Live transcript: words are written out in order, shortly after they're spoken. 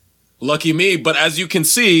Lucky me. But as you can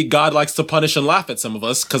see, God likes to punish and laugh at some of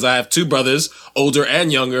us because I have 2 brothers, older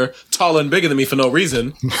and younger, taller and bigger than me for no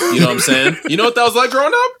reason. You know what I'm saying? You know what that was like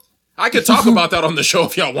growing up? I could talk about that on the show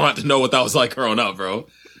if y'all want to know what that was like growing up, bro.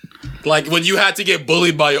 Like when you had to get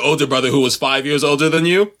bullied by your older brother who was 5 years older than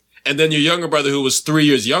you, and then your younger brother who was 3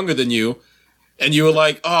 years younger than you, and you were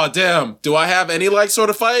like, oh, damn, do I have any like sort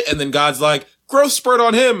of fight? And then God's like, growth spurt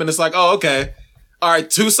on him. And it's like, oh, okay. All right,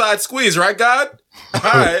 2-side squeeze, right, God? All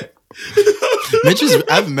right.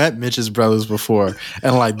 I've met Mitch's brothers before,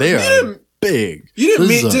 and like they are big. You didn't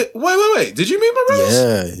meet? Wait. Did you meet my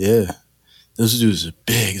brothers? Yeah. Those dudes are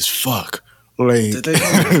big as fuck. Like, did they?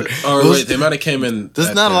 Wait, they might have came in.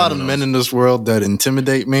 There's not a lot of men in this world that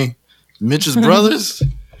intimidate me. Mitch's brothers,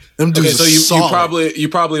 them dudes. Okay, so solid. you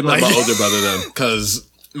probably met my older brother then, because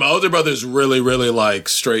my older brother is really, really like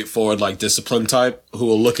straightforward, like disciplined type who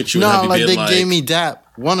will look at you. and have you like being they gave me dap.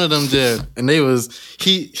 One of them did, and you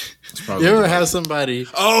ever have somebody?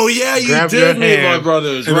 Oh yeah, you did meet my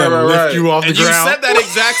brothers, right. Lift you off the ground. You said that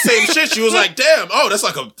exact same shit. She was like, "Damn, oh, that's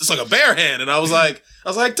like a bare hand," and I was like,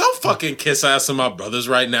 "Don't fucking kiss ass of my brothers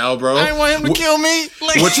right now, bro." I didn't want him to kill me.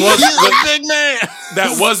 Like, which was he's a big man.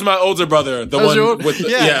 That was my older brother, the one with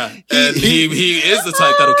the, and he is the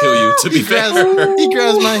type that'll kill you. To be fair, he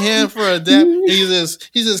grabs my hand for a dap. He says,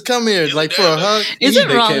 "Come here," like for a hug. Is it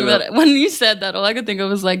wrong that when you said that, all I could think of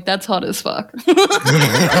was like, "That's hot as fuck." Don't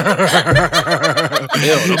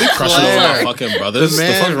be crushing on my fucking brothers. The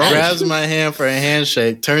man grabs my hand for a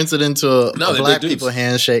handshake, turns it into a black people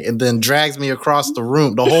handshake, and then drags me across the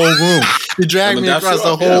room, the whole room. He dragged me across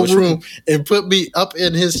the whole room and put me up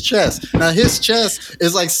in his chest. Now his chest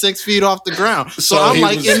is like 6 feet off the ground, so I'm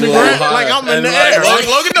like in the ground, like I'm in the air.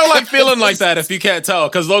 Logan don't like feeling like that if you can't tell,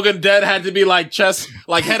 because Logan dead had to be like chest,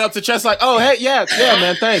 like head up to chest, like, oh hey, yeah,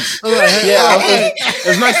 man, thanks.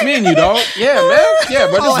 It's nice meeting you, dog. Yeah, man. Yeah,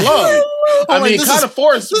 but this love. I mean, kind of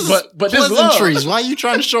forced, but this love. Why are you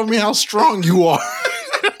trying to show me how strong you are?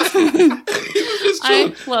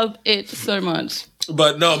 I love it so much.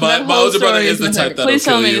 But no, my older brother is the type that. Please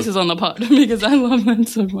tell me this is on the pod because I love it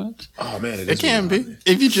so much. Oh man, it can be.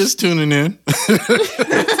 If you're just tuning in,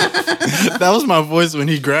 that was my voice when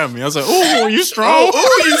he grabbed me. I was like, "Oh, you strong?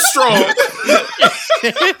 Oh, you strong?"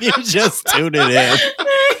 If you just tuning in.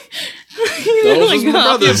 Like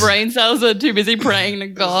half your brain cells are too busy praying to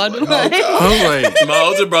God. My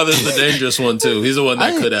older brother's the dangerous one too. He's the one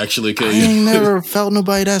that could actually kill you. I ain't never felt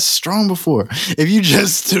nobody that strong before. If you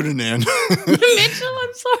just tuning in, Mitchell,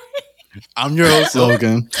 I'm sorry. I'm your host,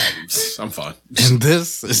 Logan. I'm fine. And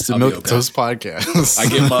this is the Milk and Toast Podcast. I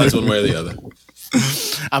get mine one way or the other.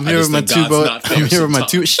 I'm here with my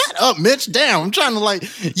two. Shut up, Mitch. Damn, I'm trying to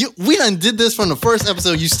we done did this from the first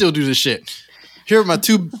episode. You still do this shit. I'm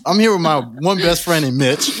here with my one best friend named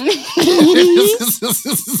Mitch.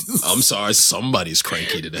 I'm sorry, somebody's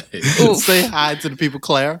cranky today. Say hi to the people,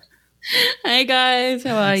 Claire. Hey guys,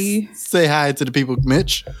 how are you? Say hi to the people,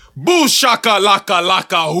 Mitch. Boo shaka laka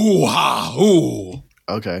laka hoo ha hoo.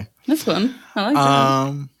 Okay. That's fun. I like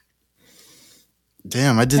that.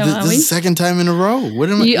 Damn, I did this is the second time in a row. What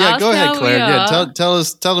am I? Yeah, go ahead, Claire. Yeah, tell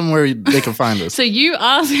them where they can find us. So you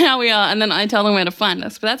ask how we are, and then I tell them where to find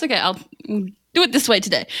us. But that's okay. I'll do it this way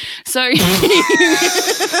today. So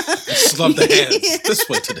just love the hands this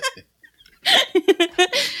way today.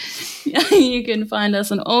 You can find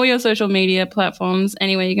us on all your social media platforms.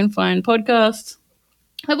 Anywhere you can find podcasts.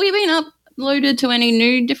 Have we been uploaded to any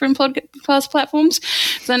new different podcast platforms?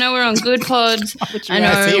 So I know we're on Good Pods. I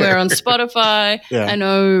know we're on Spotify. Yeah. I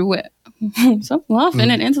know we're... Stop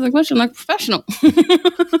laughing and answer the question like a professional.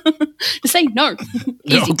 Just say no.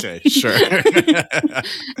 Easy. Okay, sure.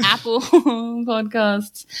 Apple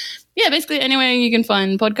podcasts. Yeah, basically anywhere you can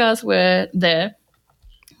find podcasts, we're there.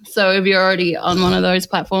 So if you're already on one of those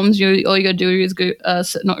platforms, all you got to do is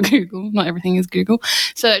not Google. Not everything is Google.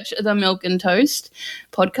 Search the Milk and Toast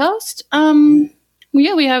podcast.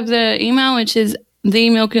 We have the email, which is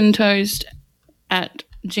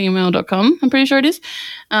themilkandtoast@gmail.com. I'm pretty sure it is.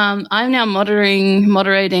 I'm now moderating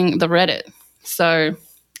the Reddit. So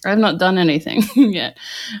I've not done anything yet.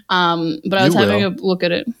 But I was having a look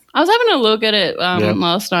at it.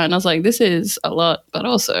 Last night, and I was like, this is a lot, but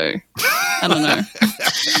also, I don't know.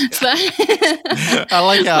 So, I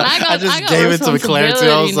like how I just gave it to Claire, too.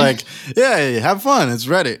 I was like, yeah, have fun. It's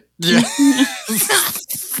Reddit. Yeah.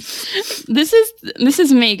 This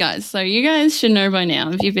is me, guys. So you guys should know by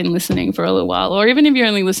now if you've been listening for a little while, or even if you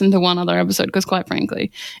only listened to one other episode, because quite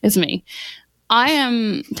frankly, it's me. I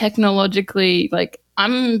am technologically,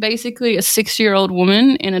 I'm basically a 6-year-old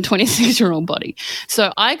woman in a 26-year-old body.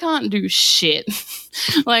 So I can't do shit.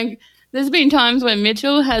 there's been times where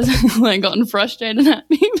Mitchell has like gotten frustrated at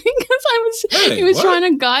me because he was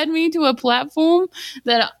trying to guide me to a platform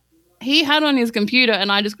that he had on his computer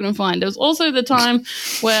and I just couldn't find. There was also the time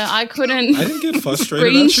where I couldn't I didn't get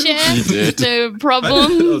frustrated screen share the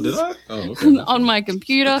problem on my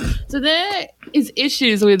computer. So there is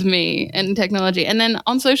issues with me and technology. And then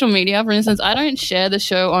on social media, for instance, I don't share the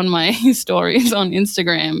show on my stories on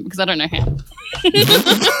Instagram because I don't know how.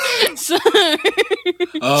 So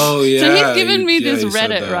he's given me this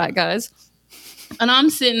Reddit, right, guys? And I'm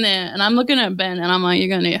sitting there and I'm looking at Ben and I'm like, you're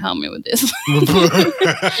going to need to help me with this.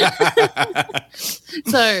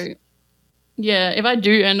 So, yeah, if I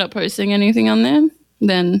do end up posting anything on there,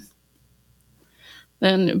 then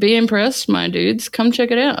be impressed, my dudes. Come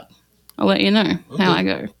check it out. I'll let you know how I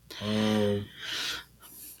go.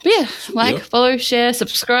 But yeah, follow, share,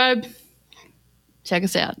 subscribe. Check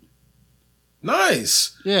us out.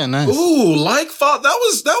 Nice. Yeah, nice. Ooh, follow. That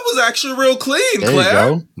was actually real clean,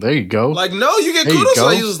 Claire. There you go. Like, no, you get kudos.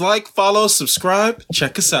 I use follow, subscribe,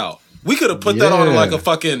 check us out. We could have put that on like a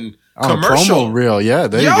fucking commercial. Promo reel, yeah,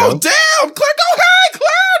 there you go. Yo, damn, Claire, go ahead,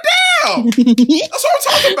 Claire, damn. That's what I'm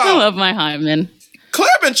talking about. I love my hype, man.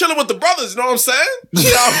 Claire been chilling with the brothers, you know what I'm saying?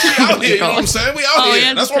 She out here, you know what I'm saying? We out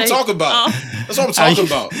here. That's what I'm talking about. That's what I'm talking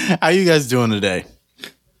about. How you guys doing today?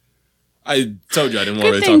 I told you I didn't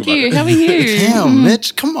want to talk about it. How are you? Damn,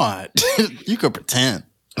 Mitch, come on. You could pretend.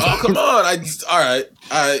 Oh, come on. All right.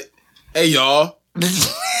 Hey, y'all.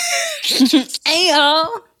 Hey,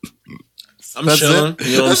 y'all. I'm chilling.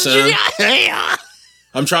 You know what I'm saying?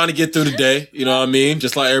 I'm trying to get through the day. You know what I mean?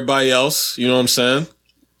 Just like everybody else. You know what I'm saying?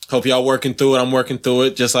 Hope y'all working through it. I'm working through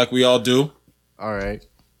it just like we all do. All right.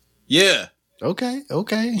 Yeah. Okay.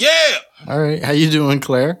 Yeah. All right. How you doing,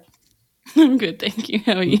 Claire? I'm good, thank you.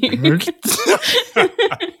 How are you?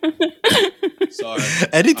 Sorry.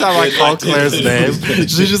 Anytime I call Claire's name,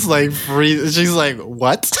 she just like freeze. She's like,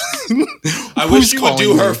 "What?" I wish you would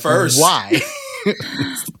do her first. Why?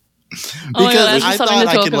 Because I thought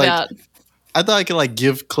I could I thought I could like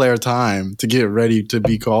give Claire time to get ready to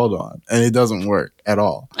be called on, and it doesn't work at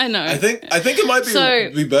all. I know. I think it might be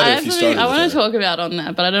better if you started. I want to talk about on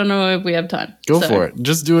that, but I don't know if we have time. Go for it.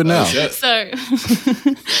 Just do it now. So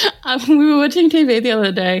we were watching TV the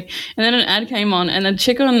other day, and then an ad came on, and the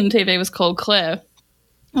chick on TV was called Claire,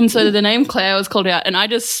 and so the name Claire was called out, and I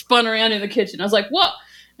just spun around in the kitchen. I was like, "What?"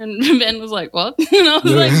 And Ben was like, "What?" And I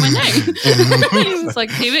was like, "My name." He was like,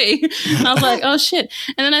 "TV." And I was like, "Oh, shit."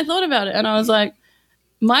 And then I thought about it and I was like,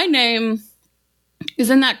 my name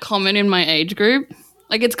isn't that common in my age group.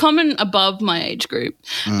 Like, it's common above my age group,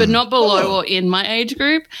 but not below or in my age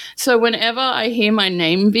group. So whenever I hear my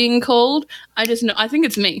name being called, I just know, I think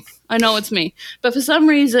it's me. I know it's me. But for some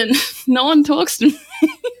reason, no one talks to me.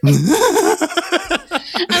 And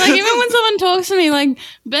like, even when someone talks to me, like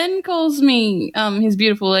Ben calls me his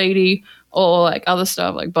beautiful lady, or like other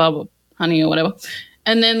stuff like Bub or Honey or whatever.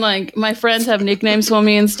 And then like my friends have nicknames for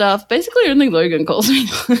me and stuff. Basically only Logan calls me.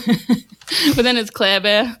 But then it's Claire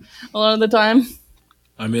Bear a lot of the time.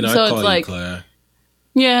 I mean, I call you Claire.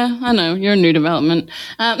 Yeah, I know. You're a new development.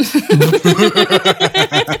 Let's not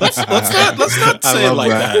say it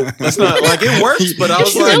like that. Let's not, like, it works, but I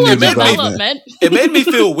was like, it made me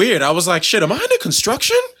feel weird. I was like, shit, am I under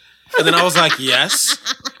construction? And then I was like, yes.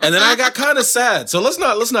 And then I got kind of sad. So let's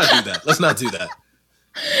not do that. Let's not do that.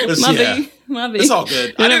 Maybe. It's all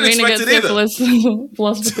good. I didn't expect it either.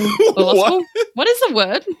 Philosophical. What is the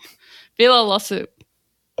word? Philosophical.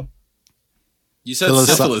 You said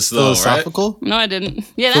syphilis, though, philosophical? Right? No, I didn't.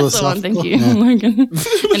 Yeah, that's the one. Thank you. Yeah.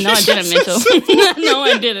 And no, I didn't, Mitchell. No,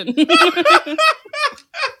 I didn't.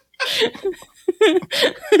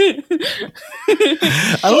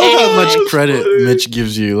 I love how much credit Mitch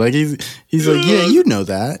gives you. Like he's like, yeah, you know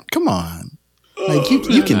that. Come on. Like you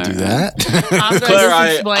can do that. Claire,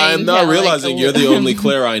 I'm not realizing you're the only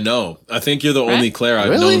Claire I know. I think you're the only Claire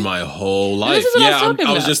I've known my whole life. Yeah,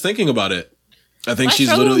 I was just thinking about it. I think she's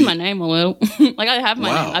literally with my name a little. Like, I have my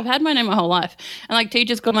name. I've had my name my whole life, and like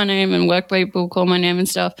teachers call my name and work people call my name and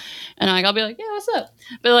stuff. And like I'll be like, yeah, what's up?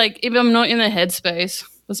 But like if I'm not in the headspace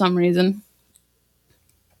for some reason,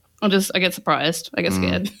 I get surprised. I get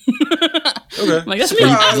scared. Okay. Like, that's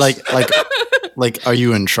really like, are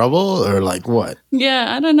you in trouble or like what? Yeah,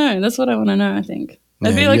 I don't know. That's what I want to know. I think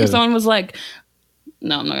I'd be like if someone was like,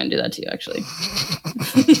 no, I'm not going to do that to you. Actually.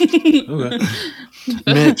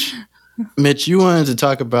 Okay. Mitch, you wanted to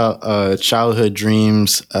talk about childhood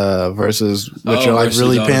dreams versus what your life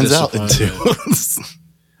really pans out into.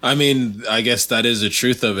 I mean, I guess that is the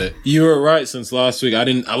truth of it. You were right. Since last week,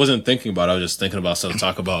 I wasn't thinking about it. I was just thinking about stuff to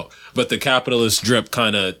talk about. But the capitalist drip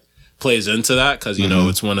kind of plays into that because, you know,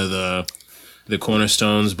 it's one of the the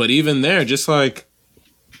cornerstones. But even there, just like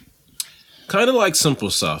kind of like simple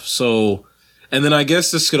stuff. So, and then I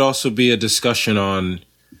guess this could also be a discussion on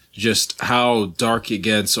just how dark it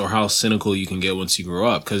gets or how cynical you can get once you grow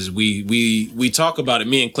up. Because we talk about it,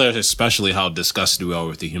 me and Claire especially, how disgusted we are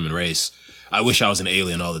with the human race. I wish I was an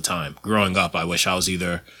alien all the time. Growing up, I wish I was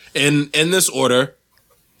either in this order,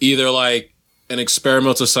 either like an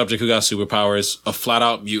experimental subject who got superpowers, a flat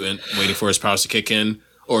out mutant waiting for his powers to kick in,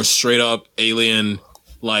 or straight up alien,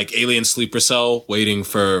 like alien sleeper cell waiting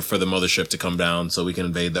for the mothership to come down so we can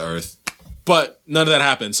invade the Earth. But none of that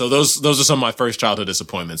happened. So those are some of my first childhood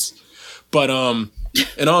disappointments. But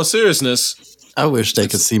in all seriousness, I wish they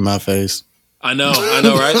could see my face. I know,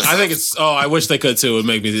 right? I think I wish they could too. It would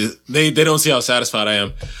make me, they don't see how satisfied I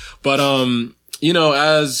am. But, you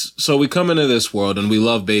know, so we come into this world and we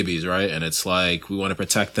love babies, right? And it's like, we want to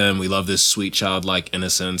protect them. We love this sweet childlike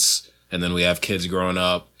innocence. And then we have kids growing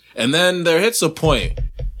up. And then there's a point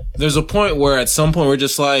where at some point we're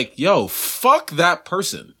just like, yo, fuck that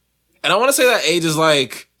person. And I want to say that age is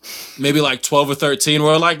like, maybe like 12 or 13,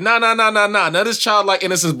 where we're like, nah. None of this childlike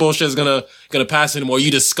innocence bullshit is gonna pass anymore. You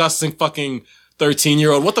disgusting fucking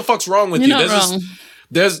 13-year-old. What the fuck's wrong with you? Not wrong.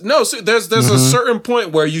 There's a certain point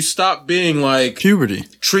where you stop being like puberty,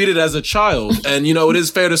 treated as a child. And you know, it is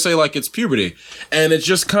fair to say like it's puberty. And it's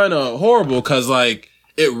just kind of horrible because like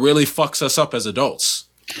it really fucks us up as adults.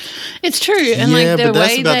 It's true. And like the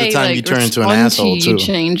way they you turn into an asshole too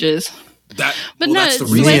changes. That's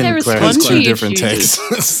the way they respond to you. Different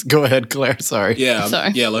takes. Go ahead, Claire. Sorry. Yeah.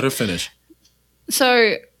 Sorry. Yeah. Let her finish.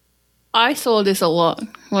 So, I saw this a lot.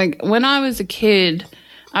 Like when I was a kid,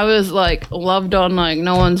 I was like loved on like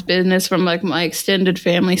no one's business from like my extended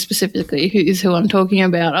family specifically, who I'm talking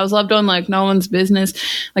about. I was loved on like no one's business.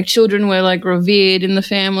 Like children were like revered in the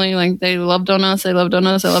family. Like they loved on us. They loved on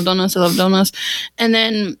us. They loved on us. They loved on us. And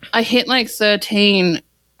then I hit like 13.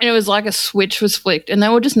 And it was like a switch was flicked and they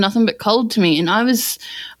were just nothing but cold to me. And it was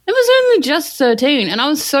only just 13. And I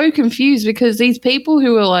was so confused because these people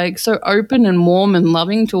who were like so open and warm and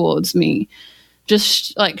loving towards me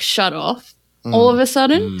just like shut off all of a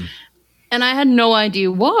sudden. And I had no idea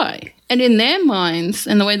why. And in their minds,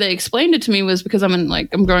 and the way they explained it to me was because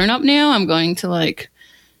I'm grown up now. I'm going to like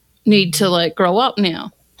need to like grow up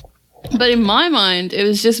now. But in my mind, it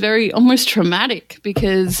was just very almost traumatic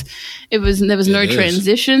because there was no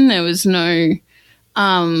transition. There was no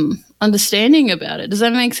understanding about it. Does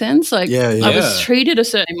that make sense? Like I was treated a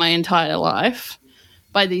certain my entire life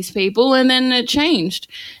by these people and then it changed.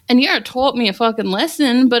 And it taught me a fucking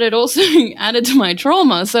lesson, but it also added to my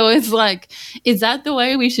trauma. So it's like, is that the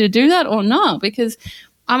way we should do that or not? Because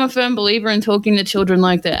I'm a firm believer in talking to children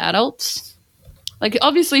like they're adults. Like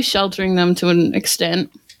obviously sheltering them to an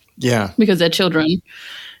extent. Yeah. Because they're children.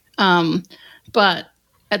 But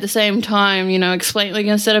at the same time, you know, explain, like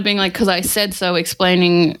instead of being like, because I said so,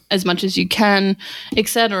 explaining as much as you can,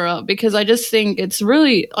 etc. Because I just think it's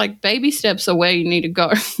really like baby steps are where you need to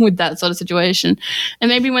go with that sort of situation. And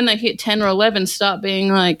maybe when they hit 10 or 11, start being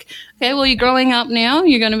like, okay, well, you're growing up now.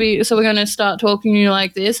 You're going to be, so we're going to start talking to you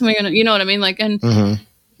like this. And we're going to, you know what I mean? Like, and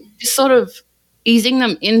just sort of easing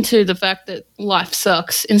them into the fact that life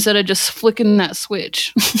sucks instead of just flicking that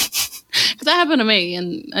switch. Because that happened to me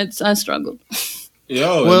and I struggled.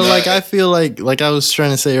 Like I feel like I was trying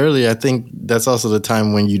to say earlier, I think that's also the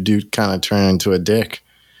time when you do kind of turn into a dick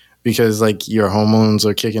because like your hormones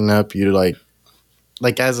are kicking up. You like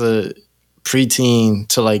as a preteen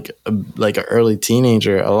to like an early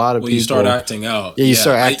teenager, a lot of people you start acting out. Yeah, you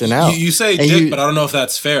start acting out. You say dick, but I don't know if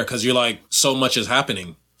that's fair because you're like so much is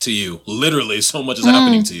happening to you. Literally, so much is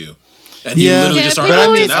happening to you. And you literally just start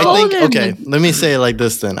acting out. I think, okay, let me say it like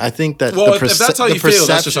this then. I think that if that's how you feel,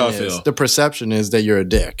 that's just how I feel. The perception is that you're a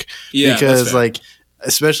dick. Yeah, because like,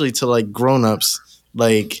 especially to like grown-ups,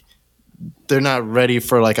 like they're not ready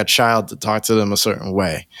for like a child to talk to them a certain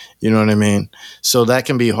way. You know what I mean? So that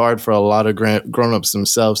can be hard for a lot of grown-ups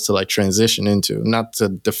themselves to like transition into, not to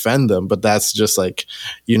defend them, but that's just like,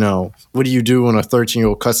 you know, what do you do when a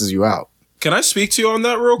 13-year-old cusses you out? Can I speak to you on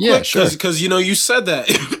that real quick? Yeah, sure. Because, you know, you said that.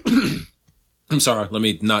 I'm sorry. Let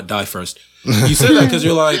me not die first. You said that because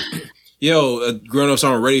you're like, yo, grown-ups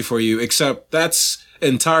aren't ready for you, except that's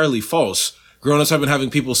entirely false. Grown-ups have been having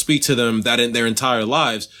people speak to them that in their entire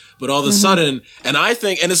lives. But all of a sudden, and I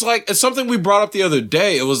think, and it's something we brought up the other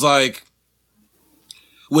day. It was like,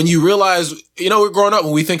 when you realize, you know, we're growing up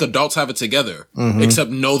when we think adults have it together,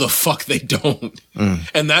 except no, the fuck they don't.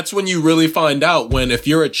 And that's when you really find out when, if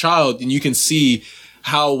you're a child and you can see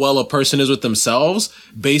how well a person is with themselves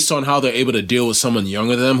based on how they're able to deal with someone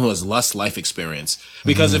younger than them who has less life experience.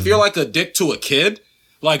 Because if you're like a dick to a kid,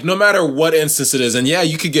 Like, no matter what instance it is, and yeah,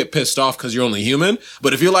 you could get pissed off because you're only human,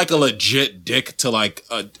 but if you're like a legit dick to like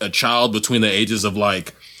a child between the ages of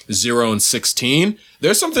like 0 and 16,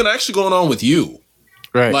 there's something actually going on with you.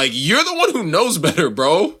 Right. Like, you're the one who knows better,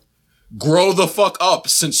 bro. Grow the fuck up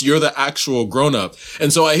since you're the actual grown up.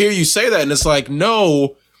 And so I hear you say that, and it's like,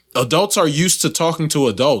 no, adults are used to talking to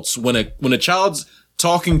adults. When a child's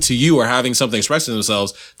talking to you or having something expressing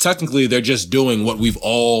themselves, technically they're just doing what we've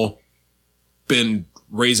all been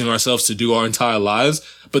raising ourselves to do our entire lives.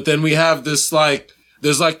 But then we have this like,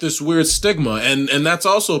 there's like this weird stigma, and that's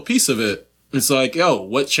also a piece of it. It's like, yo,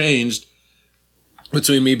 what changed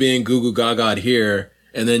between me being goo goo gaga here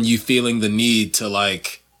and then you feeling the need to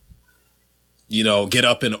like, you know, get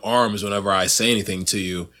up in arms whenever I say anything to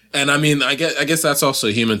you? And I mean, I guess that's also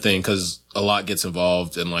a human thing, because a lot gets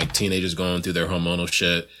involved in like teenagers going through their hormonal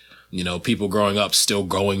shit. You know, people growing up still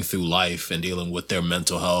going through life and dealing with their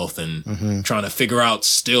mental health and trying to figure out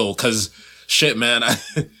still. Because shit, man,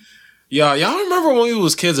 y'all remember when we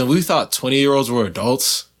was kids and we thought 20-year-olds were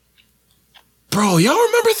adults? Bro, y'all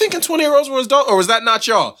remember thinking 20-year-olds were adults? Or was that not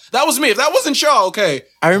y'all? That was me. If that wasn't y'all, okay.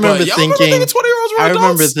 I remember thinking 20-year-olds were adults? I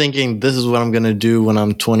remember thinking, this is what I'm going to do when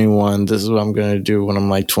I'm 21. This is what I'm going to do when I'm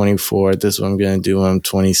like 24. This is what I'm going to do when I'm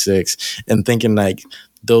 26. And thinking like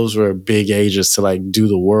those were big ages to like do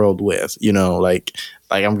the world with, you know, like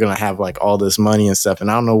I'm going to have like all this money and stuff. And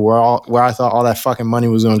I don't know where I thought all that fucking money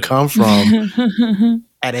was going to come from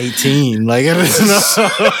at 18. Like, I don't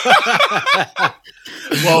know.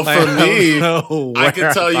 Well, for me, I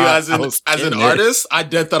can tell you as an artist, I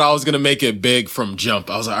did thought I was going to make it big from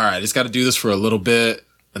jump. I was like, all right, I just got to do this for a little bit.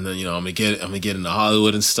 And then, you know, I'm going to get into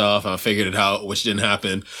Hollywood and stuff. And I figured it out, which didn't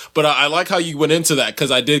happen. But I like how you went into that,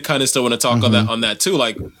 because I did kind of still want to talk on that too.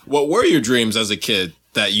 Like, what were your dreams as a kid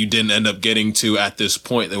that you didn't end up getting to at this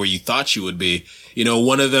point where you thought you would be? You know,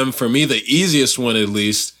 one of them, for me, the easiest one at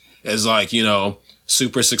least, is like, you know,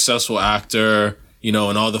 super successful actor, you know,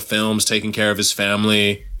 in all the films, taking care of his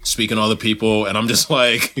family, speaking to all the people. And I'm just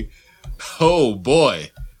like, oh boy,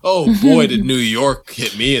 did New York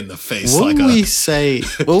hit me in the face what would we say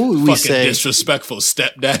disrespectful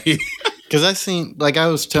stepdaddy. Because I seen, like I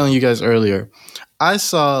was telling you guys earlier, I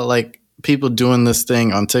saw like people doing this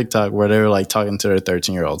thing on TikTok where they were like talking to their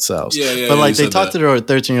 13-year-old selves. But like they talk to their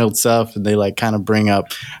 13-year-old self and they like kind of bring up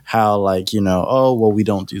how like, you know, oh, well, we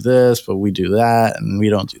don't do this, but we do that. And we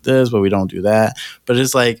don't do this, but we don't do that. But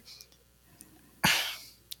it's like,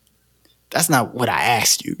 that's not what I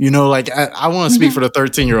asked you. You know, like I want to speak for the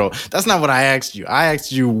 13-year-old. That's not what I asked you. I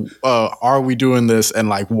asked you, are we doing this? And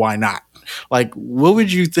like, why not? Like, what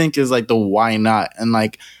would you think is like the why not? And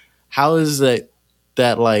like, how is that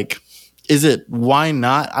like, is it why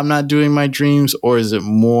not I'm not doing my dreams, or is it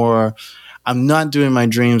more I'm not doing my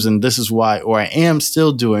dreams and this is why, or I am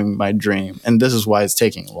still doing my dream and this is why it's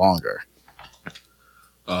taking longer?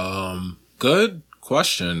 Good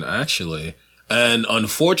question, actually. And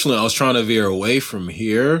unfortunately, I was trying to veer away from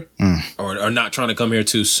here or not trying to come here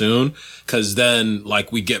too soon, because then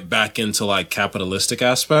like we get back into like capitalistic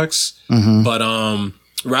aspects. But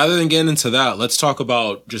rather than getting into that, let's talk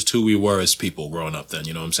about just who we were as people growing up then,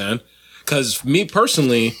 you know what I'm saying? Because me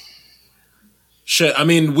personally, shit, I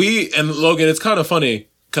mean, and Logan, it's kind of funny,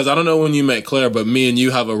 because I don't know when you met Claire, but me and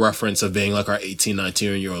you have a reference of being like our 18,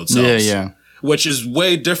 19-year-old selves. Yeah. Which is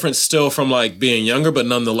way different still from like being younger, but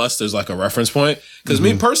nonetheless, there's like a reference point. Because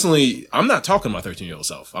me personally, I'm not talking to my 13-year-old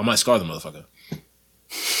self. I might scar the motherfucker.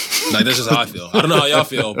 Like, that's just how I feel. I don't know how y'all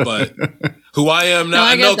feel, but who I am now,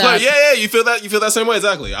 I know Claire. Yeah, you feel that? You feel that same way?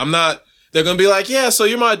 Exactly. I'm not, they're going to be like, yeah, so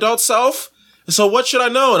you're my adult self? So what should I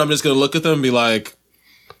know? And I'm just going to look at them and be like,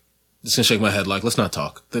 just going to shake my head like, let's not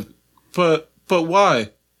talk. But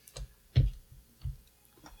why?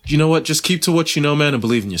 You know what? Just keep to what you know, man, and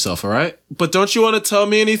believe in yourself, all right? But don't you want to tell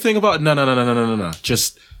me anything about... No.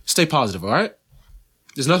 Just stay positive, all right?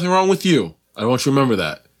 There's nothing wrong with you. I want you to remember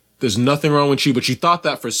that. There's nothing wrong with you, but you thought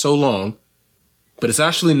that for so long, but it's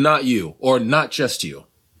actually not you, or not just you.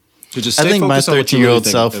 So just I think my 13-year-old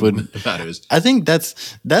self would matters. I think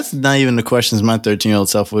that's not even the questions my 13-year-old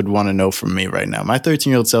self would want to know from me right now. My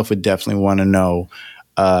 13-year-old self would definitely want to know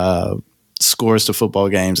scores to football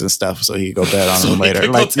games and stuff, so he could go bet on them later.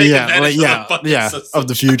 Of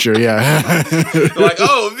the future, yeah. Like,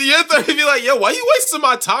 oh, you'd be like, yo, why are you wasting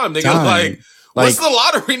my time? They go like, what's the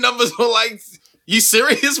lottery numbers? Like, you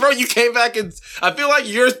serious, bro? You came back and I feel like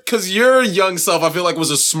because your young self, I feel like was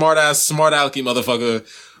a smart alecky motherfucker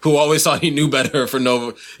who always thought he knew better for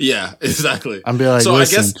no... Yeah, exactly. I'm be like, so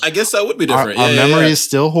listen, I guess that would be different. Our memory is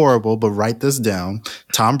still horrible, but write this down.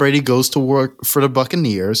 Tom Brady goes to work for the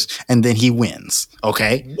Buccaneers, and then he wins.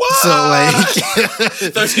 Okay? What? So, like...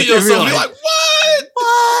 13 years old, be like, what?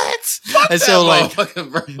 what? And so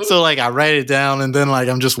like I write it down, and then like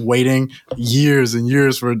I'm just waiting years and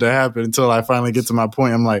years for it to happen until I finally get to my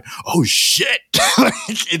point. I'm like, oh shit,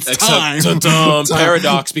 it's time.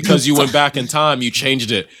 Paradox, because you went back in time, you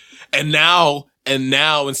changed it, and now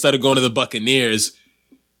instead of going to the Buccaneers,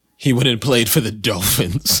 he went and played for the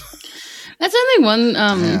Dolphins. That's only one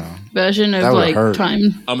version of like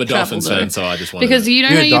time. I'm a Dolphins fan, so I just want because you know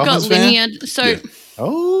how you got linear. So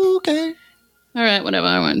okay. All right, whatever.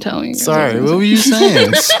 I won't tell you. Sorry, what were you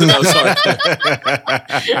saying? No, sorry.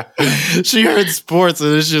 She heard sports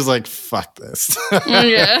and it's just like, fuck this.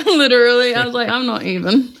 Yeah, literally. I was like, I'm not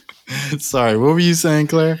even. Sorry, what were you saying,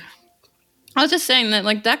 Claire? I was just saying that,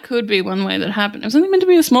 like, that could be one way that happened. It was only meant to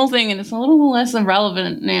be a small thing, and it's a little less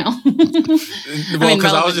irrelevant now. Well,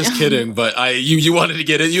 because I was just kidding, but you wanted to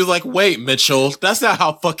get it. You were like, wait, Mitchell, that's not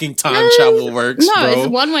how fucking time travel works. No, bro. It's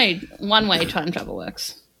one way time travel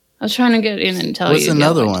works. I was trying to get in and tell you. What's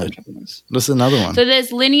another one? What's another one? So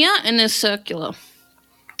there's linear and there's circular.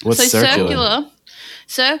 What's circular?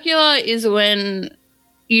 Circular is when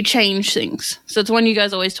you change things. So it's one you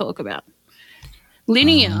guys always talk about.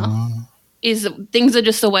 Linear is things are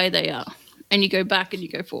just the way they are, and you go back and you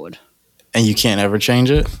go forward. And you can't ever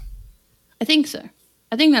change it? I think so.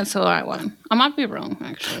 I think that's the right one. I might be wrong,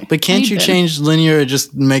 actually. But can't you change linear? It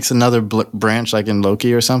just makes another branch, like in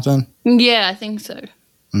Loki or something? Yeah, I think so.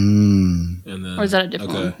 And then, or is that a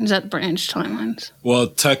different one? Is that branch timelines? Well,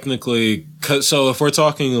 technically, so if we're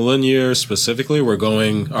talking linear specifically, we're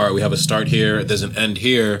going, all right, we have a start here, there's an end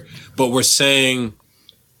here, but we're saying,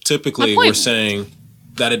 typically, we're saying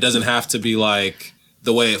that it doesn't have to be like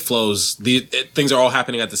the way it flows. Things are all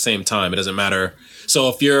happening at the same time. It doesn't matter. So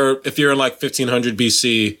if you're in like 1500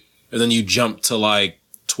 BC and then you jump to like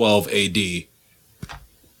 12 AD,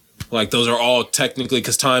 like those are all technically,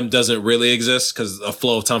 because time doesn't really exist, because a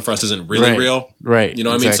flow of time for us isn't really real. Right. You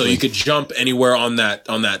know what I mean? So you could jump anywhere on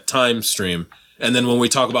that time stream. And then when we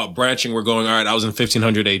talk about branching, we're going, all right, I was in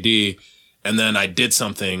 1500 AD and then I did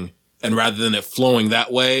something. And rather than it flowing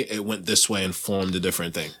that way, it went this way and formed a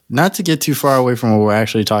different thing. Not to get too far away from what we're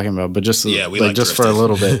actually talking about, but just just for a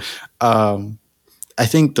little bit. I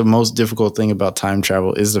think the most difficult thing about time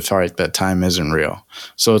travel is the fact that time isn't real.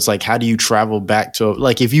 So it's like, how do you travel back to,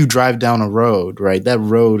 like, if you drive down a road, right? That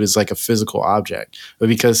road is like a physical object, but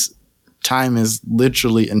because time is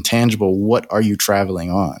literally intangible, what are you traveling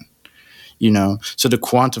on? You know, so to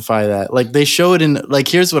quantify that, like they show it in, like,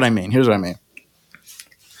 here's what I mean.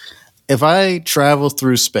 If I travel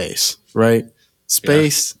through space, right?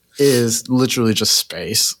 Space is literally just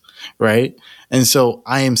space, right? And so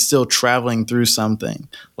I am still traveling through something.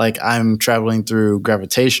 Like I'm traveling through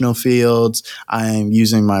gravitational fields. I'm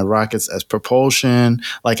using my rockets as propulsion.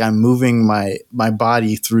 Like I'm moving my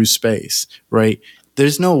body through space, right?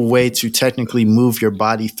 There's no way to technically move your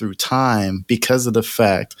body through time because of the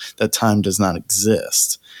fact that time does not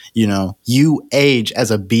exist. You know, you age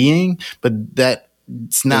as a being, but that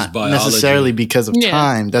it's not necessarily because of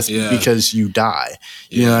time. That's because you die.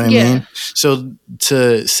 You know what I mean? So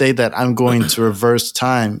to say that I'm going to reverse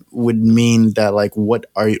time would mean that, like, what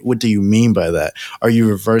do you mean by that? Are you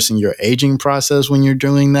reversing your aging process when you're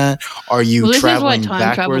doing that? Are you traveling backwards? This is why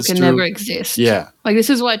time travel can never exist. Yeah. Like, this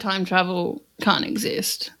is why time travel can't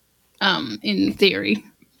exist, in theory.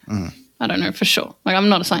 I don't know for sure. Like, I'm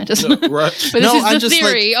not a scientist. No, right. But this is the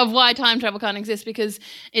theory of why time travel can't exist, because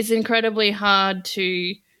it's incredibly hard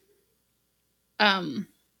to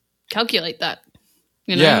calculate that.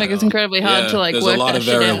 You know, like it's incredibly hard to like work that shit out. There's a lot of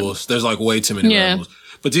variables. There's like way too many variables.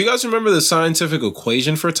 But do you guys remember the scientific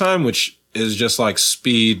equation for time, which is just like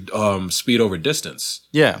speed over distance?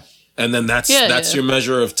 Yeah. And then that's your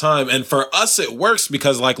measure of time. And for us, it works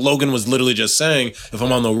because, like Logan was literally just saying, if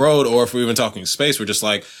I'm on the road or if we're even talking space, we're just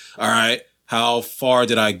like, all right, how far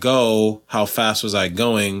did I go? How fast was I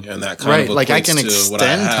going? And that kind of like I can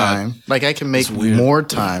extend time. Like I can make more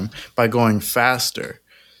time by going faster.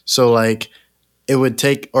 So like it would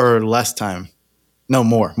take, or less time. No,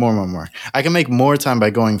 more. I can make more time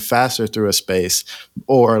by going faster through a space,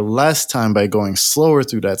 or less time by going slower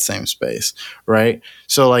through that same space, right?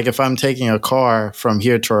 So like if I'm taking a car from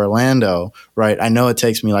here to Orlando, right, I know it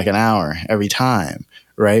takes me like an hour every time,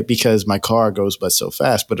 right? Because my car goes but so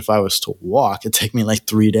fast. But if I was to walk, it'd take me like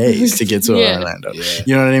 3 days to get to Orlando. Yeah.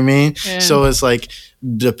 You know what I mean? Yeah. So it's like,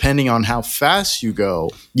 depending on how fast you go,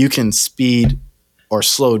 you can speed or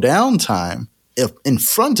slow down time in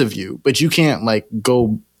front of you, but you can't like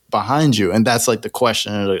go behind you. And that's like the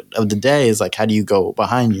question of the day is like, how do you go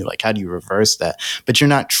behind you? Like, how do you reverse that? But you're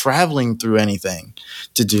not traveling through anything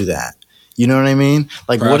to do that. You know what I mean?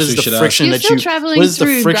 Like, what is the friction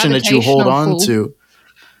that you hold on to?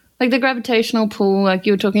 Like the gravitational pull, like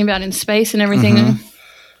you were talking about in space and everything. Mm-hmm.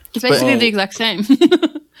 It's basically the exact same.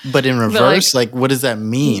 But in reverse, like what does that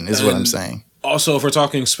mean is what I'm saying. Also, if we're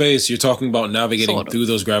talking space, you're talking about navigating through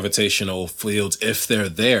those gravitational fields if they're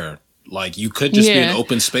there. Like, you could just be in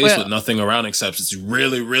open space with nothing around except it's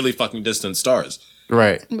really, really fucking distant stars.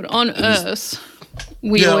 Right. But on Earth,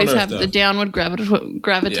 we always have the downward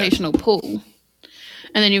gravitational pull.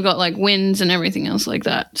 And then you've got, like, winds and everything else like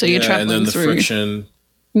that. So you're traveling through. And then the friction.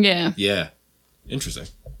 Yeah. Yeah. Interesting.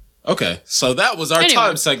 Okay, so that was our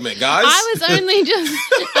time segment, guys. I was only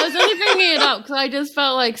bringing it up because I just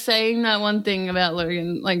felt like saying that one thing about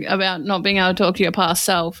Logan, like about not being able to talk to your past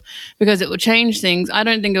self because it will change things. I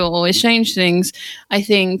don't think it will always change things. I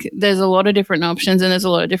think there's a lot of different options and there's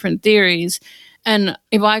a lot of different theories. And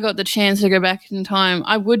if I got the chance to go back in time,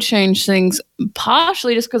 I would change things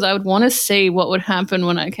partially just because I would want to see what would happen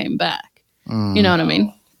when I came back. You know what I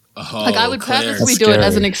mean? Oh, like I would purposely do it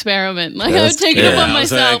as an experiment. Like I would take it upon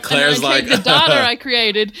myself Claire's and I'd take the data I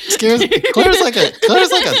created. Claire's like a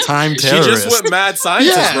time terrorist. She just went mad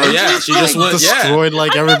scientist, bro. Yeah, she just went destroyed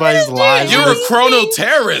like everybody's lives. You're a chrono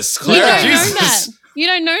terrorist, Claire. You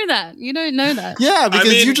don't know that. You don't know that. Yeah,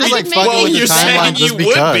 because you just like fucking with the timeline just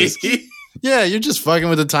because. Yeah, you're just fucking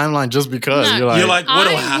with the timeline just because. No, you're like,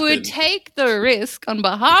 what'll happen? I would take the risk on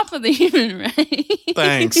behalf of the human race.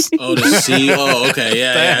 Thanks. Oh, to see. Oh, okay.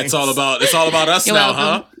 Yeah. It's all about us you're now,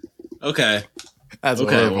 welcome. Huh? Okay. That's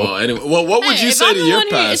okay. Horrible. Well, anyway, what would you say to your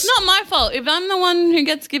past? It's not my fault. If I'm the one who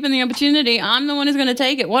gets given the opportunity, I'm the one who's going to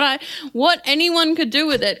take it. What anyone could do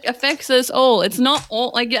with it affects us all. It's not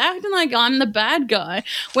all like you're acting like I'm the bad guy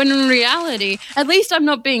when in reality, at least I'm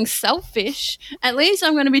not being selfish. At least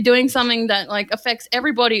I'm going to be doing something that like affects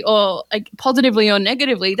everybody or like positively or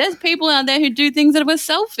negatively. There's people out there who do things that were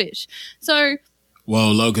selfish. So.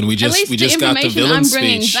 Whoa, Logan, we just got the villain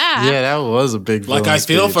speech. Yeah, that was a big villain I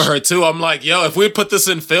feel for her too. I'm like, yo, if we put this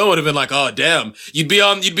in film, it would have been like, oh damn. You'd be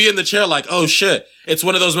in the chair like, oh shit. It's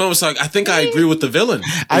one of those moments like, I think I agree with the villain.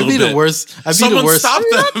 I'd be the worst. Someone stop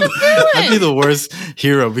them. I'd be the worst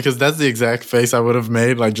hero because that's the exact face I would have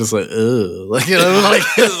made. Like just like, ugh. Like, you know, like,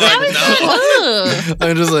 no.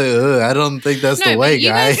 I'm just like, ugh. I don't think that's the way,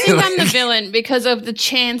 guy. You guys think I'm the villain because of the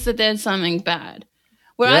chance that there's something bad.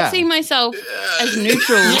 Where I see myself as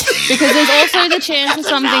neutral because there's also the chance of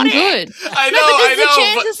something good. I know. The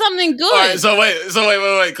chance of something good. All right, so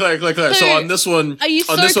wait, Claire. So on this one, are you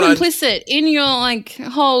complicit in your like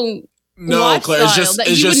whole? No, Claire, it's just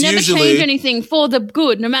you would never change anything for the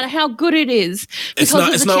good, no matter how good it is, because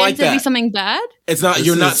there's a chance there'd be something bad. It's not.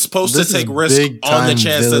 You're not supposed to take risk on the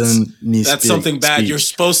chance that's something bad. You're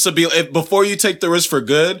supposed to be before you take the risk for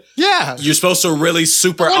good. Yeah, you're supposed to really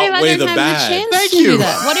super outweigh the bad. Thank you.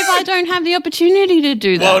 What if I don't have the opportunity to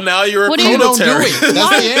do that? Well, now you're a chrono terrorist.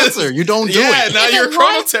 That's the answer. You don't do it. Yeah, now you're a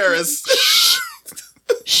chrono terrorist.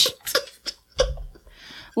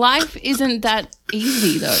 Life isn't that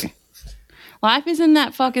easy, though. Life isn't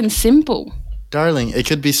that fucking simple. Darling, it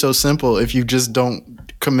could be so simple if you just don't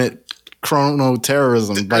commit chrono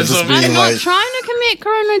terrorism by just being I'm not trying to commit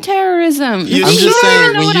chrono terrorism. I'm just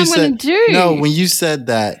saying when you said no, when you said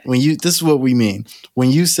that, this is what we mean.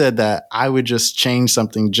 When you said that, I would just change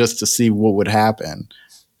something just to see what would happen.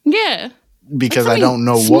 Yeah. Because I don't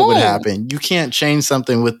know what would happen. You can't change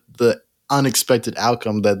something with the unexpected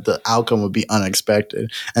outcome that the outcome would be unexpected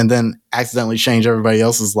and then accidentally change everybody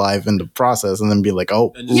else's life in the process and then be like,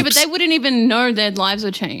 oh, oops. Yeah, but they wouldn't even know their lives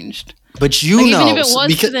were changed. But you know, even if it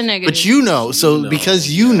was for the negative. But you know, because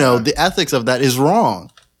you know the ethics of that is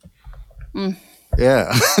wrong.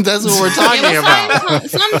 Yeah, that's what we're talking about.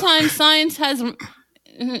 Sometimes science has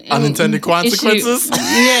unintended consequences.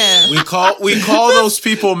 Yeah, we call those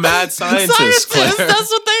people mad scientists. Claire.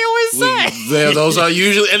 That's what they always say. Those are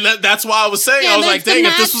usually, and that's why I was saying. I was like, dang,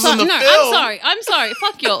 if this was in the film. I'm sorry.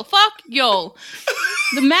 Fuck y'all.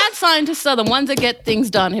 The mad scientists are the ones that get things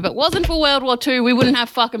done. If it wasn't for World War II, we wouldn't have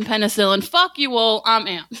fucking penicillin. Fuck you all. I'm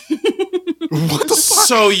out. What the fuck?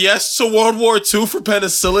 So yes to World War II for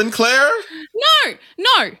penicillin, Claire?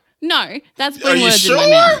 No, that's putting words in my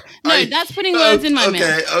mouth. No, that's putting words in my mouth.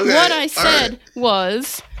 Okay, what I said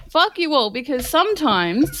was, fuck you all, because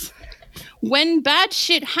sometimes when bad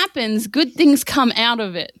shit happens, good things come out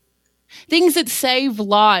of it. Things that save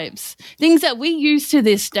lives. Things that we use to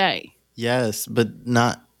this day. Yes, but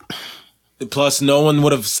not... Plus, no one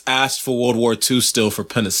would have asked for World War II still for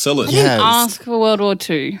penicillin. I didn't ask for World War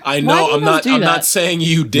II. I know. I'm not saying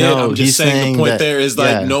you did. No, I'm just saying the point there is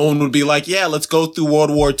like no one would be like, yeah, let's go through World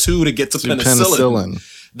War II to get to penicillin.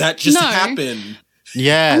 That just happened.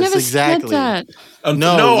 Yes, I never exactly. said that. I'm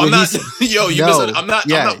not. Yo, I'm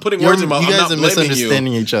not putting words in my mouth. You guys are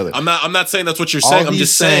misunderstanding each other. I'm not saying that's what you're saying. I'm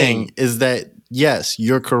just saying is that yes,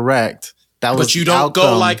 you're correct. But you don't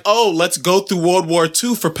go like, oh, let's go through World War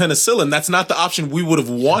II for penicillin. That's not the option we would have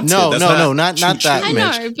wanted. No, not that,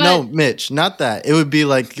 Mitch. No, Mitch, not that. It would be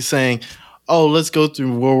like saying, oh, let's go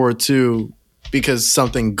through World War II because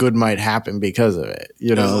something good might happen because of it.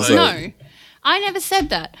 You know? No, I never said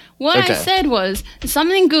that. What I said was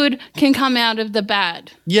something good can come out of the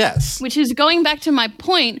bad. Yes. Which is going back to my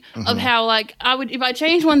point of how, like, if I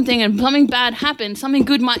change one thing and something bad happened, something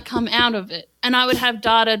good might come out of it. And I would have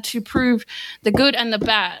data to prove the good and the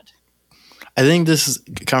bad. I think this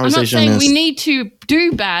conversation I'm not saying we need to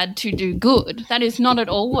do bad to do good. That is not at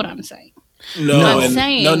all what I'm saying. No one's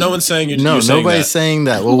saying you're nobody's saying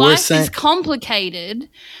that. Well, Life is complicated.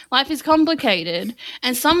 Life is complicated.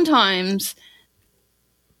 And sometimes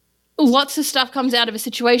lots of stuff comes out of a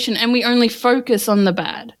situation and we only focus on the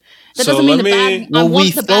bad. That doesn't mean I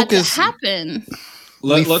want the bad to happen.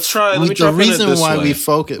 Let's try. The reason why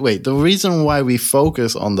we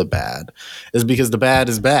focus on the bad is because the bad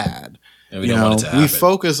is bad. And we don't want it to happen. We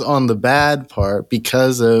focus on the bad part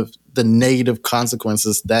because of the negative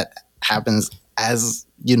consequences that happens as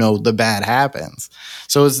the bad happens.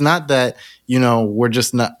 So it's not that we're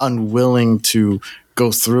just not unwilling to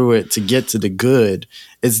go through it to get to the good.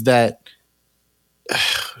 It's that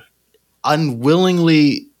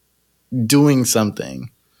unwillingly doing something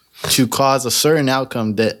to cause a certain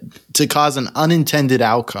outcome, to cause an unintended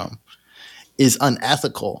outcome, is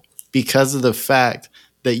unethical because of the fact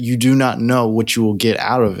that you do not know what you will get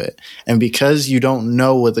out of it. And because you don't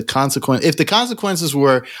know what the consequence, if the consequences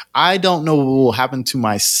were, I don't know what will happen to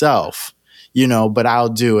myself, but I'll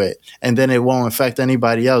do it, and then it won't affect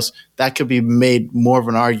anybody else, that could be made more of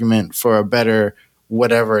an argument for a better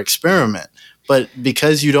whatever experiment. But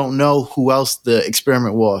because you don't know who else the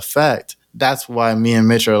experiment will affect, that's why me and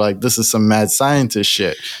Mitch are like, this is some mad scientist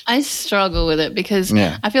shit. I struggle with it because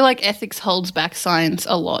I feel like ethics holds back science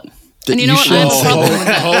a lot. And you know what? I have a problem with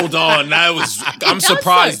that. Hold on. I'm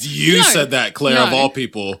surprised you said that, Claire, of all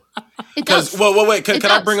people. Because wait. Can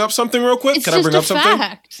I bring up something real quick? Can I bring up something?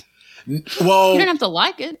 Fact. Well, you don't have to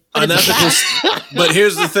like it. But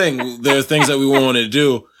here's the thing. There are things that we want to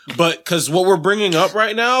do. But because what we're bringing up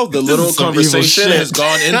right now, the little conversation has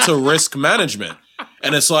gone into risk management.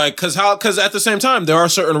 And it's like, because at the same time, there are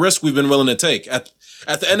certain risks we've been willing to take. At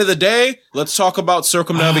the end of the day, let's talk about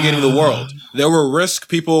circumnavigating the world. There were risks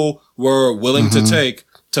people were willing to take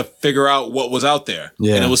to figure out what was out there.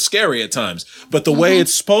 Yeah. And it was scary at times. But the way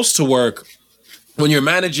it's supposed to work, when you're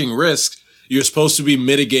managing risk, you're supposed to be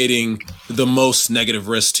mitigating the most negative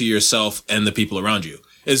risk to yourself and the people around you.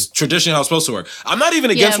 Is traditionally how it's supposed to work. I'm not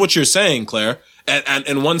even against what you're saying, Claire, and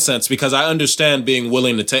in one sense, because I understand being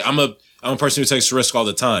willing to take. I'm a person who takes risk all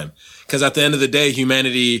the time. Because at the end of the day,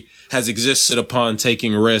 humanity has existed upon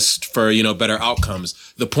taking risks for, better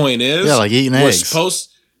outcomes. The point is, like eating eggs.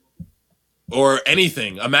 Or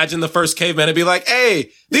anything. Imagine the first caveman and be like,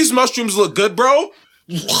 hey, these mushrooms look good, bro.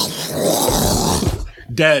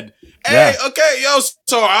 Dead. Hey, okay,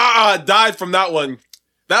 so I died from that one.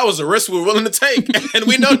 That was a risk we were willing to take, and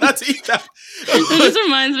we know not to eat that. This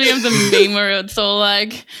reminds me of the meme where it's all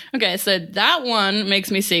like, okay, so that one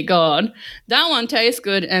makes me see God, that one tastes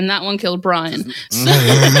good, and that one killed Brian. But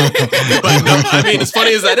no, I mean, as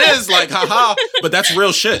funny as that is, like, haha, but that's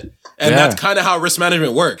real shit. And that's kind of how risk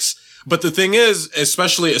management works. But the thing is,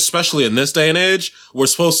 especially in this day and age, we're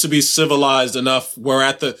supposed to be civilized enough. We're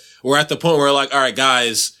at the point where we're like, all right,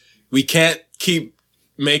 guys, we can't keep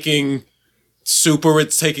taking super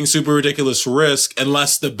ridiculous risk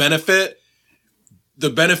unless the benefit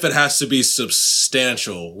has to be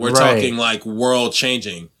substantial. We're talking like world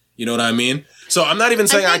changing. You know what I mean? So I'm not even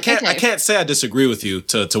saying I can't say I disagree with you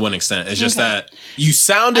to one extent. It's just that you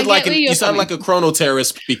sounded like a chrono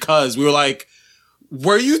terrorist because we were like,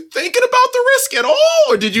 were you thinking about the risk at all,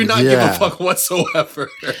 or did you not give a fuck whatsoever?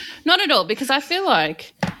 Not at all, because I feel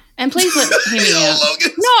like, and please let hear me out.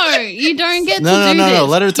 No, you don't get to do this. No.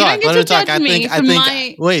 Let her talk. I think.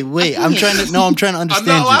 Wait. I'm trying to understand. I'm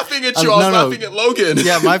not laughing at you. I was laughing at Logan.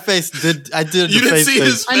 Yeah, my face did. I did. You the didn't face see thing.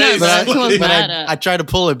 his face. I know, but I tried to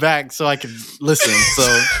pull it back so I could listen.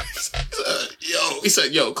 So, he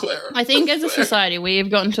said, Claire. I think as a society, we have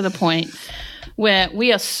gotten to the point where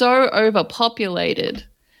we are so overpopulated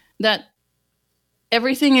that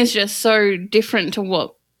everything is just so different to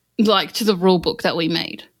to the rule book that we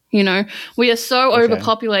made. We are so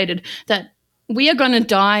overpopulated that we are going to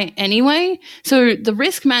die anyway. So the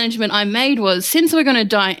risk management I made was, since we're going to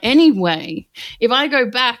die anyway, if I go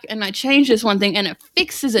back and I change this one thing and it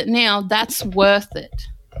fixes it now, that's worth it.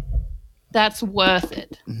 That's worth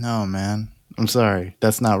it. No, man. I'm sorry.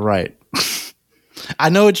 That's not right. I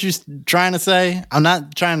know what you're trying to say. I'm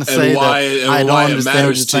not trying to say that I don't understand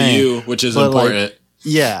what you're saying, to you, which is important. Like,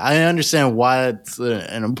 yeah, I understand why it's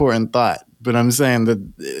an important thought, but I'm saying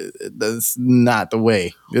that that's not the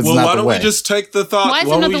way. It's well, not why the don't way. we just take the thought? Why is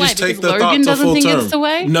it not the way? Because Logan doesn't think it's the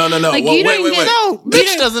way? No. Like, well, wait. No,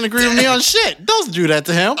 bitch doesn't agree with me on shit. Don't do that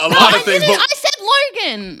to him. A lot of things. I said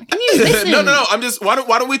Logan. Can you listen? No. I'm just. Why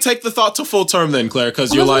don't we take the thought to full term then, Claire?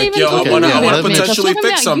 Because you're like, I want to potentially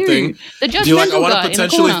fix something. You're like, I want to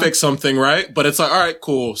potentially fix something, right? But it's like, all right,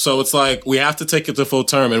 cool. So it's like we have to take it to full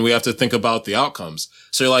term, and we have to think about the outcomes.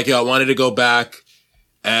 So you're like, I wanted to go back,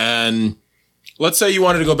 and let's say you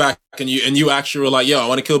wanted to go back, and you actually were like, I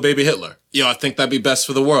want to kill baby Hitler. I think that'd be best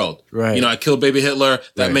for the world. Right. I killed baby Hitler.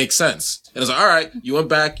 That makes sense. And it's like, all right, you went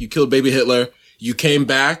back, you killed baby Hitler, you came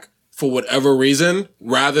back for whatever reason,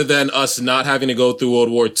 rather than us not having to go through World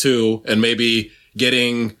War II and maybe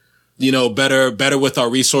getting, better with our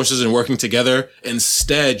resources and working together.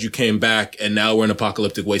 Instead, you came back, and now we're in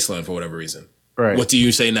apocalyptic wasteland for whatever reason. Right. What do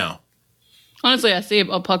you say now? Honestly, I see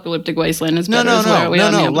apocalyptic wasteland as better as where we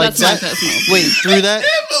are now. Like that's my personal. Wait, through that? I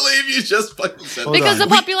can't believe you just fucking said that. Because the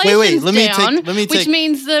population's down, let me which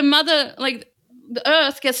means the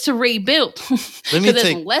Earth gets to rebuild. Because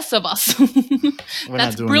there's less of us.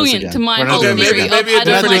 That's brilliant to my whole theory. Maybe a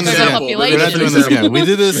different example. We're not doing this again. We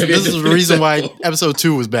did this. This is the reason why episode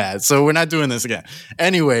 2 was bad. So we're not doing this again.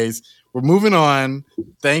 Anyways, we're moving on.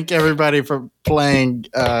 Thank everybody for playing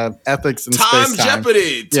ethics and Time space time.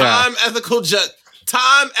 Jeopardy. Time,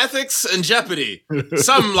 ethics, and Jeopardy.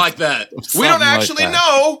 Something like that. We don't actually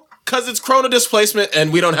know because it's chrono displacement,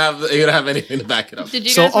 and we don't have anything to back it up. Did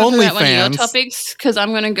you guys want to talk about one of your topics? Because I'm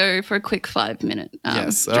going to go for a quick 5-minute.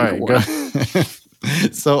 Yes. All right. Go.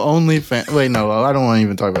 So OnlyFans. Wait, no. I don't want to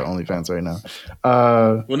even talk about OnlyFans right now.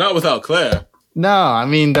 Well, not without Claire. No, I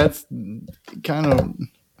mean that's kind of.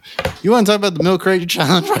 You want to talk about the milk crate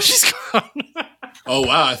challenge? She's gone. Oh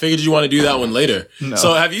wow! I figured you want to do that one later. No.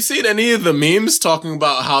 So, have you seen any of the memes talking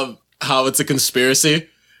about how it's a conspiracy?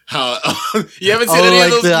 How you haven't seen any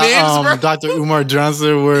of those memes, bro? Dr. Umar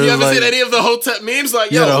Johnson. Where you haven't seen any of the Hotep memes?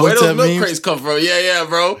 Like, where those milk crates come from? Yeah,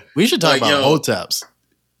 bro. We should talk about Hoteps.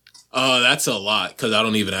 That's a lot because I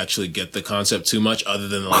don't even actually get the concept too much, other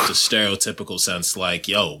than like the stereotypical sense, like,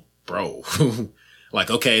 bro. Like,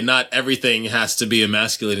 okay, not everything has to be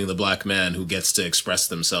emasculating the black man who gets to express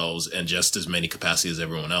themselves in just as many capacities as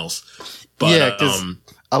everyone else. But, yeah, because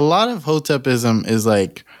a lot of Hotepism is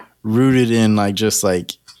like rooted in like just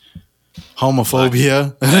like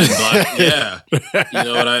homophobia. Black, yeah, you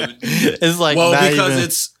know what I mean? It's like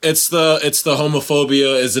because it's the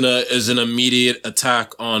homophobia is an immediate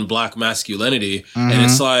attack on black masculinity, and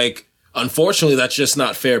it's like, unfortunately, that's just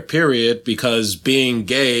not fair. Period. Because being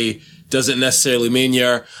gay doesn't necessarily mean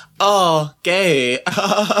you're, gay.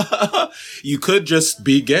 You could just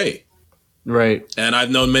be gay. Right. And I've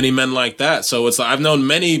known many men like that. So it's like, I've known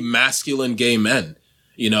many masculine gay men,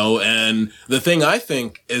 and the thing I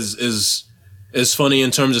think is funny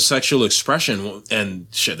in terms of sexual expression, and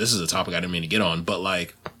shit, this is a topic I didn't mean to get on, but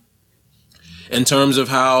like, in terms of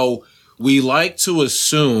how we like to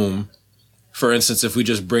assume, for instance, if we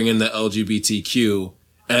just bring in the LGBTQ,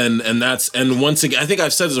 and once again, I think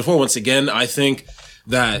I've said this before. Once again, I think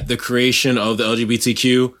that the creation of the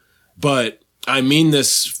LGBTQ, but I mean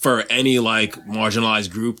this for any like marginalized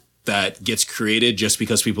group that gets created just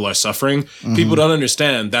because people are suffering. People don't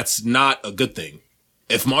understand that's not a good thing.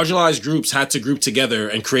 If marginalized groups had to group together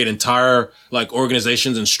and create entire like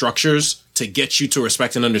organizations and structures to get you to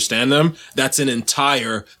respect and understand them, that's an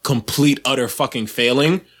entire, complete, utter fucking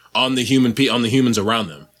failing on the humans around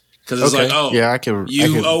them. Because it's I can.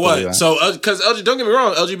 What? So, because don't get me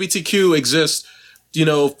wrong, LGBTQ exists,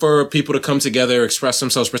 for people to come together, express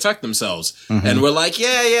themselves, protect themselves. And we're like,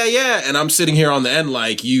 yeah. And I'm sitting here on the end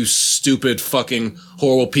like, you stupid fucking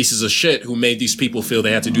horrible pieces of shit who made these people feel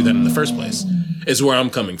they had to do that in the first place, is where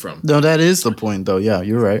I'm coming from. No, that is the point though. Yeah,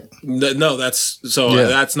 you're right. No,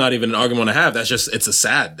 that's not even an argument I have. That's just,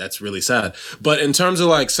 that's really sad. But in terms of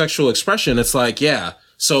like sexual expression, it's like, yeah,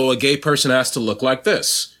 so a gay person has to look like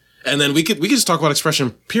this. And then we could just talk about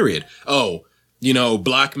expression, period.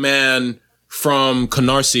 Black man from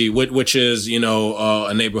Canarsie, which is,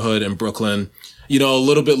 a neighborhood in Brooklyn, a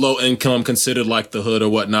little bit low income, considered like the hood or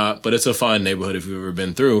whatnot, but it's a fine neighborhood if you've ever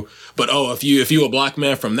been through. But, if you a black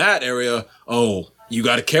man from that area, you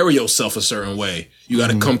got to carry yourself a certain way. You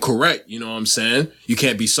got to come correct. You know what I'm saying? You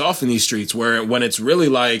can't be soft in these streets when it's really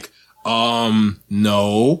like,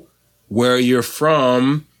 no, where you're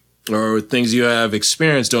from, or things you have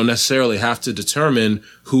experienced don't necessarily have to determine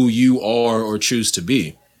who you are or choose to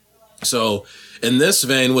be. So in this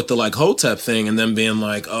vein with the like Hotep thing and them being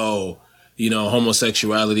like, oh, you know,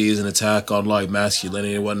 homosexuality is an attack on like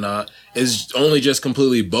masculinity and whatnot is only just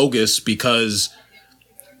completely bogus because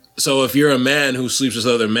so if you're a man who sleeps with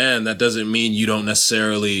other men, that doesn't mean you don't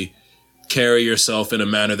necessarily carry yourself in a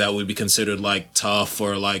manner that would be considered like tough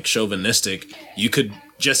or like chauvinistic. You could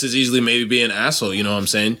just as easily maybe be an asshole, you know what I'm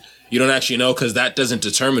saying? You don't actually know because that doesn't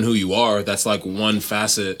determine who you are. That's like one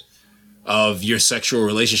facet of your sexual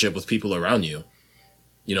relationship with people around you.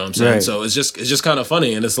 You know what I'm saying? Right. So it's just kind of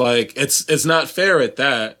funny. And it's like, it's not fair at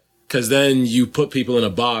that because then you put people in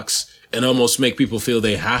a box and almost make people feel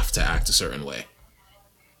they have to act a certain way.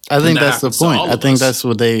 I think that's the point. I think that's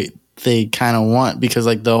what they kind of want because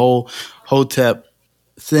like the whole Hotep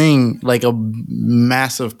thing, like a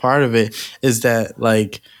massive part of it is that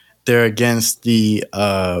like they're against the,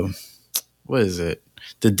 what is it?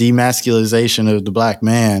 The demasculization of the black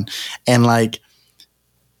man. And like,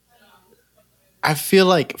 I feel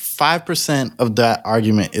like 5% of that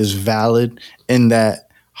argument is valid in that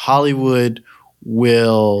Hollywood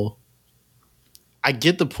will, I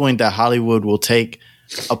get the point that Hollywood will take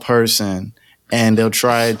a person and they'll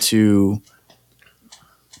try to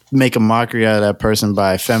make a mockery out of that person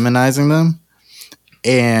by feminizing them.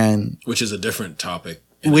 And which is a different topic.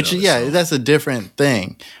 That's a different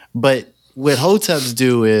thing. But what Hoteps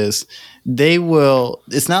do is they will,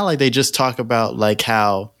 it's not like they just talk about like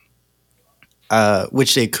how,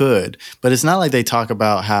 which they could, but it's not like they talk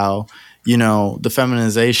about how, you know, the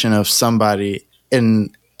feminization of somebody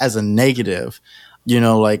as a negative, you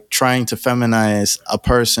know, like trying to feminize a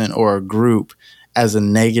person or a group as a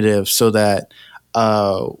negative so that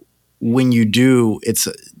when you do, it's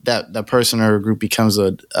that person or a group becomes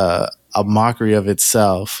a mockery of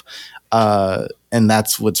itself. And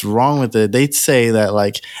that's what's wrong with it. They'd say that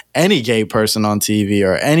like any gay person on TV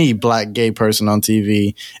or any black gay person on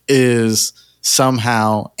TV is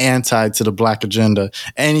somehow anti to the black agenda.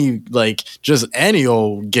 Just any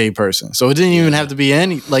old gay person. So it didn't even have to be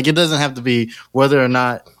it doesn't have to be whether or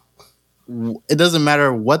not, it doesn't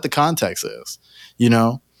matter what the context is, you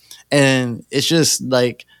know? And it's just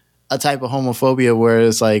like a type of homophobia where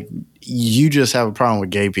it's like, you just have a problem with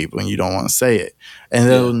gay people and you don't want to say it.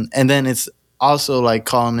 And then it's also like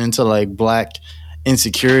calling into like black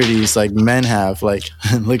insecurities like men have, like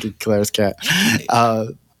look at Claire's cat.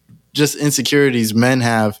 Just insecurities men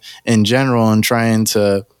have in general and trying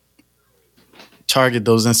to target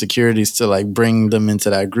those insecurities to like bring them into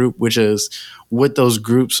that group, which is what those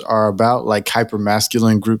groups are about. Like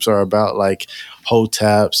hypermasculine groups are about, like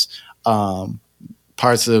Hoteps,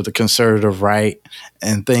 parts of the conservative right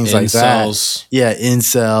and things like that. Yeah,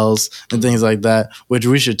 incels and things like that, which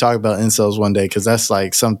we should talk about incels one day because that's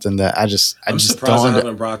like something that I'm surprised I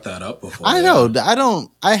haven't brought that up before. I know.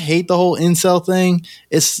 I hate the whole incel thing.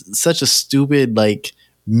 It's such a stupid like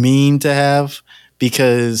meme to have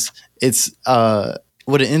because it's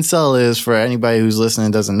what an incel is, for anybody who's listening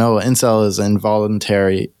and doesn't know, an incel is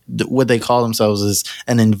involuntary. What they call themselves is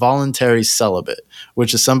an involuntary celibate,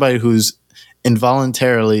 which is somebody who's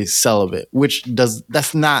involuntarily celibate,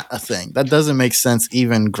 that's not a thing. That doesn't make sense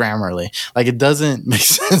even grammarly. Like it doesn't make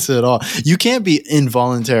sense at all. You can't be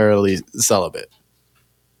involuntarily celibate.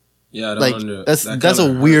 Yeah, I don't that's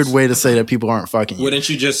a weird way to say that people aren't fucking you. Wouldn't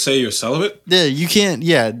you just say you're celibate? Yeah, you can't.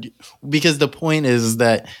 Yeah, because the point is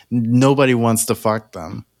that nobody wants to fuck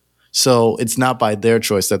them. So it's not by their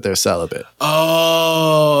choice that they're celibate.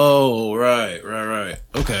 Oh, right.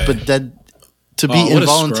 Okay. But to be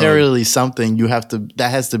involuntarily something, that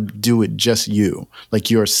has to do with just you, like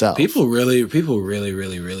yourself. People really be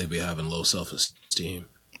having low self-esteem.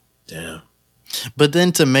 Damn. But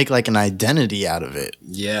then to make like an identity out of it.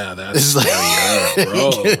 Yeah, that's like,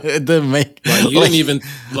 bro. Didn't want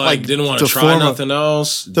to try nothing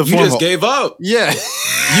else. You just gave up. Yeah.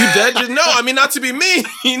 You dead. No, I mean, not to be mean,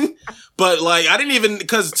 but like, I didn't even,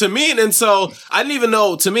 because to me an incel, I didn't even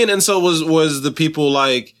know, to me an incel was the people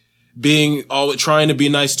like, trying to be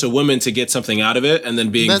nice to women to get something out of it, and then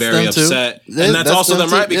being very upset. And that's also them,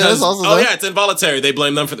 right? Because it's involuntary. They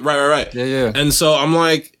blame them for right. Yeah. And so I'm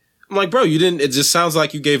like, bro, you didn't. It just sounds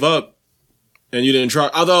like you gave up, and you didn't try.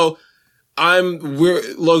 Although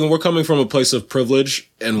we're coming from a place of privilege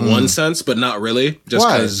in one sense, but not really. Just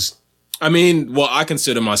because, I mean, I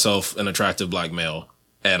consider myself an attractive black male,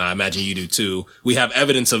 and I imagine you do too. We have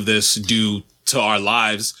evidence of this due to our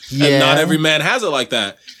lives, and not every man has it like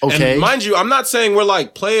that. Okay. And mind you, I'm not saying we're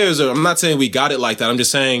like players, or I'm not saying we got it like that. I'm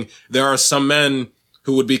just saying there are some men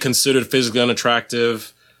who would be considered physically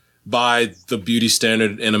unattractive, by the beauty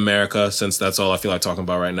standard in America, since that's all I feel like talking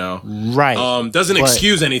about right now. Right. Doesn't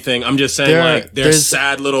excuse anything. I'm just saying, there's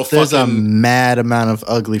sad little fucking... There's a mad amount of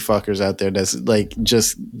ugly fuckers out there that's like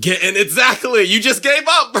just... Getting... Exactly. You just gave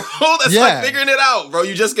up, bro. That's like figuring it out, bro.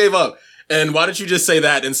 You just gave up. And why don't you just say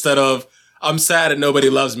that instead of, I'm sad and nobody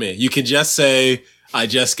loves me? You can just say, I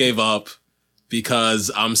just gave up because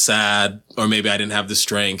I'm sad, or maybe I didn't have the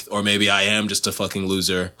strength, or maybe I am just a fucking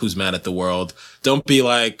loser who's mad at the world. Don't be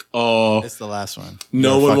like, oh, it's the last one.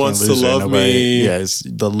 No one wants to love me. Yeah, it's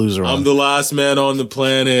the loser one. I'm the last man on the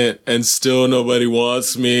planet and still nobody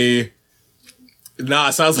wants me. Nah,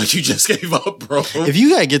 it sounds like you just gave up, bro. If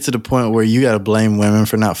you gotta get to the point where you gotta blame women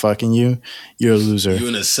for not fucking you, you're a loser. You're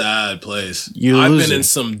in a sad place. I've been in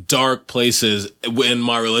some dark places in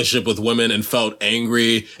my relationship with women and felt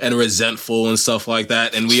angry and resentful and stuff like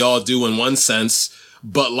that. And we all do in one sense.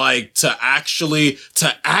 But like to actually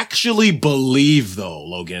believe though,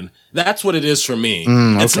 Logan, that's what it is for me.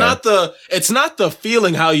 Okay. It's not the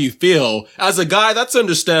feeling how you feel. As a guy, that's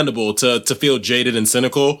understandable to feel jaded and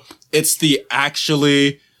cynical. It's the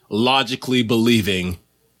actually logically believing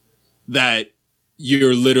that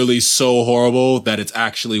you're literally so horrible that it's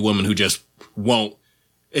actually women who just won't.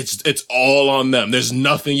 It's all on them. There's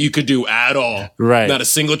nothing you could do at all. Right. Not a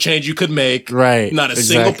single change you could make. Right. Not a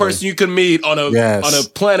single person you could meet on a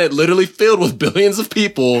planet literally filled with billions of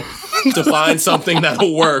people to find something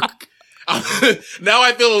that'll work. Now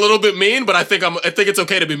I feel a little bit mean, but I think it's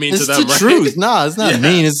okay to be mean to them. It's the truth. No, it's not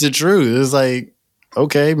mean. It's the truth. It's like,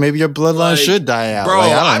 okay, maybe your bloodline should die out. Bro,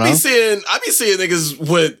 like, I be seeing niggas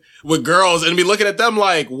with girls and be looking at them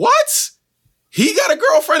like, what? He got a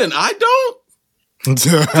girlfriend and I don't?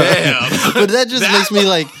 Damn. But that just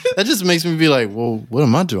makes me be like, well, what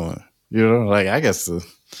am I doing? You know, like I guess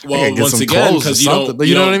once again, because you don't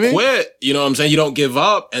know what I mean? Quit. You know what I'm saying? You don't give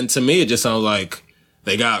up. And to me, it just sounds like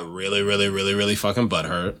they got really, really, really, really fucking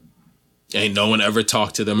butthurt. Ain't no one ever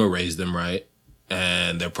talked to them or raised them right.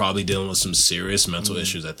 And they're probably dealing with some serious mental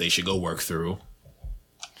issues that they should go work through.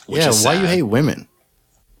 Yeah, why you hate women?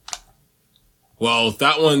 Well,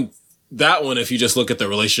 that one, if you just look at the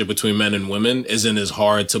relationship between men and women, isn't as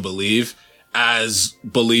hard to believe as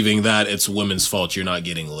believing that it's women's fault you're not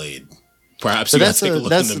getting laid. Perhaps you gotta take a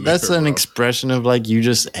look in the mirror. That's an expression of like you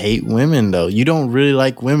just hate women, though. You don't really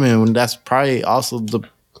like women. That's probably also the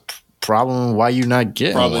problem why you're not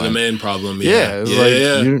getting probably one. the main problem. Yeah.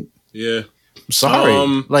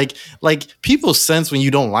 Sorry. Like people sense when you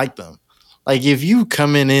don't like them. Like if you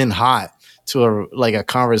coming in hot to a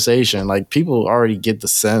conversation, like people already get the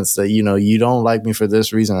sense that, you know, you don't like me for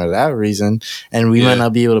this reason or that reason. And we might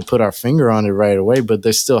not be able to put our finger on it right away, but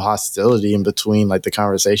there's still hostility in between like the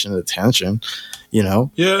conversation and the tension, you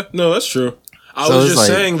know? Yeah, no, that's true. I was just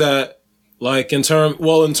saying that like in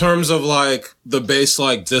terms of like the base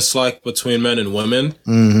like dislike between men and women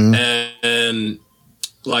and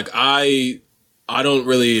like I don't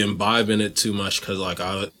really imbibe in it too much because like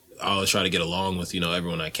I always try to get along with, you know,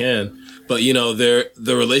 everyone I can. But, you know, the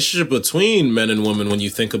relationship between men and women, when you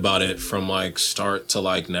think about it from like start to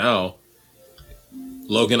like now,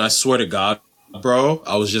 Logan, I swear to God, bro,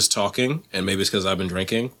 I was just talking, and maybe it's because I've been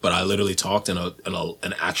drinking, but I literally talked and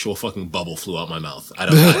an actual fucking bubble flew out my mouth. I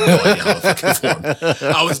have no idea how it fucking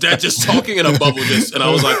formed. I was dead just talking in a bubble and I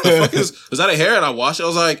was like, the fuck is that a hair? And I watched it. I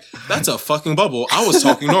was like, that's a fucking bubble. I was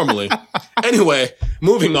talking normally. Anyway,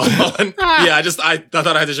 moving on. Yeah, I thought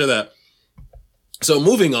I had to share that. So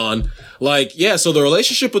moving on, like, yeah, so the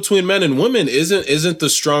relationship between men and women isn't the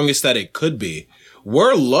strongest that it could be.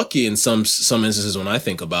 We're lucky in some instances when I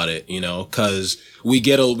think about it, you know, cause we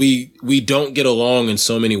don't get along in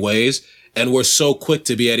so many ways, and we're so quick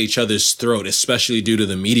to be at each other's throat, especially due to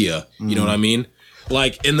the media. You know what I mean?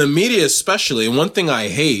 Like in the media, especially, and one thing I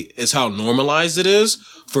hate is how normalized it is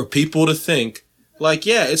for people to think like,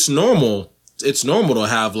 yeah, it's normal. It's normal to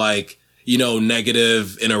have like, you know,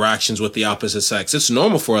 negative interactions with the opposite sex. It's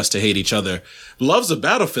normal for us to hate each other. Love's a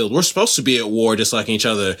battlefield. We're supposed to be at war just like each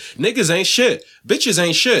other. Niggas ain't shit. Bitches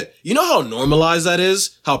ain't shit. You know how normalized that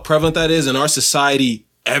is? How prevalent that is in our society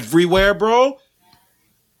everywhere, bro?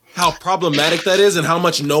 How problematic that is and how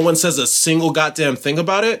much no one says a single goddamn thing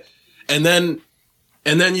about it. And then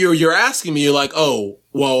you're asking me, you're like, oh,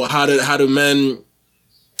 well, how do men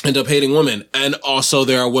end up hating women? And also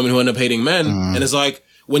there are women who end up hating men. And it's like,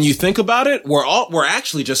 when you think about it, we're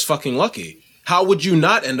actually just fucking lucky. How would you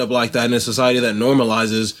not end up like that in a society that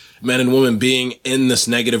normalizes men and women being in this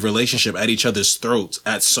negative relationship at each other's throats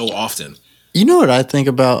at so often? You know what I think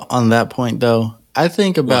about on that point, though? I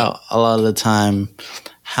think about a lot of the time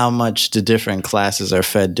how much the different classes are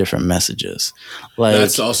fed different messages. Like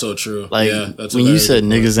that's also true. Like that's when you said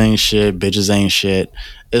niggas ain't shit, bitches ain't shit,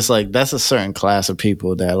 it's like that's a certain class of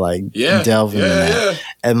people that like delve into that.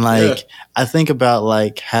 And like I think about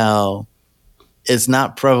like how it's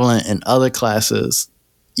not prevalent in other classes,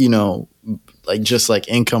 you know, like just like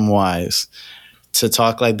income wise, to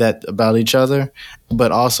talk like that about each other,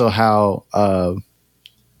 but also how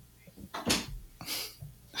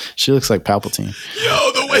she looks like Palpatine.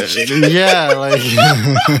 Yo, the way she yeah, like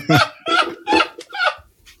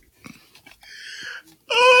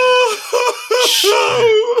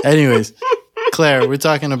anyways, Claire, we're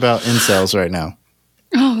talking about incels right now.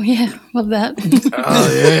 Oh yeah, love that.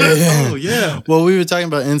 Oh yeah. Well, we were talking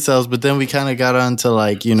about incels, but then we kind of got on to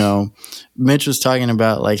like, you know, Mitch was talking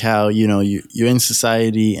about like how, you know, you're in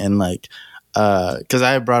society and like, because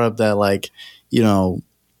I brought up that like, you know,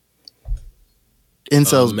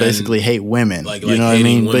 incels basically hate women, you know what I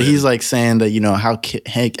mean? Women. But he's like saying that, you know, how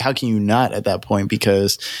can you not at that point?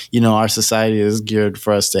 Because, you know, our society is geared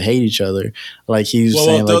for us to hate each other. Like he's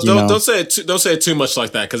saying, like, don't say it too much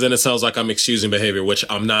like that, because then it sounds like I'm excusing behavior, which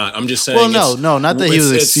I'm not. I'm just saying. Well, no, not that he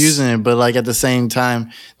was excusing it, but like at the same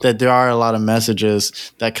time that there are a lot of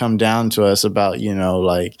messages that come down to us about, you know,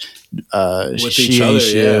 like she ain't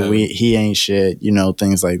shit, he ain't shit, you know,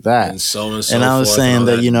 things like that. And so and I was saying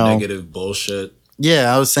that, you know, negative bullshit.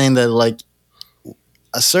 Yeah, I was saying that like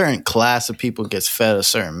a certain class of people gets fed a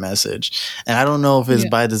certain message, and I don't know if it's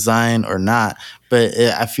by design or not, but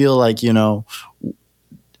I feel like, you know,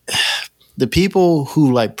 the people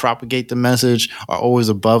who like propagate the message are always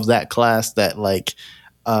above that class that like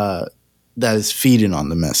that is feeding on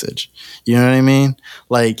the message. You know what I mean?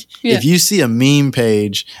 Like if you see a meme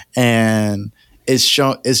page and it's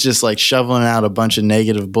just like shoveling out a bunch of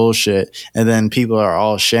negative bullshit, and then people are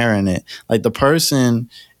all sharing it. Like the person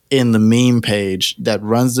in the meme page that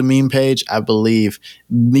runs the meme page, I believe,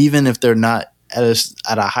 even if they're not at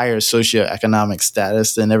a higher socioeconomic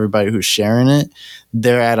status than everybody who's sharing it,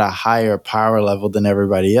 they're at a higher power level than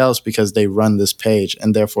everybody else because they run this page,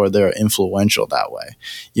 and therefore they're influential that way.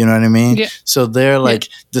 You know what I mean? Yeah. So they're like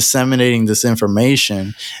disseminating this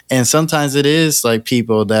information, and sometimes it is like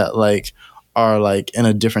people that like are like in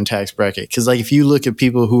a different tax bracket. Cause like if you look at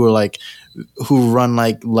people who are like who run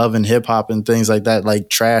like Love and Hip Hop and things like that, like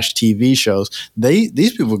trash TV shows,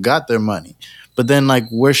 these people got their money. But then like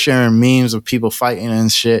we're sharing memes of people fighting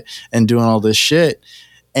and shit and doing all this shit,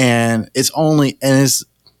 and it's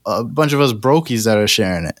a bunch of us brokies that are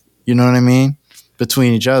sharing it. You know what I mean?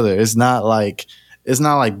 Between each other. It's not like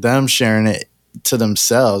them sharing it to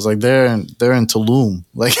themselves. Like they're in Tulum,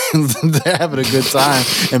 like they're having a good time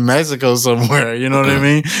in Mexico somewhere. You know what I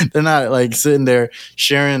mean? They're not like sitting there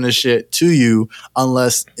sharing the shit to you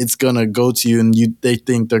unless it's gonna go to you and they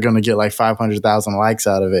think they're gonna get like 500,000 likes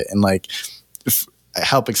out of it and like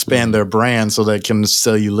help expand their brand so they can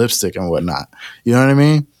sell you lipstick and whatnot. You know what I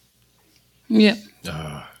mean? Yeah.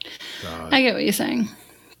 I get what you're saying.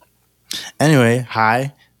 Anyway,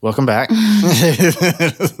 hi, welcome back.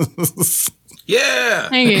 Yeah.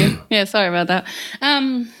 Thank you. Yeah, sorry about that.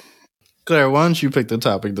 Claire, why don't you pick the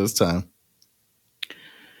topic this time?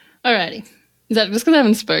 Alrighty. Is that just because I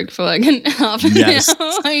haven't spoke for like an half an hour?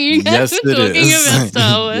 Are you guys talking about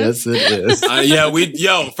Star Wars? Yes, it is.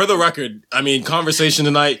 For the record, I mean, conversation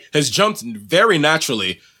tonight has jumped very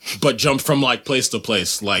naturally, but jumped from like place to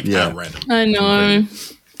place, like at random. I know.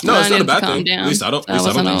 No, it's not a bad thing. At least I don't think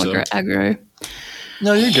so. Aggro.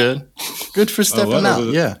 No, you're good. Good for stepping out.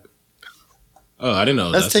 Yeah. Oh, I didn't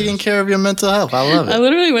know. That's taking care of your mental health. I love it. I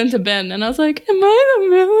literally went to bed and I was like, am I the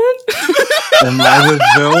villain? Am I the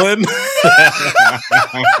villain?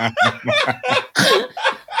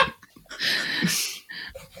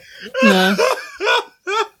 No.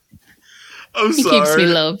 I'm sorry. He keeps me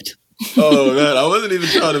loved. Oh, man. I wasn't even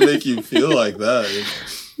trying to make you feel like that.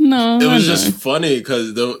 No. It was just funny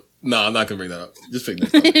because no, I'm not gonna bring that up. Just pick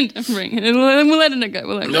that up. Don't bring it. We'll let it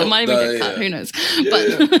go. It might even get cut. Who knows?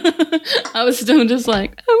 But I was still just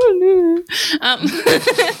like, oh no.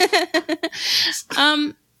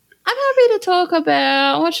 I'm happy to talk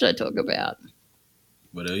about. What should I talk about?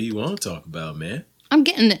 Whatever you want to talk about, man. I'm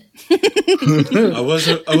getting it. I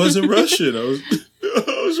wasn't rushing. I was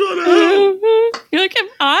trying to help. You're like, am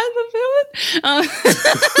I the villain?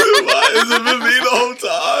 Why is it been me the whole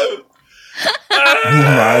time?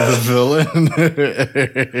 Am I the villain?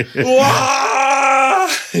 Why?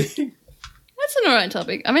 That's an alright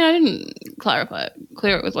topic. I mean, I didn't clear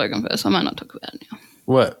it with Logan first, so I might not talk about it now.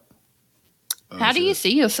 What? How do you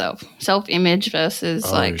see yourself? Self-image versus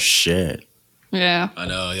shit. Yeah. I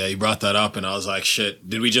know. Yeah, you brought that up, and I was like, "Shit,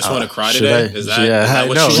 did we just want to cry today? Is that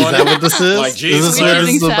what you want? Is that what this is? Like, Jesus, is this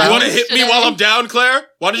is about? You want to hit me while I'm down, Claire?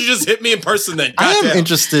 Why don't you just hit me in person then? I am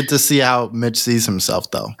interested to see how Mitch sees himself,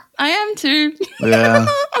 though. I am too. Yeah.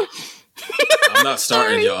 I'm not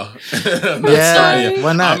starting, y'all.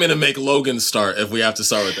 Why not? I'm gonna make Logan start if we have to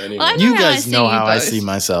start with anyone. Well, you guys know how I see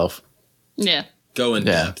myself. Yeah. Go in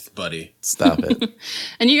depth, buddy. Stop it.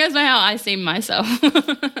 And you guys know how I see myself.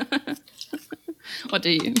 What do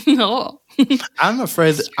you? Oh. I'm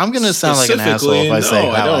afraid I'm going to sound like an asshole if I say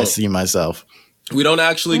how I see myself. We don't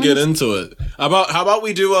actually get into it. How about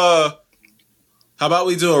we do a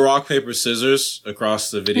rock, paper, scissors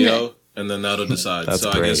across the video, and then that'll decide. That's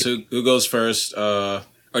so great. I guess who goes first? Or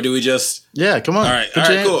do we just? Yeah, come on. All right,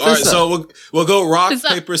 cool. All right, so we'll go rock,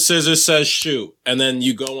 paper, scissors says shoot, and then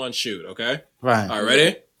you go on shoot. Okay. Right. All right,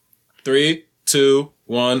 ready? 3, 2,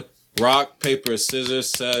 1. Rock, paper,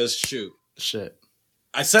 scissors says shoot. Shit.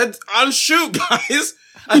 I said on shoot, guys.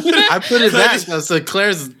 I put it back, so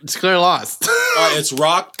Claire lost. All right, it's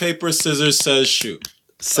rock, paper, scissors says shoot.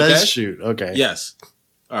 Says shoot. Okay. Yes.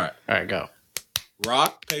 All right, go.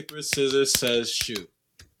 Rock, paper, scissors says shoot.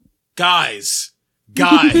 Guys,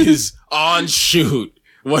 on shoot.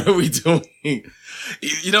 What are we doing?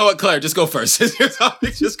 You know what, Claire? Just go first. It's your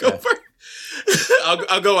topic. Just go first.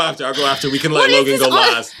 I'll go after. We can let Logan go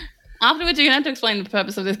last. Afterwards, you're going to have to explain the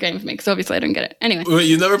purpose of this game for me, because obviously I don't get it. Anyway. Wait,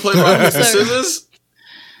 you never played rock, paper, scissors?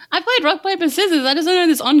 I played rock, paper, scissors. I just don't know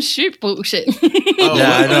this on-shoot bullshit. Yeah,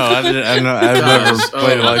 I know. I've never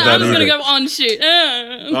played it like that I'm just going either. to go on-shoot.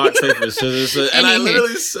 Rock, paper, scissors. And I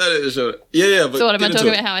literally said it. Yeah. But so what, am I talking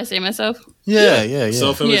about how I see myself? Yeah.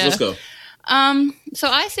 Self-image, let's go. So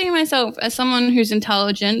I see myself as someone who's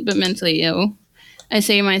intelligent but mentally ill. I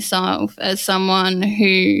see myself as someone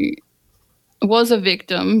who was a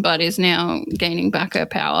victim but is now gaining back her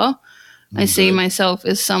power. I see myself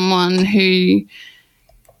as someone who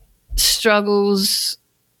struggles.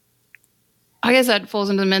 I guess that falls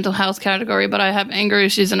into the mental health category, but I have anger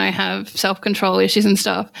issues and I have self-control issues and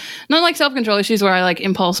stuff. Not like self-control issues where I like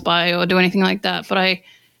impulse buy or do anything like that, but I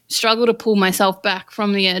struggle to pull myself back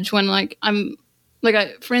from the edge when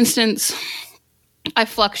for instance, I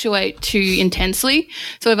fluctuate too intensely.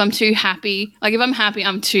 So if I'm too happy, if I'm happy,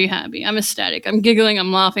 I'm too happy. I'm ecstatic. I'm giggling.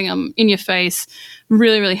 I'm laughing. I'm in your face.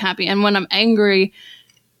 Really, really happy. And when I'm angry,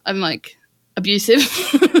 I'm like abusive.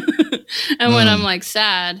 And when I'm like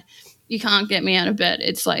sad, you can't get me out of bed.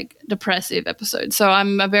 It's like depressive episode. So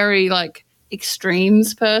I'm a very like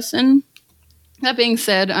extremes person. That being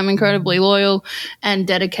said, I'm incredibly loyal and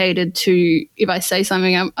dedicated to, if I say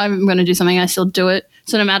something, I'm going to do something, I still do it.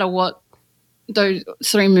 So no matter what those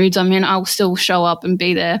 3 moods I'm in, I'll still show up and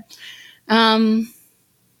be there. Yeah,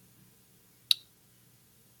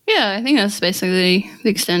 I think that's basically the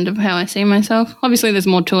extent of how I see myself. Obviously, there's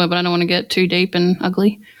more to it, but I don't want to get too deep and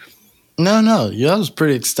ugly. No. Yeah, that was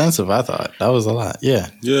pretty extensive, I thought. That was a lot. Yeah.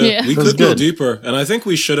 We could go deeper, and I think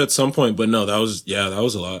we should at some point, but no, that was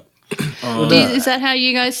a lot. Is that how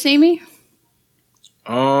you guys see me?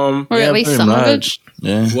 Or at least some of it?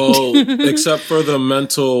 Yeah. Well, except for the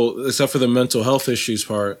mental health issues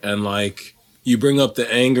part, and like you bring up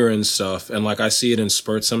the anger and stuff, and like I see it in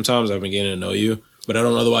spurts sometimes. I've been getting to know you, but I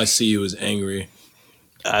don't otherwise see you as angry.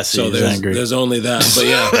 I see you as angry. There's only that, but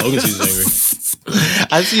yeah, Logan sees angry.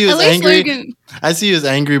 I see you as angry. I see you as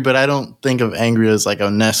angry, but I don't think of angry as like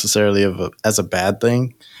as a bad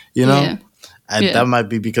thing. You know, that might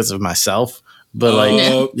be because of myself. But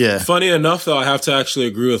funny enough, though, I have to actually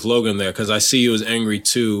agree with Logan there, because I see you as angry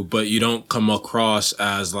too, but you don't come across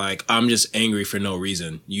as like, I'm just angry for no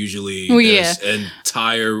reason. Usually there's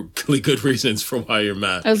entirely good reasons for why you're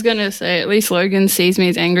mad. I was going to say, at least Logan sees me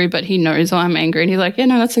as angry, but he knows why I'm angry. And he's like, yeah,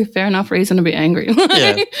 no, that's a fair enough reason to be angry.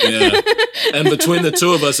 Yeah. And between the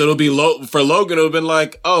two of us, it'll be for Logan, it'll have been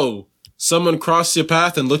like, oh, someone crossed your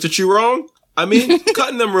path and looked at you wrong? I mean,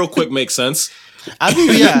 cutting them real quick makes sense. I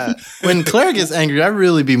think, when Claire gets angry, I'd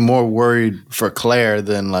really be more worried for Claire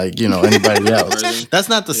than anybody else. That's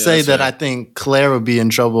not to say that I think Claire would be in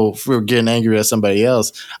trouble for getting angry at somebody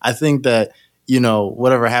else. I think that,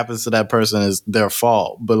 whatever happens to that person is their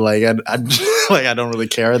fault. But I don't really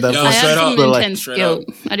care that much. I have some intense guilt.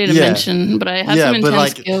 I didn't mention, but I have some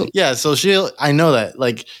intense guilt. Yeah, so I know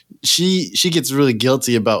that. She gets really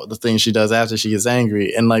guilty about the things she does after she gets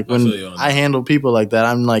angry. And when I handle people like that,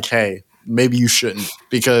 I'm like, hey, maybe you shouldn't,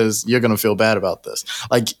 because you're going to feel bad about this.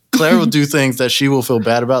 Claire will do things that she will feel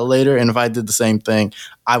bad about later. And if I did the same thing,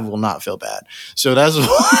 I will not feel bad. So that's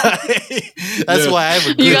why I have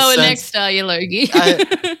a good sense. You go next, are you, Logie?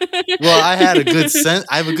 I had a good sense.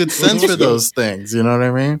 I have a good sense for those things. You know what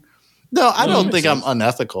I mean? No, I don't think I'm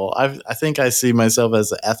unethical. I think I see myself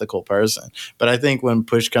as an ethical person. But I think when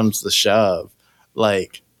push comes to shove,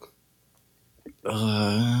 like,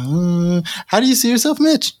 how do you see yourself,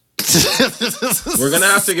 Mitch? We're gonna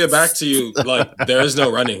have to get back to you. Like, there is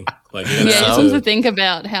no running. Like, he just wants to think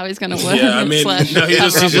about how he's gonna work. Yeah, I mean, no,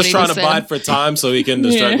 he's just trying to bide for time so he can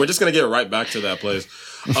distract. We're just gonna get right back to that place.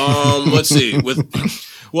 Let's see.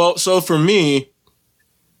 So for me,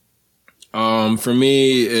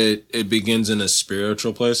 it begins in a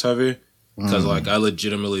spiritual place, heavy, because like I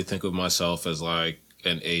legitimately think of myself as like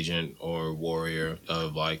an agent or warrior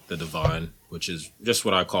of like the divine, which is just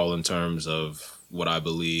what I call in terms of what I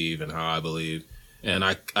believe and how I believe. And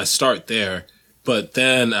I start there, but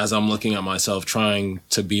then as I'm looking at myself, trying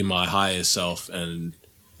to be my highest self and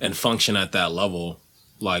function at that level,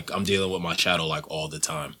 like I'm dealing with my shadow like all the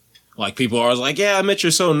time. Like people are always like, yeah, Mitch,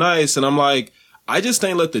 you're so nice. And I'm like, I just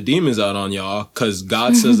ain't let the demons out on y'all because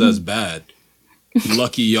God says that's bad.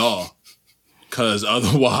 Lucky y'all. Because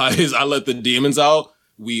otherwise I let the demons out,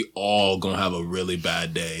 we all gonna have a really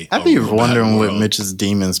bad day. I'd be wondering what Mitch's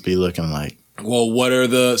demons be looking like.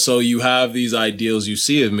 Well, so you have these ideals you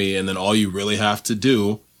see of me, and then all you really have to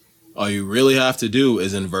do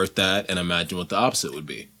is invert that and imagine what the opposite would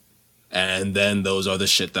be. And then those are the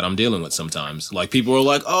shit that I'm dealing with sometimes. Like people are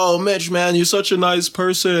like, oh, Mitch, man, you're such a nice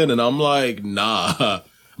person. And I'm like, nah,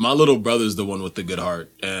 my little brother's the one with the good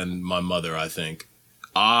heart. And my mother, I think.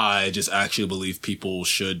 I just actually believe people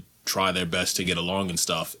should try their best to get along and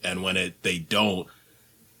stuff. And when they don't,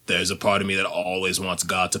 there's a part of me that always wants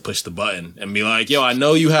God to push the button and be like, yo, I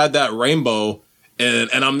know you had that rainbow. And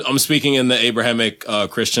I'm speaking in the Abrahamic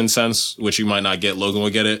Christian sense, which you might not get. Logan will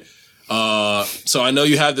get it. So I know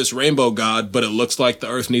you have this rainbow, God, but it looks like the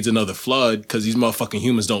earth needs another flood because these motherfucking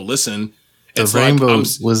humans don't listen. The rainbow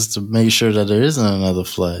was to make sure that there isn't another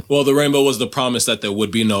flood. Well, the rainbow was the promise that there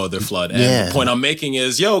would be no other flood. And the point I'm making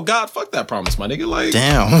is, yo, God, fuck that promise, my nigga. Like,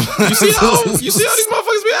 damn. You see how these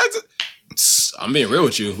motherfuckers be acting? I'm being real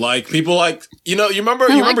with you. Like, people like, you remember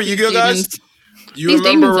Yu-Gi-Oh, guys? You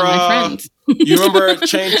remember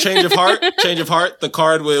Change of Heart? Change of Heart, the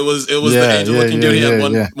card where it was the angel looking dude. He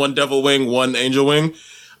had one devil wing, one angel wing.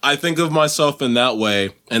 I think of myself in that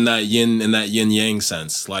way, in that yin yang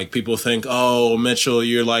sense. Like people think, oh, Mitchell,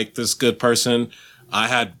 you're like this good person. I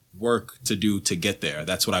had work to do to get there.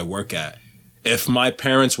 That's what I work at. If my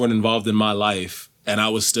parents weren't involved in my life and I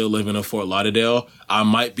was still living in Fort Lauderdale, I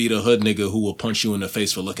might be the hood nigga who will punch you in the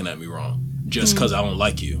face for looking at me wrong just because I don't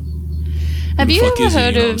like you. Have you ever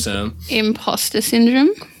heard of imposter syndrome?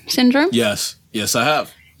 Yes, I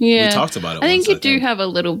have. Yeah, we talked about it. I think you do have a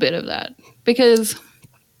little bit of that because.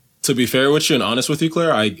 To be fair with you and honest with you,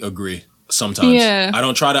 Claire, I agree. Sometimes, I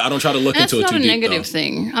don't try to look into it too deep. That's not a negative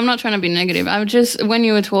thing. I'm not trying to be negative. I'm just when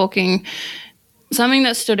you were talking, something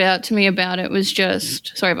that stood out to me about it was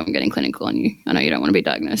just. Sorry if I'm getting clinical on you. I know you don't want to be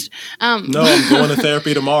diagnosed. No, I'm going to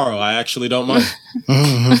therapy tomorrow. I actually don't mind.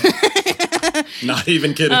 Not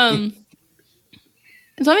even kidding.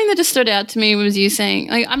 Something that just stood out to me was you saying,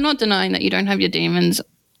 like, I'm not denying that you don't have your demons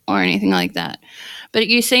or anything like that, but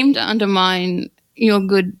you seem to undermine your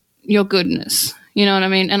goodness. You know what I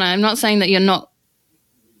mean? And I'm not saying that you're not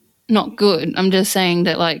good. I'm just saying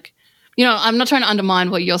that, like, I'm not trying to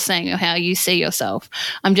undermine what you're saying or how you see yourself.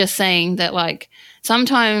 I'm just saying that, like,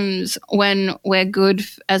 sometimes when we're good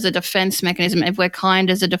as a defense mechanism, if we're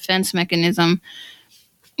kind as a defense mechanism,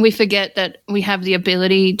 we forget that we have the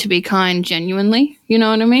ability to be kind genuinely. You know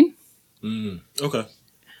what I mean? Okay.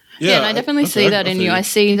 Yeah, and I definitely see that in you. I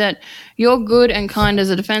see that you're good and kind as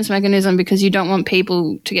a defense mechanism because you don't want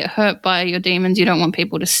people to get hurt by your demons. You don't want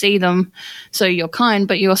people to see them. So you're kind,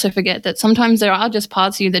 but you also forget that sometimes there are just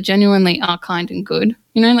parts of you that genuinely are kind and good.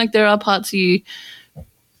 Like there are parts of you,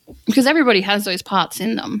 because everybody has those parts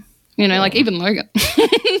in them. Like even Logan.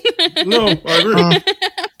 No, I agree. I'm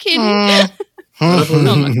kidding.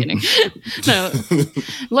 No, I'm not kidding. No,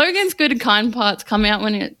 Logan's good and kind parts come out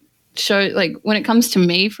when it shows, like when it comes to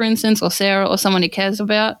me, for instance, or Sarah, or someone he cares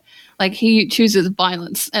about. Like he chooses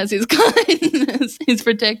violence as his kindness, his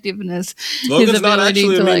protectiveness. Logan's his not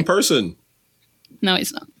actually a mean person. No,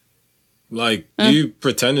 he's not. Like you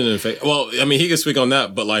pretending in fake. Well, I mean, he can speak on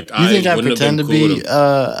that, but like you think I pretend to be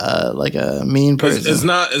like a mean person? It's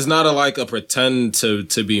not a pretend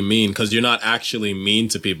to be mean because you're not actually mean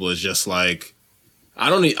to people. It's just like. I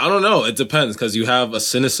don't know. It depends because you have a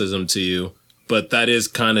cynicism to you, but that is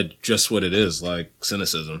kind of just what it is, like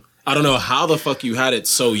cynicism. I don't know how the fuck you had it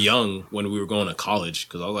so young when we were going to college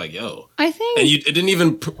because I was like, yo. I think. And it didn't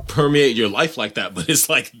even permeate your life like that, but it's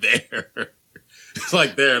like there. It's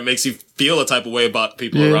like there. It makes you feel a type of way about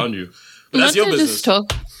people around you. But that's your business.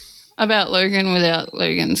 about Logan without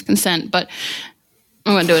Logan's consent, but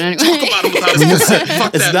I'm going to do it anyway. Talk about him without his consent.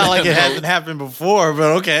 Fuck it's that, not like it hasn't happened before,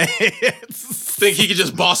 but okay. Think he could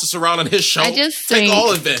just boss us around on his show? I just take think,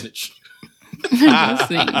 all advantage. I just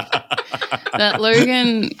think that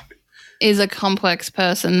Logan is a complex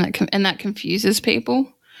person that confuses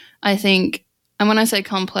people. I think, and when I say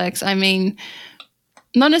complex, I mean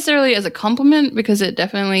not necessarily as a compliment, because it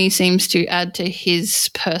definitely seems to add to his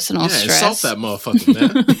personal stress. Insult that motherfucker,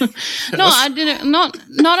 man. No, I didn't. Not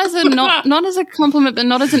as a compliment, but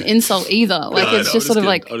not as an insult either. Like it's just sort of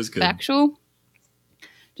like factual,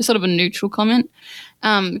 just sort of a neutral comment.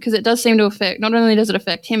 Because it does seem to affect. Not only does it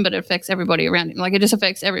affect him, but it affects everybody around him. Like it just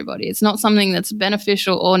affects everybody. It's not something that's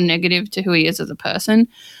beneficial or negative to who he is as a person.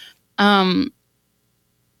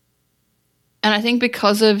 And I think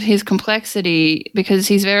because of his complexity, because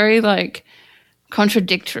he's very like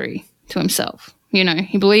contradictory to himself. You know,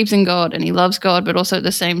 he believes in God and he loves God, but also at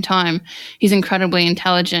the same time, he's incredibly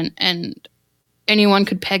intelligent, and anyone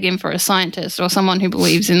could peg him for a scientist or someone who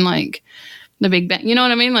believes in like the Big Bang. You know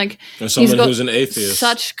what I mean? Like or someone who's an atheist.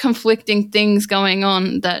 Such conflicting things going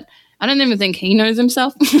on that I don't even think he knows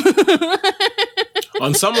himself.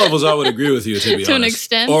 On some levels, I would agree with you, to be honest. To an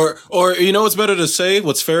extent. Or you know what's better to say?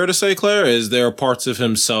 What's fair to say, Claire, is there are parts of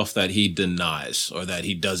himself that he denies or that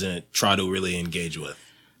he doesn't try to really engage with.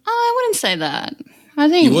 I wouldn't say that. I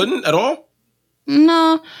think you wouldn't at all?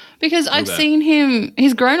 No, because I've seen him.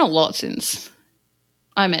 He's grown a lot since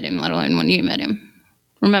I met him, let alone when you met him.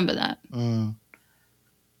 Remember that.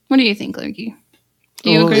 What do you think, Loki? Do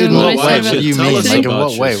you agree with what I said? What do you mean? Like, in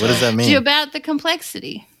what way? What does that mean? About the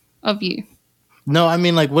complexity of you. No, I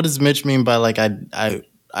mean, like, what does Mitch mean by like I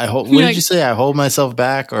hold? What did you say? I hold myself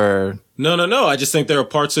back, or no? I just think there are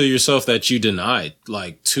parts of yourself that you denied,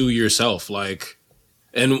 like to yourself, like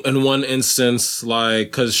in one instance, like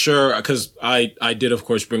because I did of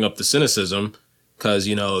course bring up the cynicism, because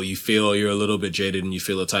you know you feel you're a little bit jaded and you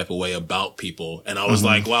feel a type of way about people, and I was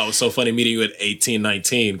like, wow, it's so funny meeting you at 18,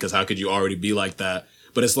 19, because how could you already be like that?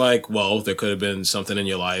 But it's like, well, there could have been something in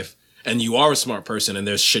your life. And you are a smart person, and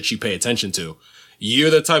there's shit you pay attention to. You're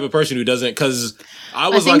the type of person who doesn't, because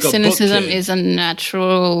I think cynicism is a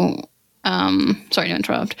natural. Sorry to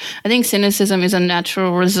interrupt. I think cynicism is a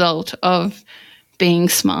natural result of being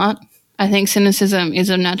smart. I think cynicism is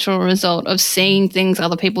a natural result of seeing things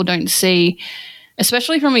other people don't see,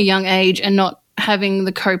 especially from a young age, and not having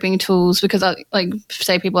the coping tools, because like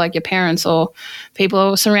say people like your parents or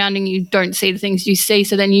people surrounding you don't see the things you see,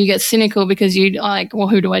 so then you get cynical because you like, well,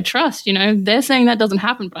 who do I trust? You know, they're saying that doesn't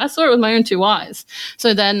happen, but I saw it with my own two eyes.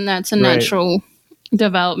 So then that's a natural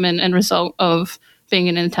development and result of being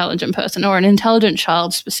an intelligent person, or an intelligent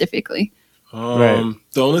child specifically. The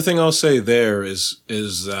only thing I'll say there is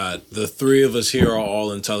that the three of us here are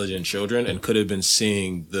all intelligent children and could have been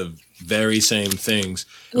seeing the very same things.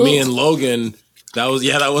 Ooh. Me and Logan, that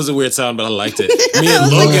was a weird sound, but I liked it. Me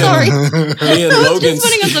and Logan just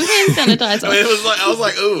putting on some hand sanitizer. I mean, I was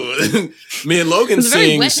like, ooh. Me and Logan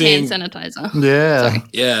seeing hand sanitizer. Yeah. Sorry.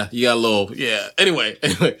 Yeah, you got a little, Anyway,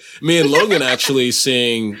 me and Logan actually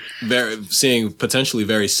seeing potentially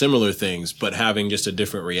very similar things, but having just a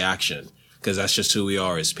different reaction, because that's just who we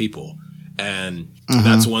are as people. And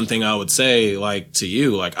that's one thing I would say, like, to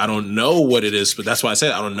you, like, I don't know what it is, but that's why I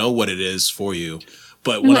said I don't know what it is for you.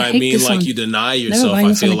 But when I mean, like, you deny yourself,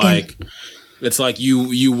 I feel like it's like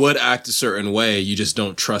you would act a certain way. You just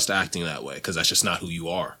don't trust acting that way, because that's just not who you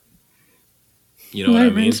are. You know what I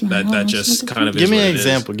mean? That just kind of Give me an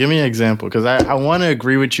example. Give me an example, because I want to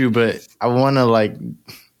agree with you, but I want to, like,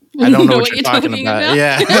 I don't know what you're talking about.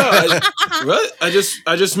 Yeah. No, I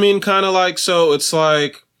just mean kind of like, so it's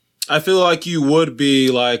like, I feel like you would be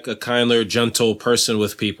like a kinder, gentle person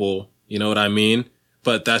with people. You know what I mean?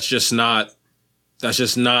 But that's just not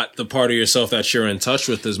the part of yourself that you're in touch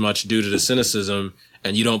with as much due to the cynicism,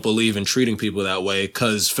 and you don't believe in treating people that way.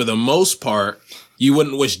 Because for the most part, you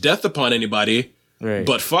wouldn't wish death upon anybody,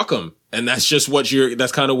 but fuck them. And that's just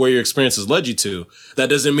that's kind of where your experience has led you to. That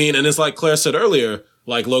doesn't mean, and it's like Claire said earlier,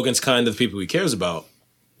 like Logan's kind of the people he cares about.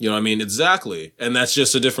 You know what I mean? Exactly. And that's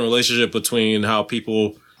just a different relationship between how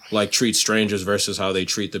people like treat strangers versus how they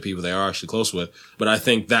treat the people they are actually close with. But I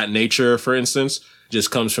think that nature, for instance,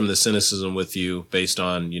 just comes from the cynicism with you based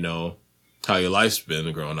on, you know, how your life's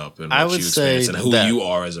been growing up and what you experience and who you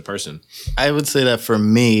are as a person. I would say that for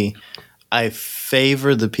me, I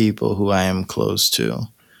favor the people who I am close to.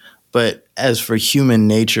 But as for human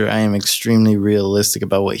nature, I am extremely realistic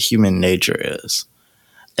about what human nature is.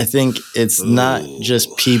 I think it's not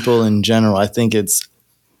just people in general. I think it's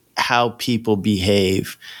how people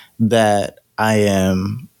behave that I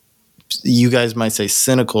am you guys might say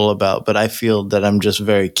cynical about, but I feel that I'm just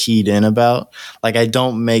very keyed in about. Like, I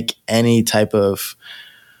don't make any type of,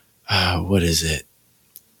 what is it?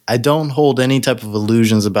 I don't hold any type of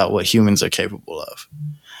illusions about what humans are capable of.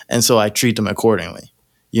 And so I treat them accordingly,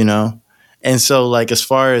 you know? And so, like, as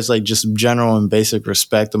far as like just general and basic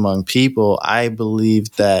respect among people, I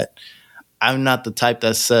believe that I'm not the type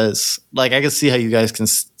that says, like, I can see how you guys can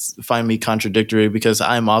find me contradictory, because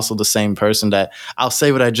I'm also the same person that I'll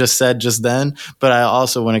say what I just said just then. But I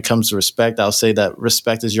also, when it comes to respect, I'll say that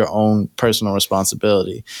respect is your own personal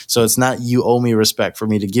responsibility. So it's not you owe me respect for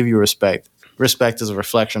me to give you respect. Respect is a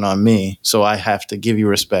reflection on me. So I have to give you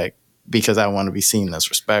respect because I want to be seen as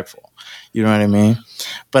respectful. You know what I mean?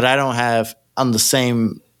 But I don't have, I'm the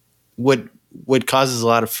same, what causes a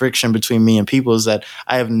lot of friction between me and people is that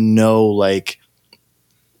I have nothing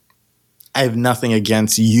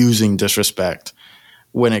against using disrespect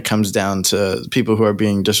when it comes down to people who are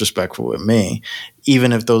being disrespectful with me,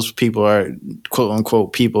 even if those people are quote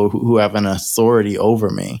unquote people who have an authority over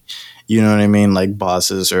me. You know what I mean? Like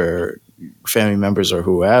bosses or family members or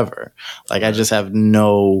whoever. Like, I just have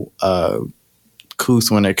no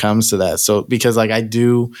couth when it comes to that. So, because like I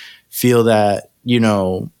do feel that, you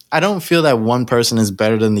know, I don't feel that one person is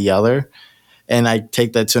better than the other. And I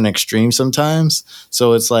take that to an extreme sometimes.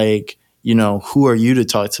 So it's like, you know, who are you to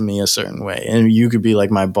talk to me a certain way? And you could be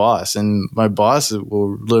like my boss, and my boss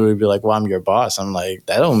will literally be like, well, I'm your boss. I'm like,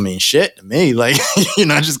 that don't mean shit to me. Like, you're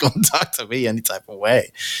not just going to talk to me any type of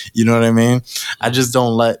way. You know what I mean? I just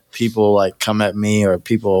don't let people like come at me, or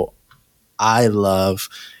people I love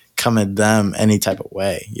come at them any type of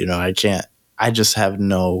way. You know, I just have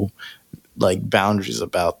no like boundaries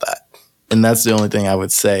about that. And that's the only thing I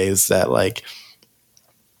would say is that, like,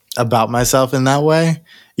 about myself in that way.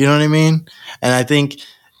 You know what I mean? And I think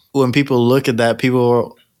when people look at that,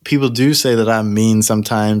 people do say that I'm mean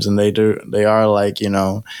sometimes, and they are like, you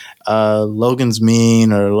know, Logan's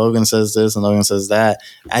mean, or Logan says this and Logan says that.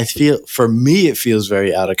 I feel, for me, it feels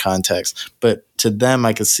very out of context, but to them,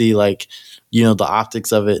 I could see like, you know, the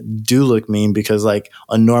optics of it do look mean, because like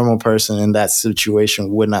a normal person in that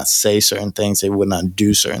situation would not say certain things. They would not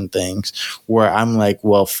do certain things, where I'm like,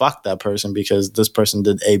 well, fuck that person, because this person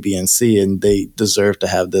did A, B, and C, and they deserve to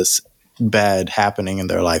have this bad happening in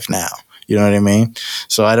their life now. You know what I mean?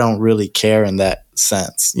 So I don't really care in that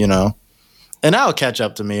sense, you know, and that'll catch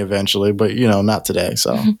up to me eventually, but you know, not today.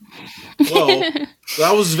 So. Well,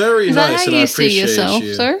 that was very nice, and I appreciate yourself,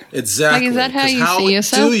 you. Sir? Exactly. Like, is that how you see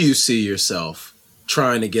yourself? How do you see yourself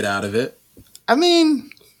trying to get out of it? I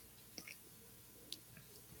mean,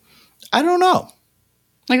 I don't know.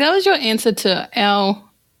 Like, that was your answer to our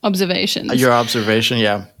observations. Your observation,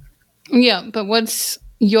 yeah. Yeah, but what's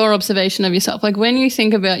your observation of yourself? Like, when you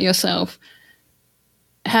think about yourself,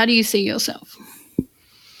 how do you see yourself?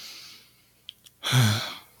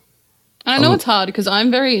 I know it's hard because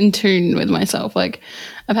I'm very in tune with myself. Like,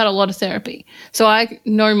 I've had a lot of therapy. So I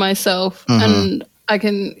know myself, and I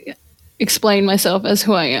can explain myself as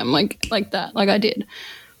who I am, like that, like I did.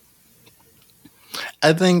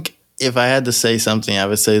 I think if I had to say something, I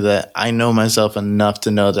would say that I know myself enough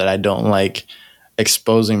to know that I don't like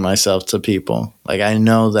exposing myself to people. Like, I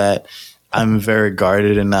know that I'm very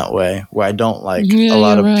guarded in that way, where I don't like a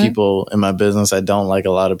lot of people in my business. I don't like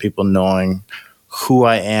a lot of people knowing who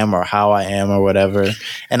I am or how I am or whatever.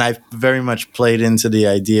 And I very much played into the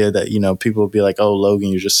idea that, you know, people would be like, oh, Logan,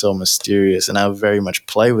 you're just so mysterious. And I would very much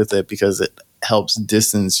play with it because it helps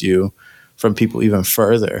distance you from people even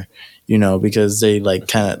further, you know, because they like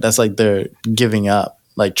kind of, that's like they're giving up,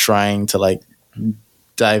 like trying to like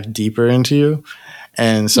dive deeper into you.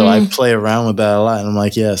 And so I play around with that a lot. And I'm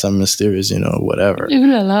like, yes, I'm mysterious, you know, whatever. Ooh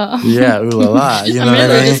la la. Yeah, ooh la la. You know I'm what I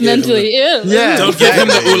mean? just mentally ill. Yeah. Don't give him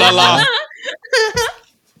the ooh la la.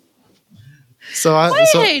 Why are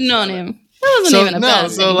you hating on him? That wasn't even a bad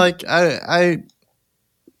thing. So like I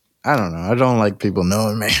don't know. I don't like people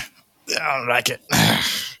knowing me. I don't like it.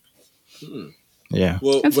 Yeah.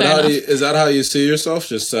 Well, but is that how you see yourself?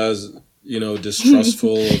 Just as, you know,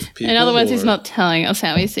 distrustful of people? In other words, he's not telling us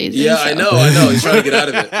how he sees himself. I know. He's trying to get out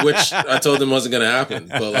of it, which I told him wasn't going to happen.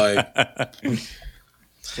 But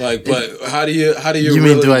but how do you? You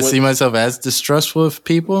mean, do I see myself as distrustful of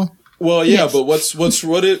people? Well, yeah, yes. But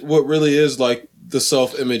what really is like the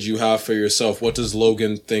self-image you have for yourself? What does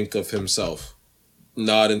Logan think of himself?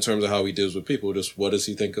 Not in terms of how he deals with people, just what does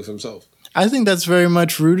he think of himself? I think that's very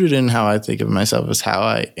much rooted in how I think of myself as how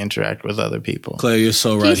I interact with other people. Claire, you're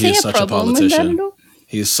so right. He's such a politician.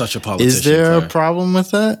 He is such a politician. Is there a problem with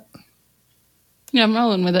that? Yeah, I'm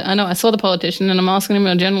rolling with it. I know. I saw the politician and I'm asking him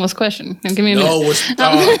a journalist question. Now, give me a minute.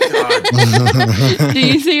 God. Do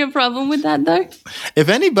you see a problem with that, though? If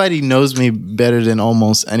anybody knows me better than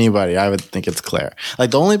almost anybody, I would think it's Claire.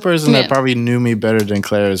 Like, the only person that probably knew me better than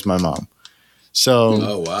Claire is my mom. So,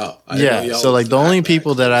 oh, wow. So, like, the only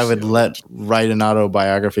people that I would let write an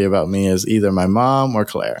autobiography about me is either my mom or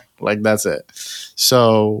Claire. Like, that's it.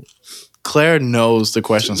 So, Claire knows the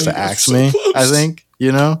questions to ask me, I think.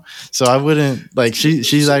 You know, so I wouldn't like.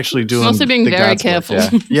 She's actually doing. Also being very careful.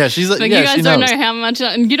 Yeah, she's like. Like you guys don't know how much.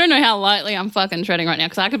 You don't know how lightly I'm fucking treading right now.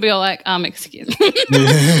 Because I could be all like, excuse me.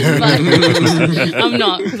 I'm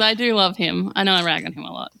not, because I do love him. I know I rag on him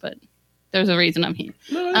a lot, but there's a reason I'm here.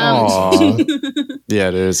 Yeah,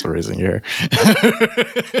 there's a reason you're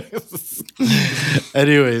here.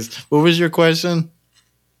 Anyways, what was your question?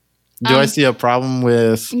 Do I see a problem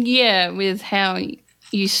with? Yeah, with how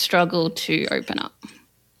you struggle to open up,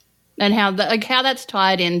 and how that's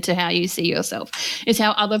tied into how you see yourself is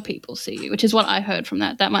how other people see you, which is what I heard from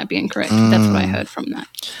that. That might be incorrect. That's what I heard from that.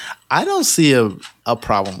 I don't see a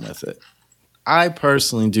problem with it. I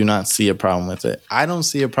personally do not see a problem with it. I don't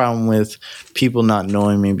see a problem with people not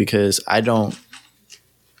knowing me because I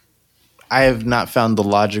have not found the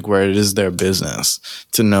logic where it is their business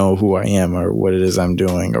to know who I am or what it is I'm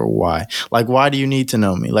doing or why. Like, why do you need to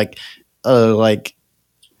know me? Like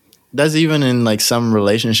that's even in like some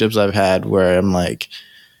relationships I've had where I'm like,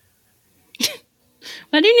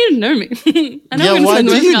 why do you need to know me? I know why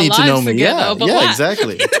do you need to know me? Yeah,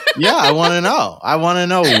 exactly. Yeah, I want to know. I want to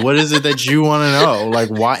know, what is it that you want to know? Like,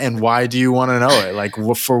 why, and why do you want to know it? Like,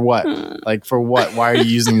 for what? Like, for what? Why are you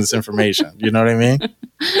using this information? You know what I mean?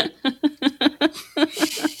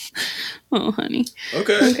 Oh, honey.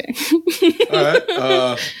 Okay. All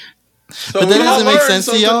right. So but that doesn't make sense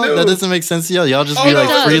to y'all. That doesn't make sense to y'all. Y'all just be like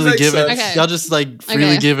freely giving. Okay. Y'all just like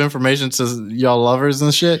freely give information to y'all lovers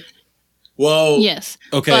and shit. Well, yes.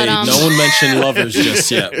 Okay, but, no one mentioned lovers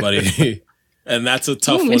just yet, buddy. And that's a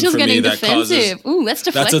tough one for me. That causes. Ooh, that's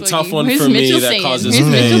deflecting. That's a tough one for me. That causes pain.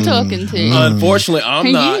 Who's Mitchell talking to? Unfortunately,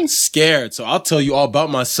 I'm not scared, so I'll tell you all about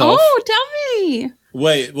myself. Oh, tell me.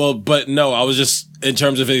 Wait, well, but no, I was just, in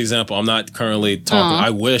terms of an example, I'm not currently talking. I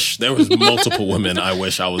wish there was multiple women I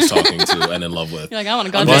wish I was talking to and in love with. You're like, I want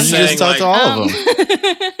to go. Why don't you just talk to all of them?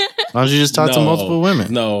 Why don't you just talk to multiple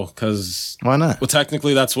women? No, because... Why not? Well,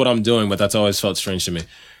 technically that's what I'm doing, but that's always felt strange to me.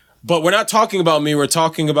 But we're not talking about me. We're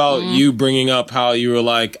talking about you bringing up how you were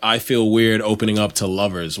like, I feel weird opening up to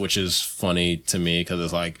lovers, which is funny to me because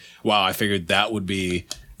it's like, wow, I figured that would be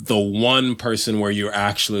the one person where you're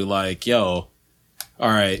actually like, yo... All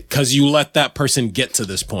right, because you let that person get to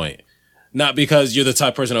this point. Not because you're the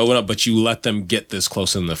type of person to open up, but you let them get this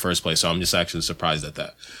close in the first place. So I'm just actually surprised at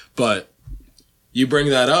that. But you bring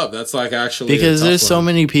that up. That's like actually because there's so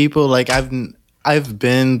many people. Like I've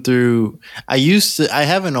been through. I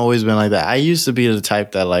haven't always been like that. I used to be the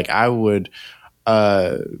type that like I would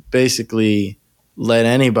basically let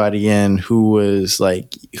anybody in who was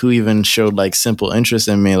like, who even showed like simple interest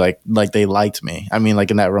in me, like they liked me. I mean,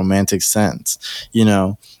 like in that romantic sense, you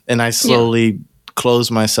know. And I slowly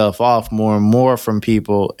closed myself off more and more from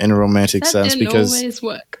people in a romantic sense because always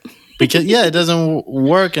work. Because it doesn't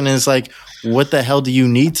work, and it's like, what the hell do you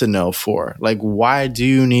need to know for? Like, why do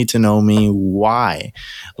you need to know me? Why?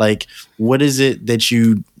 Like, what is it that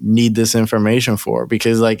you need this information for?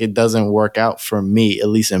 Because like, it doesn't work out for me, at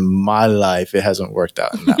least in my life. It hasn't worked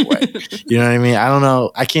out in that way. You know what I mean? I don't know.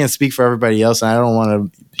 I can't speak for everybody else, and I don't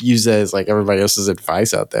want to use that as like everybody else's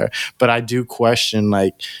advice out there. But I do question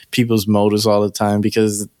like people's motives all the time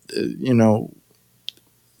because, you know.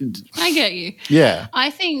 I get you. Yeah.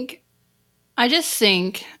 I just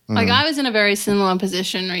think, like, I was in a very similar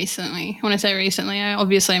position recently. When I say recently, I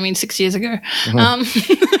mean 6 years ago.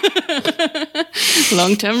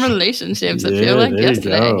 Long-term relationships, I feel like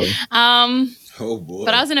yesterday. Oh, boy.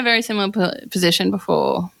 But I was in a very similar position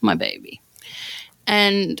before my baby.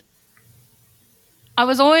 And I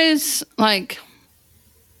was always, like,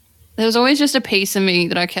 there was always just a piece of me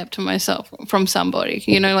that I kept to myself from somebody.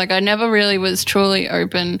 You know, like, I never really was truly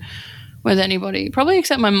open with anybody, probably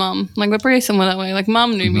except my mum. Like, we're pretty similar that way. Like,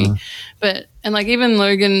 mum knew me, and like even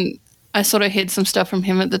Logan, I sort of hid some stuff from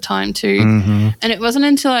him at the time too. And it wasn't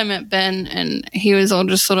until I met Ben and he was all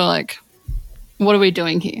just sort of like, what are we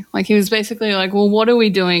doing here? Like, he was basically like, well, what are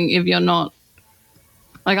we doing if you're not,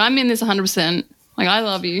 like, I'm in this 100%. Like, I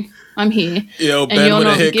love you. I'm here. Yo, Ben would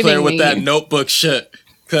have hit Claire with that notebook shit.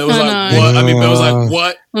 Cause it was like, what? I mean, it was like,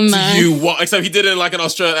 what do you want? Except he did it in like an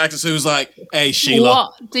Australian accent. So he was like, hey, Sheila.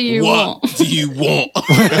 What do you want? What do you want?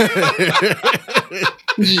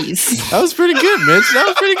 Yes. That was pretty good, Mitch. That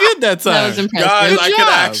was pretty good that time. That was impressive. Guys, I could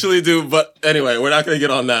actually do, but anyway, we're not going to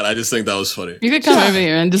get on that. I just think that was funny. You could come over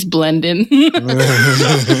here and just blend in.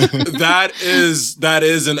 That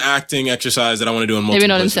is an acting exercise that I want to do in multiple Maybe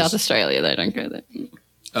not places. in South Australia. They don't go there.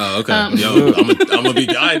 Oh, okay. Yo, I'm gonna be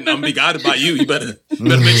guided. I'm gonna be guided by you. You better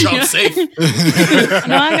make sure I'm safe. No,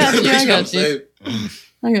 I got you.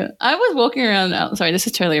 Okay. I was walking around. Sorry, this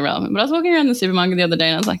is totally irrelevant. But I was walking around the supermarket the other day,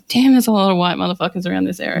 and I was like, "Damn, there's a lot of white motherfuckers around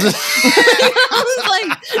this area." I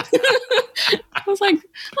was like,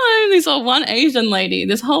 I only saw one Asian lady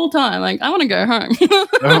this whole time. Like, I want to go home.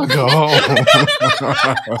 Oh, go home.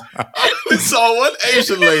 I saw one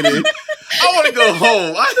Asian lady. I want to go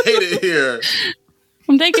home. I hate it here.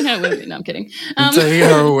 I'm taking her with me. No, I'm kidding. Taking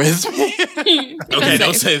her with me. Okay,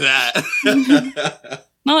 don't say that.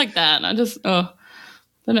 Not like that. I just No,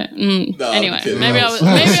 anyway, maybe I was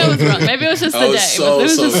wrong. Maybe it was just the day. But there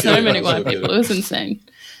was just so many white people. It was insane.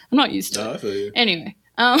 I'm not used to it. I feel you. Anyway,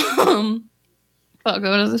 fuck. What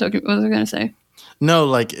was I going to say? No,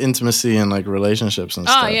 like intimacy and like relationships and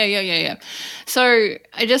stuff. Oh yeah. So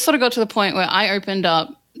I just sort of got to the point where I opened up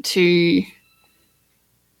to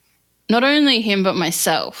not only him but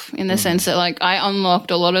myself, in the sense that like I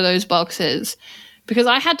unlocked a lot of those boxes because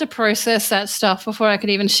I had to process that stuff before I could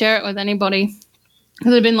even share it with anybody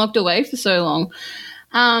because it had been locked away for so long.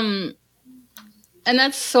 And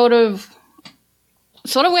that's sort of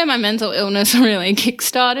where my mental illness really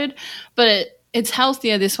kickstarted, but it's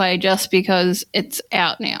healthier this way just because it's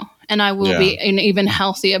out now. And I will be an even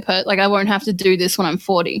healthier person. Like, I won't have to do this when I'm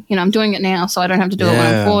 40. You know, I'm doing it now, so I don't have to do it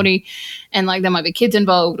when I'm 40. And, like, there might be kids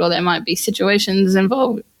involved or there might be situations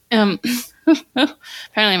involved. Apparently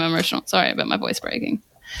I'm emotional. Sorry about my voice breaking.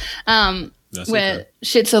 Where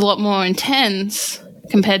shit's a lot more intense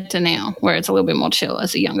compared to now, where it's a little bit more chill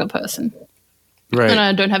as a younger person. Right. And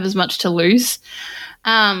I don't have as much to lose.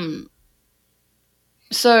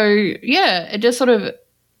 So, yeah, it just sort of...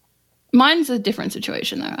 Mine's a different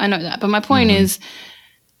situation, though. I know that. But my point is,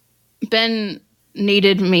 Ben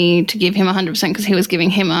needed me to give him 100% because he was giving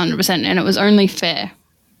him 100%, and it was only fair.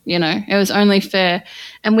 You know, it was only fair.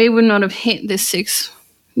 And we would not have hit this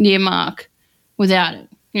 6-year mark without it.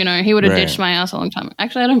 You know, he would have ditched my ass a long time ago.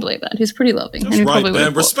 Actually, I don't believe that. He's pretty loving. That's right,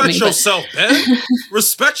 Ben. Respect yourself, Ben.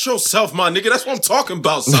 Respect yourself, my nigga. That's what I'm talking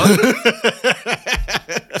about, son.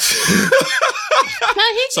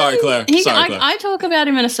 Sorry, Claire. I talk about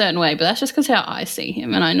him in a certain way, but that's just because how I see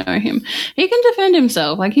him and I know him. He can defend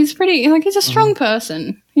himself. Like, he's he's a strong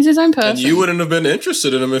person. He's his own person. And you wouldn't have been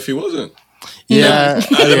interested in him if he wasn't. Yeah.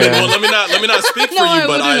 Well, let me not speak for you,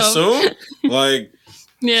 but I assume, like...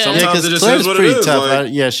 Yeah, sometimes it just Claire's is what pretty it is. tough.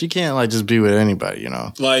 Like, she can't like just be with anybody, you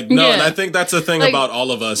know. Like no, and I think that's the thing about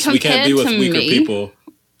all of us. We can't be with weaker people.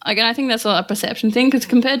 Like, and I think that's a perception thing because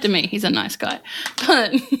compared to me, he's a nice guy,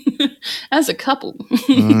 but as a couple,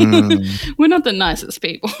 we're not the nicest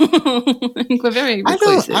people. We're very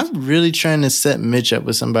reclusive. I'm really trying to set Mitch up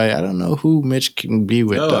with somebody. I don't know who Mitch can be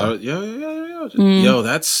with. Yo,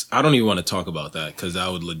 that's I don't even want to talk about that because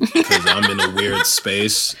I'm in a weird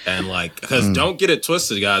space and because don't get it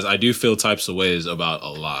twisted, guys. I do feel types of ways about a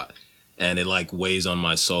lot, and it like weighs on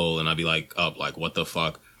my soul, and I'd be like, what the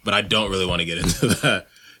fuck? But I don't really want to get into that.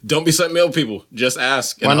 Don't be setting me up, people. Just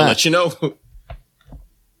ask, and I'll let you know.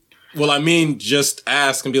 Well, I mean, just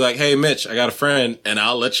ask and be like, "Hey, Mitch, I got a friend," and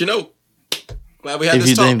I'll let you know. Glad we had if this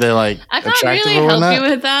you talk. think they're like I can't really help you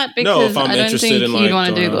with that because I don't think you'd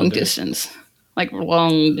want to do long distance. Like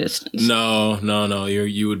long distance. No.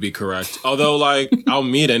 You would be correct. Although, I'll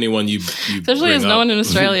meet anyone you especially as no one in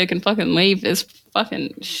Australia can fucking leave this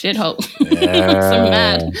fucking shithole. I'm so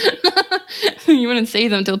mad. You wouldn't see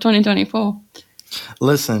them till 2024.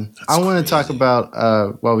 Listen, I want to talk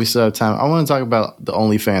about while we still have time. I want to talk about the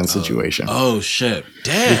OnlyFans situation. Oh shit!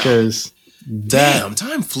 Damn. Because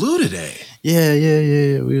time flew today.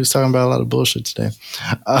 Yeah. We was talking about a lot of bullshit today.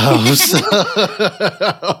 I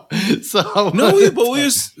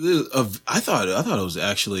thought it was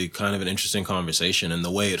actually kind of an interesting conversation, and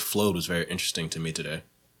the way it flowed was very interesting to me today.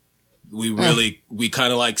 We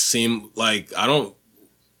kind of seemed like I don't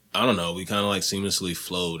know. We kind of seamlessly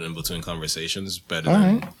flowed in between conversations better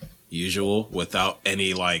than usual without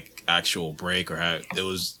any actual break or it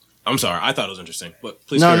was. I'm sorry. I thought it was interesting, but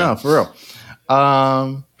please. No, for real.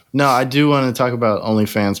 No, I do want to talk about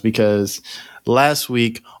OnlyFans because last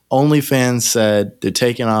week OnlyFans said they're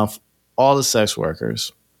taking off all the sex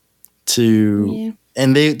workers and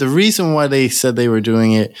the reason why they said they were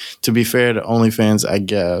doing it, to be fair to OnlyFans, I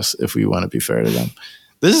guess, if we want to be fair to them,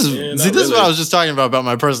 This is what I was just talking about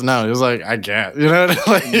my personality. It was like, I can't, you know,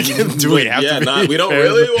 like, do we have to be? We don't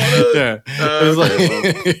really want to.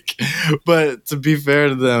 Yeah. But to be fair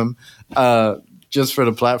to them, just for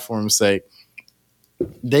the platform's sake,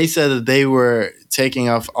 they said that they were taking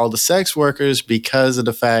off all the sex workers because of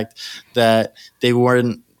the fact that they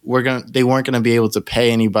weren't going to be able to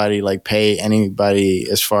pay anybody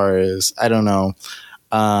as far as, I don't know,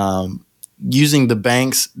 using the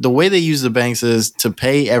banks. The way they use the banks is to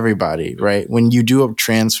pay everybody, right? When you do a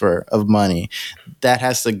transfer of money, that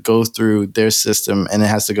has to go through their system and it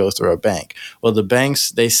has to go through a bank. Well, the banks,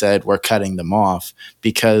 they said, were cutting them off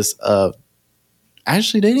because of,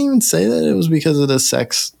 actually, they didn't even say that it was because of the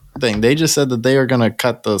sex thing. They just said that they are going to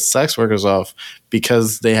cut the sex workers off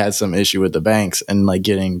because they had some issue with the banks and like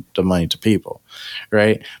getting the money to people,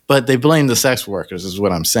 right? But they blame the sex workers is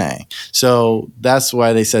what I'm saying. So that's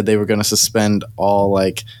why they said they were going to suspend all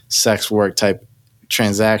like sex work type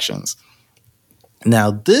transactions.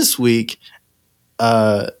 Now this week,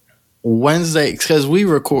 Wednesday, because we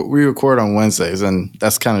record on Wednesdays, and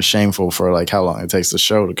that's kind of shameful for like how long it takes the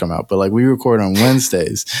show to come out. But like we record on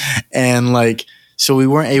Wednesdays, and like so we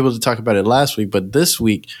weren't able to talk about it last week. But this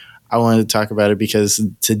week, I wanted to talk about it because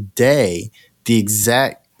today, the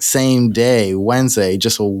exact same day, Wednesday,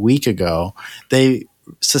 just a week ago, they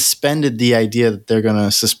suspended the idea that they're going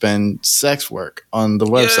to suspend sex work on the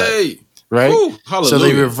website. Yay! Right, ooh, so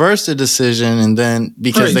they reversed the decision, and then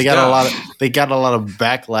because they got a lot of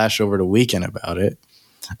backlash over the weekend about it,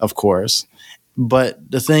 of course. But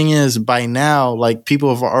the thing is, by now, like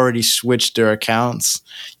people have already switched their accounts,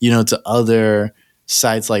 you know, to other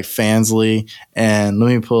sites like Fansly, and let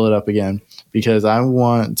me pull it up again because I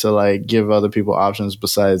want to like give other people options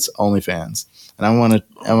besides OnlyFans, and I want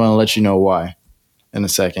to let you know why in a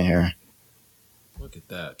second here. Look at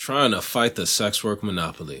that, trying to fight the sex work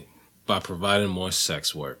monopoly by providing more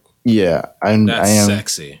sex work. Yeah, I am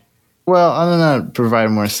sexy. Well, I'm not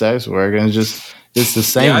providing more sex work, and it's the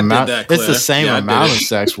same amount. It's the same amount of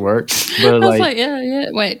sex work, but I was like, yeah.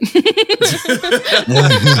 Wait, I'm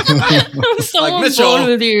so like, on board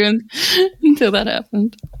with you until that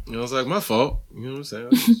happened. It was like my fault. You know what I'm saying?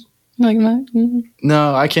 Like that. Mm-hmm.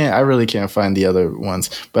 No, I can't. I really can't find the other ones,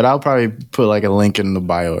 but I'll probably put like a link in the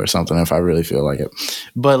bio or something if I really feel like it.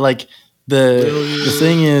 But like the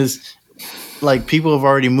thing is, like people have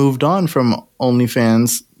already moved on from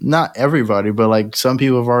OnlyFans. Not everybody, but like some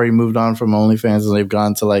people have already moved on from OnlyFans and they've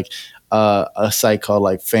gone to like a site called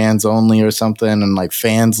like Fans Only or something, and like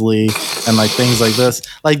Fansly and like things like this,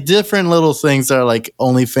 like different little things that are like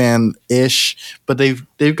OnlyFan-ish, but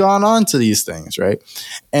they've gone on to these things, right?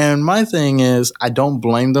 And my thing is, I don't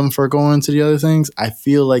blame them for going to the other things. I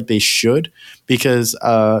feel like they should, because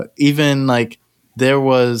even like there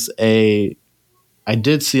was I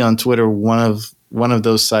did see on Twitter one of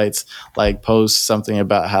those sites like post something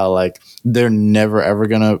about how like they're never ever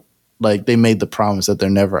gonna, like they made the promise that they're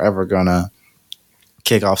never ever gonna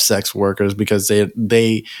kick off sex workers because their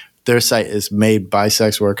site is made by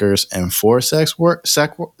sex workers and for sex workers.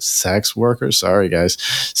 Sorry guys,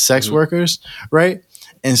 sex workers, right?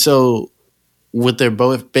 And so what they're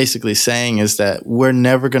both basically saying is that we're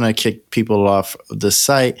never going to kick people off the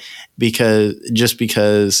site because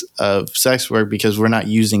of sex work, because we're not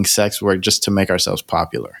using sex work just to make ourselves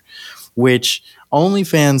popular, which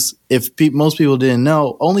OnlyFans, most people didn't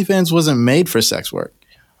know, OnlyFans wasn't made for sex work.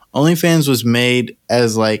 OnlyFans was made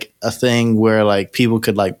as like a thing where like people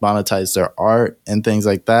could like monetize their art and things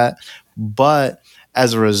like that. But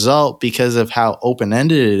as a result, because of how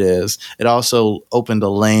open-ended it is, it also opened a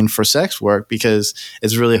lane for sex work because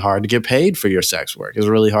it's really hard to get paid for your sex work. It's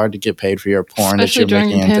really hard to get paid for your porn especially that you're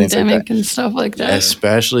making and things like that. Especially during the pandemic and stuff like that.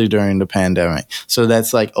 Especially during the pandemic. So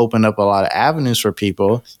that's like opened up a lot of avenues for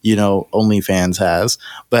people, you know, OnlyFans has.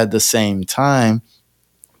 But at the same time,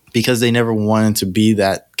 because they never wanted to be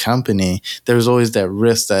that company, there was always that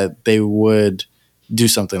risk that they would do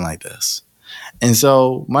something like this. And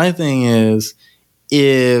so my thing is,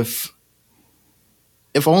 if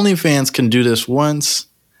OnlyFans can do this once,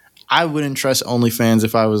 I wouldn't trust OnlyFans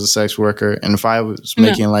if I was a sex worker and if I was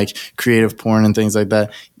making like creative porn and things like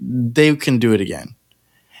that. They can do it again.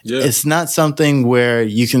 Yeah. It's not something where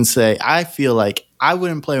you can say, I feel like I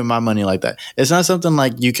wouldn't play with my money like that. It's not something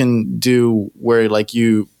like you can do where like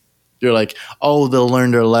you're like, oh, they'll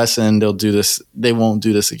learn their lesson, they'll do this, they won't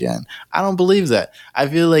do this again. I don't believe that. I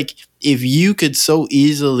feel like if you could so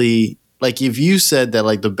easily, like if you said that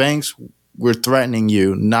like the banks were threatening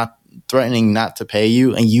not to pay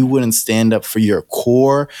you and you wouldn't stand up for your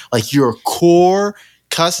core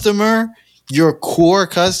customer,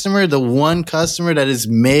 the one customer that is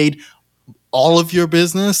made all of your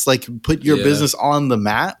business, like put your business on the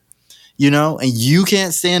map, you know, and you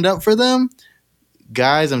can't stand up for them,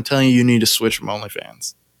 guys, I'm telling you, you need to switch from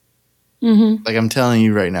OnlyFans. Mm-hmm. Like I'm telling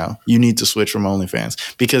you right now, you need to switch from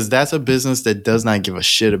OnlyFans because that's a business that does not give a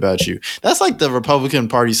shit about you. That's like the Republican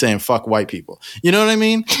Party saying "fuck white people." You know what I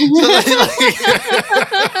mean? So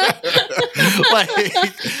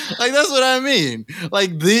like that's what I mean.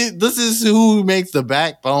 Like this is who makes the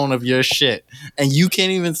backbone of your shit, and you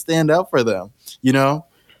can't even stand up for them. You know.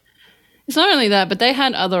 It's not only that, but they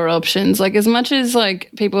had other options. Like as much as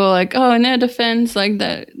like people are like, oh, in their defense, like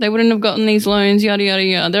that they wouldn't have gotten these loans, yada yada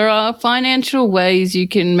yada. There are financial ways you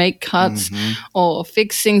can make cuts or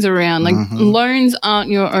fix things around. Like loans aren't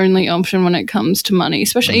your only option when it comes to money,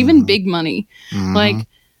 especially even big money. Like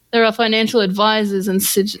there are financial advisors and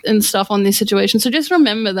stuff on this situation. So just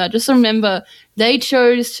remember that. Just remember they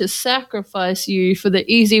chose to sacrifice you for the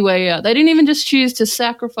easy way out. They didn't even just choose to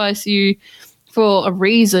sacrifice you for a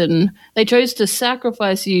reason. They chose to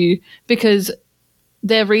sacrifice you because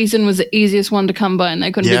their reason was the easiest one to come by and they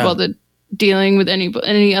couldn't be bothered dealing with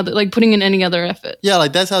any other, like putting in any other effort. Yeah,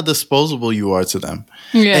 like that's how disposable you are to them.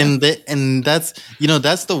 Yeah. And that's, you know,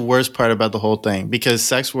 that's the worst part about the whole thing because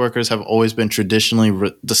sex workers have always been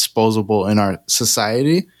traditionally disposable in our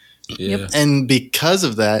society. Yeah. And because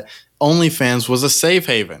of that, OnlyFans was a safe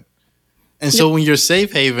haven. And so when your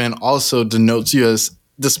safe haven also denotes you as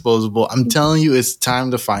disposable, I'm telling you, it's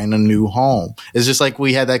time to find a new home. It's just like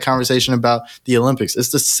we had that conversation about the Olympics.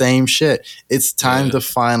 It's the same shit. It's time to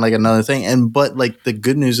find like another thing. But like the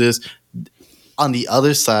good news is on the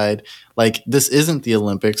other side, like this isn't the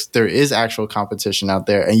Olympics. There is actual competition out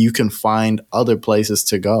there and you can find other places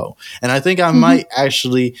to go. And I think I might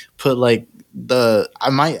actually put like I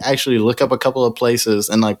might actually look up a couple of places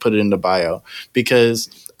and like put it in the bio because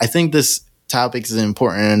I think this topic is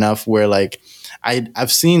important enough where like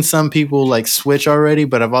I've seen some people like switch already,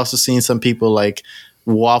 but I've also seen some people like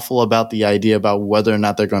waffle about the idea about whether or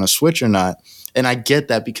not they're going to switch or not. And I get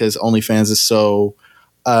that because OnlyFans is so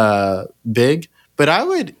big, but I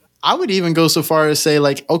would even go so far as say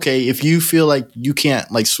like, okay, if you feel like you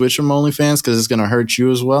can't like switch from OnlyFans because it's going to hurt you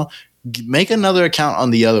as well, make another account on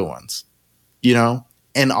the other ones, you know,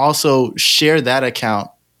 and also share that account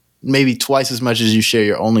maybe twice as much as you share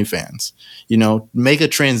your OnlyFans, you know, make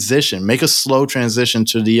a slow transition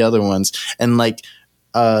to the other ones and like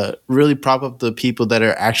really prop up the people that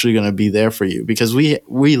are actually going to be there for you because we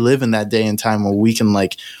live in that day and time where we can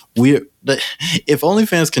like, if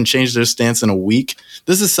OnlyFans can change their stance in a week,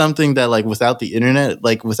 this is something that like without the internet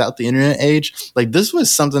age, like this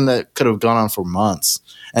was something that could have gone on for months.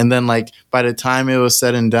 And then like by the time it was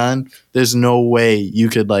said and done, there's no way you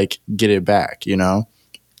could like get it back, you know?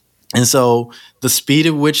 And so the speed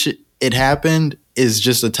at which it happened is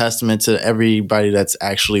just a testament to everybody that's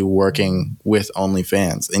actually working with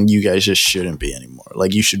OnlyFans. And you guys just shouldn't be anymore.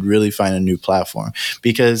 Like you should really find a new platform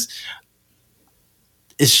because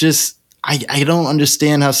it's just I don't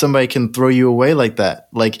understand how somebody can throw you away like that.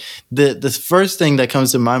 Like the first thing that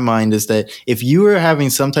comes to my mind is that if you were having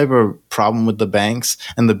some type of problem with the banks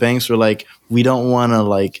and the banks were like, we don't want to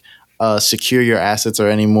like secure your assets or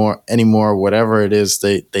anymore, whatever it is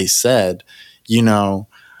they said, you know,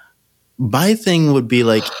 my thing would be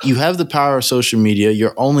like, you have the power of social media,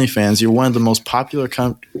 you're OnlyFans, you're one of the most popular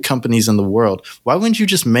companies in the world. Why wouldn't you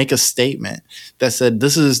just make a statement that said,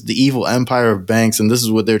 this is the evil empire of banks and this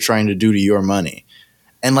is what they're trying to do to your money?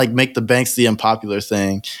 And like make the banks the unpopular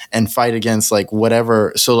thing and fight against like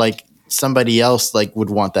whatever. So like somebody else like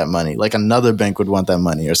would want that money, like another bank would want that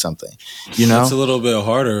money or something, you know? It's a little bit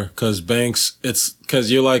harder because banks, it's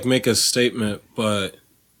because you like make a statement, but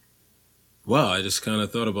wow, I just kind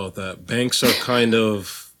of thought about that. Banks are kind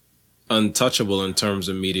of untouchable in terms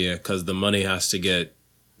of media because the money has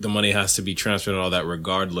to be transferred and all that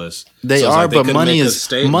regardless. They are, like, but money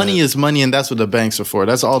is money, and that's what the banks are for.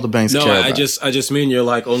 That's all the banks care about. I just mean you're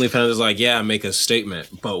like OnlyFans is like, yeah, make a statement,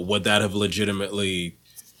 but would that have legitimately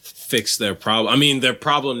fixed their problem? I mean, their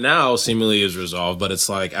problem now seemingly is resolved, but it's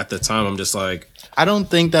like at the time I'm just like, I don't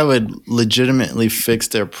think that would legitimately fix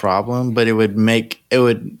their problem, but it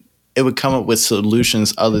would come up with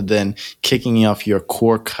solutions other than kicking off your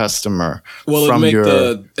core customer from your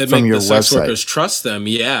the sex website. Workers trust them.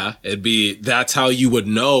 Yeah, that's how you would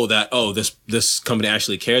know that, oh, this company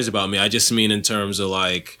actually cares about me. I just mean in terms of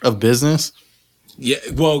like of business. Yeah,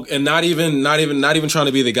 well, and not even trying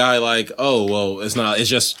to be the guy like, oh, well, it's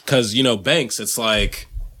just because, you know, banks, it's like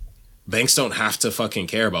banks don't have to fucking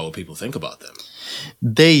care about what people think about them.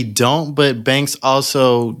 They don't, but banks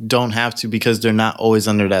also don't have to because they're not always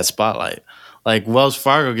under that spotlight. Like Wells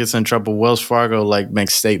Fargo gets in trouble. Wells Fargo like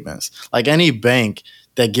makes statements. Like any bank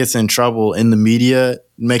that gets in trouble in the media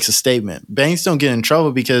makes a statement. Banks don't get in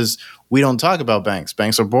trouble because we don't talk about banks.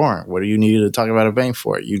 Banks are boring. What do you need to talk about a bank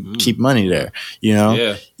for? You keep money there. You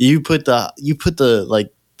know, you put the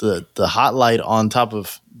hotlight on top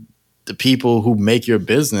of the people who make your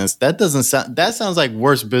business. That sounds like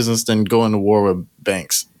worse business than going to war with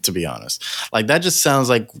banks, to be honest. Like, that just sounds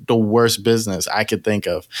like the worst business I could think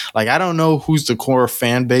of. Like, I don't know who's the core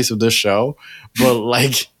fan base of this show, but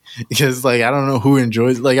like, because like, I don't know who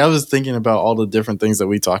enjoys, like, I was thinking about all the different things that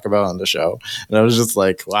we talk about on the show, and I was just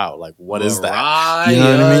like, wow, like, what is that? You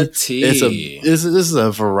know what I mean? This is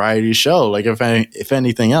a variety show, like, if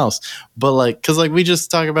anything else. But like, because like, we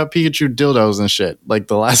just talk about Pikachu dildos and shit, like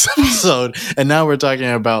the last episode, and now we're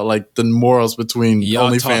talking about like the morals between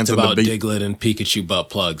OnlyFans and about Diglett and Pikachu butt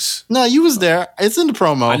plugs. No, you was there. It's in the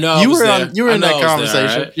promo. I know. You were in that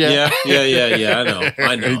conversation. There, right? Yeah.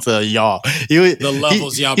 I know. It's a y'all. The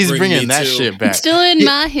levels y'all. He's bringing that shit back. Still in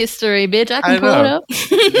my history, bitch. I can pull it up.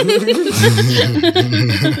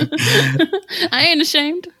 I ain't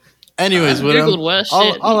ashamed. Anyways,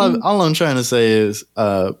 all I'm trying to say is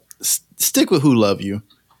stick with who love you.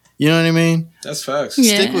 You know what I mean? That's facts.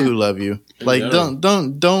 Yeah. Stick with who love you. Like, don't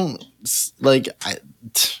like.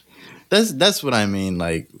 That's what I mean.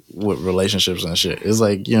 Like, with relationships and shit. It's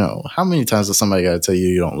like, you know, how many times does somebody got to tell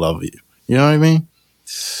you don't love you? You know what I mean?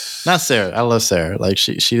 Not Sarah. I love Sarah. Like,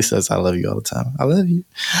 she says I love you all the time. I love you.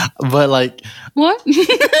 But like, what?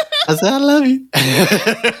 I said I love you.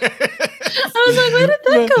 I was like, where did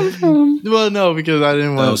that come from? Well, no, because I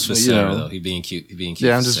didn't want. That was for Sarah, though. He being cute.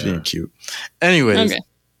 Yeah, I'm just being cute. Anyways, okay.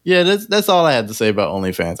 Yeah, that's all I had to say about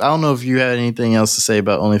OnlyFans. I don't know if you had anything else to say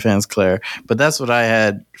about OnlyFans, Claire, but that's what I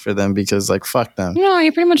had for them, because like, fuck them. No,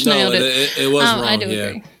 you pretty much nailed it. It was wrong. I do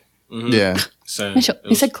agree. Mm-hmm. Yeah.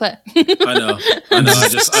 You said Claire. I know.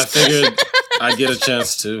 I figured I'd get a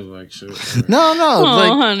chance too. Like, sure. No, oh,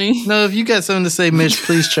 like, honey. No, if you got something to say, Mitch,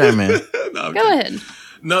 please chime in. Go ahead.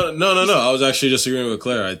 No. I was actually just agreeing with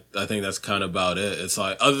Claire. I think that's kind of about it. It's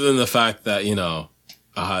like, other than the fact that, you know,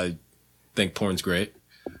 I think porn's great,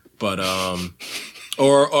 but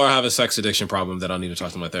or I have a sex addiction problem that I'll need to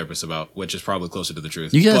talk to my therapist about, which is probably closer to the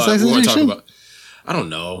truth. You got a sex addiction? I don't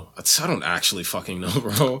know. I don't actually fucking know,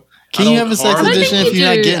 bro. Can you have a sex addiction if you're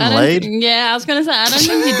not getting laid? Yeah, I was gonna say, I don't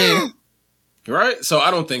think you do. Right? So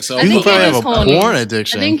I don't think so. You probably have a porn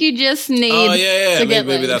addiction. I think you just need to get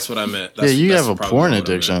maybe that's what I meant. You have a porn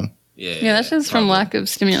addiction. Yeah, that's just from lack of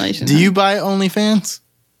stimulation. Do you buy OnlyFans?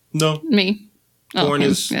 No. Me. Porn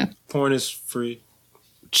is free.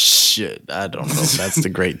 Shit, I don't know if that's the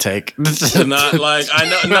great take. Not like, I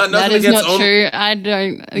know nothing that is against not true. I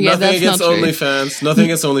don't. Yeah, nothing that's against not true. OnlyFans. Nothing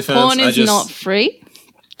against OnlyFans. Porn is not free.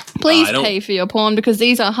 Please pay for your porn, because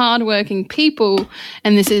these are hardworking people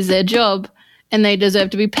and this is their job and they deserve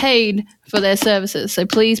to be paid for their services. So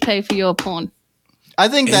please pay for your porn. I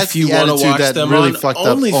think that's the attitude that really fucked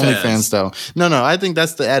up OnlyFans, though. No, I think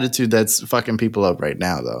that's the attitude that's fucking people up right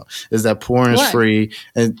now, though. Is that porn is free?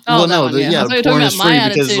 And porn is free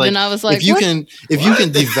because, like, I was like, if you can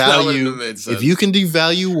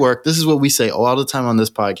devalue work, this is what we say all the time on this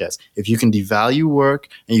podcast. If you can devalue work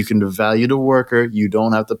and you can devalue the worker, you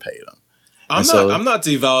don't have to pay them. I'm not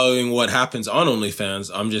devaluing what happens on OnlyFans.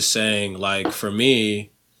 I'm just saying, like, for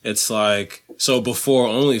me, it's like, so before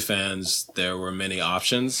OnlyFans, there were many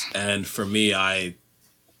options. And for me, I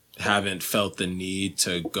haven't felt the need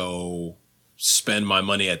to go spend my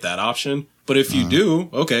money at that option. But if you do,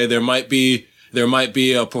 okay, there might be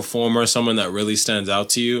a performer, someone that really stands out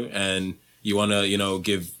to you, and you want to, you know,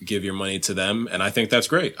 give your money to them. And I think that's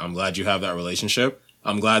great. I'm glad you have that relationship.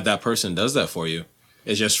 I'm glad that person does that for you.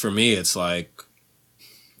 It's just, for me, it's like,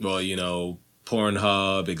 well, you know,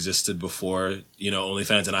 Pornhub existed before, you know,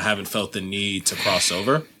 OnlyFans, and I haven't felt the need to cross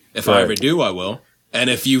over. If I ever do, I will. And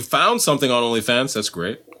if you found something on OnlyFans, that's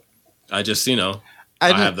great. I just, you know,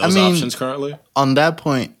 I have those options currently. On that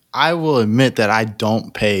point, I will admit that I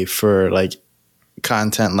don't pay for, like,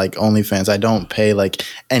 content like OnlyFans. I don't pay like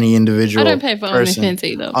any individual. I don't pay for OnlyFans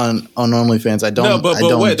either. On OnlyFans, I don't. No, but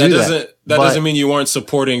wait, that doesn't mean you weren't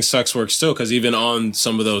supporting sex work still, because even on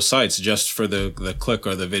some of those sites, just for the click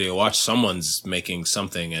or the video watch, someone's making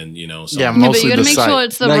something, and you know. Yeah, mostly but you the make site. Sure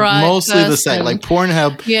it's the like, right mostly person. The site, like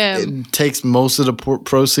Pornhub. Yeah, it takes most of the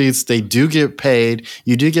proceeds. They do get paid.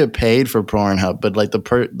 You do get paid for Pornhub, but like the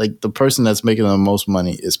person that's making the most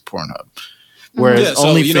money is Pornhub. Whereas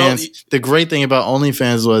OnlyFans, you know, the great thing about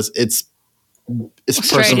OnlyFans was it's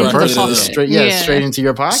person to person, straight into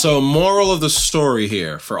your pocket. So, moral of the story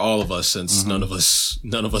here for all of us, since none of us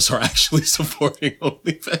are actually supporting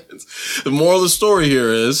OnlyFans. The moral of the story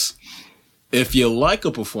here is, if you like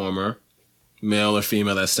a performer, male or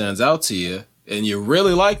female, that stands out to you, and you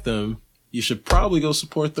really like them, you should probably go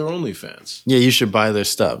support their OnlyFans. Yeah, you should buy their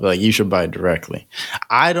stuff. Like, you should buy it directly.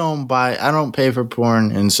 I don't pay for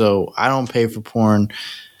porn, and so I don't pay for porn.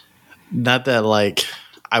 Not that, like,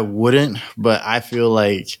 I wouldn't, but I feel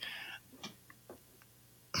like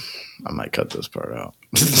I might cut this part out.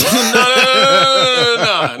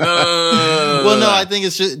 No. Well, no, I think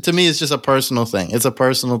it's just, to me, it's just a personal thing. It's a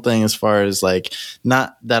personal thing as far as, like,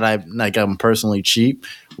 not that I'm personally cheap,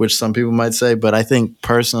 which some people might say, but I think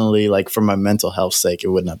personally, like, for my mental health sake, it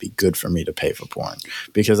would not be good for me to pay for porn,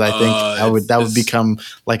 because I think that would become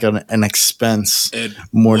like an expense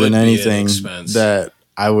more than anything that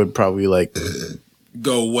I would probably like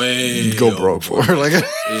go broke for. Like,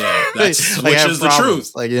 yeah, that's which is the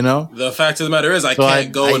truth. Like, you know, the fact of the matter is, I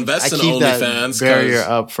can't go invest in OnlyFans. Barrier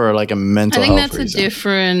up for like a mental health. I think that's reason. A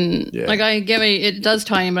different. Yeah. Like, I get it does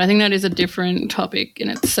tie in, but I think that is a different topic in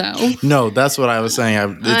itself. No, that's what I was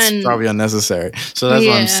saying. It's probably unnecessary. So that's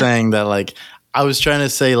what I'm saying. That, like, I was trying to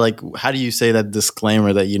say, like, how do you say that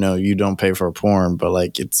disclaimer that, you know, you don't pay for porn, but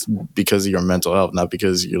like it's because of your mental health, not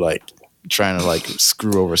because you're like trying to like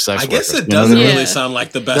screw over sex workers. I guess it doesn't really sound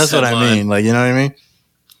like the best. That's headline. what I mean. Like, you know what I mean?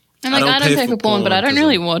 And like, I don't pay for porn, but I don't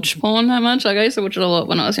really watch porn that much. Like, I used to watch it a lot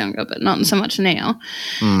when I was younger, but not so much now.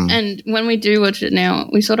 And when we do watch it now,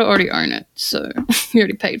 we sort of already own it, so we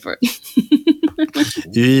already paid for it.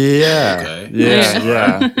 Yeah. Okay. Yeah.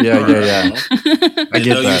 I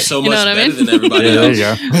get that. You're so much better than everybody else.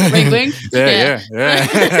 There you go. Wink, wink. Yeah.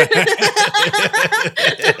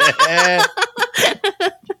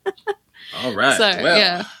 All right. So,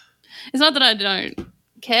 yeah. It's not that I don't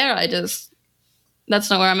care. That's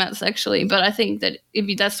not where I'm at sexually. But I think that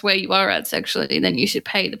if that's where you are at sexually, then you should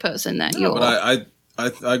pay the person that you're. But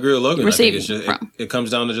I agree with Logan. Receiving it comes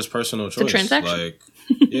down to just personal choice. The transaction. Like,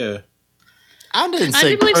 yeah. I didn't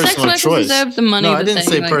say personal choice. Deserve the money. No, I didn't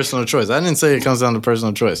say personal choice. I didn't say it comes down to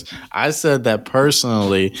personal choice. I said that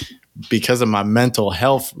personally, because of my mental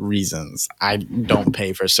health reasons, I don't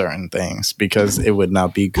pay for certain things because it would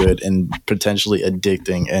not be good and potentially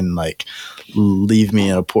addicting and like leave me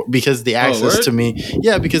in a poor. Because the access to me,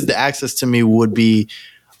 because the access to me would be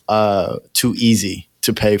too easy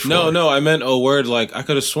to pay for. No, I meant a word. Like, I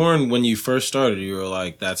could have sworn when you first started, you were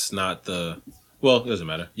like, "That's not the." Well, it doesn't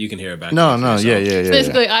matter. You can hear it back. No, yeah.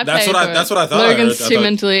 Basically, I pay for it. That's what I thought. Logan's too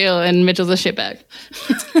mentally ill, and Mitchell's a shitbag.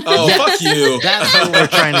 Oh, fuck you! That's what we're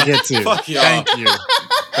trying to get to. Fuck y'all. Thank you.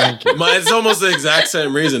 It's almost the exact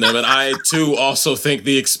same reason. I mean, I too also think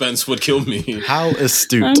the expense would kill me. How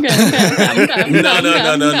astute! Okay. No.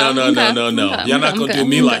 You're not gonna do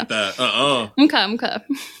me like that. Okay.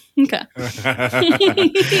 Okay.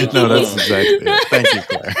 No, that's exactly it. Thank you,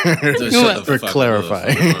 Claire, for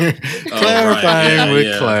clarifying. Clarifying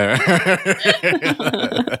with Claire.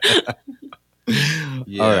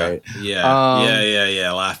 All right.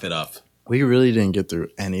 Yeah. Laugh it up. We really didn't get through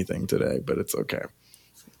anything today, but it's okay.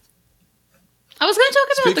 I was going to talk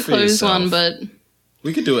about the clothes one, but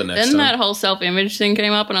we could do it next time. Then that whole self-image thing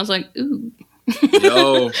came up, and I was like, ooh.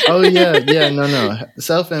 Yo. Oh yeah, no.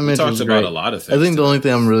 Self-image talks about a lot of things. I think the only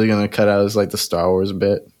thing I'm really gonna cut out is like the Star Wars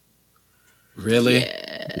bit. Really?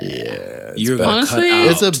 Yeah. You're gonna cut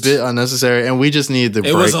out. It's a bit unnecessary, and we just needed the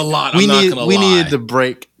break. It was a lot. We needed the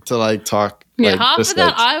break to like talk. Yeah, like, half of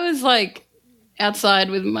that I was like outside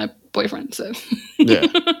with my boyfriend, so yeah.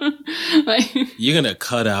 You're gonna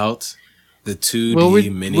cut out the 2D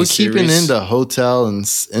miniseries. We're keeping in the hotel and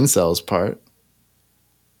incels part.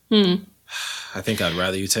 I think I'd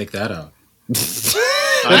rather you take that out.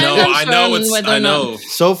 I know.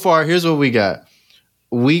 So far, here's what we got.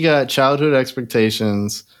 We got childhood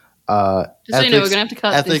expectations. Just so you know, we're gonna have to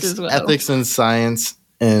cut ethics, this as well. Ethics and science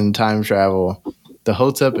and time travel. The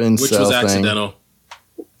Hotep incel which was accidental.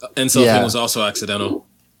 Incel thing was also accidental.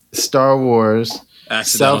 Star Wars.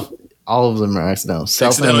 Accidental. All of them are accidental.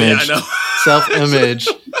 Self-image. Self-image.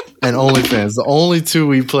 And OnlyFans. The only two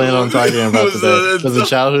we plan on talking about today was the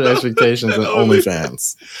childhood expectations and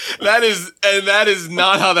OnlyFans. That is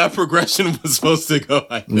not how that progression was supposed to go.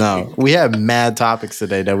 No, we had mad topics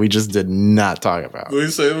today that we just did not talk about. We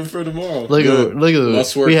save them for tomorrow. Look at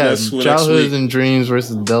this. We had childhood and dreams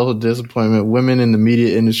versus adulthood disappointment, women in the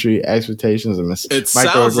media industry, expectations and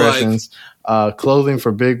microaggressions. Clothing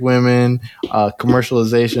for big women,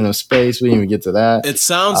 commercialization of space. We didn't even get to that. It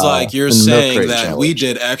sounds like you're saying that we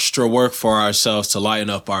did extra work for ourselves to lighten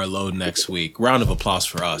up our load next week. Round of applause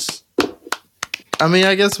for us. I mean,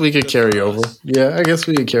 I guess we could carry over. Yeah, I guess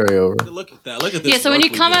we could carry over. Look at that. Look at this. Yeah, so when you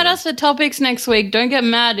come at us for topics next week, don't get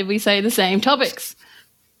mad if we say the same topics.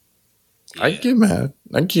 I get mad.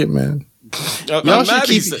 Y'all should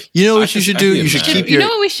keep. You know what you should do? You should keep your. You know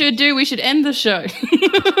what we should do? We should end the show.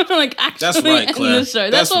 Like actually that's right, end Claire. the show.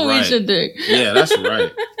 That's what we should do. Yeah, that's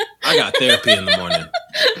right. I got therapy in the morning.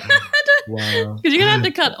 Wow. Because you're gonna have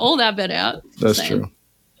to cut all that bit out. That's true.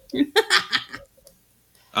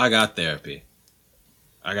 I got therapy.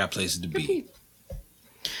 I got places to be.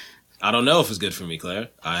 I don't know if it's good for me, Claire.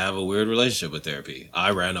 I have a weird relationship with therapy. I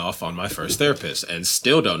ran off on my first therapist and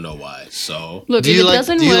still don't know why. So, look, do you like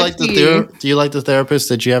the therapist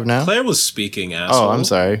that you have now? Claire was speaking, asshole. Oh, I'm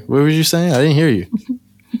sorry. What were you saying? I didn't hear you.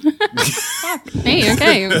 Hey,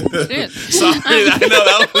 okay. Sorry, I know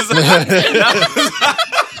that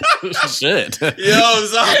was shit. Yo, I'm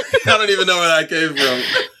sorry. I don't even know where that came from.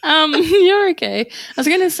 You're okay. I was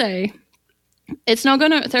gonna say,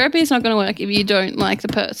 therapy is not gonna work if you don't like the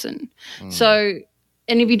person. So,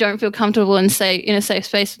 and if you don't feel comfortable and say in a safe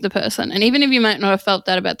space with the person, and even if you might not have felt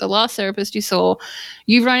that about the last therapist you saw,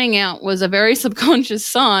 you running out was a very subconscious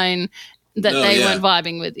sign that they weren't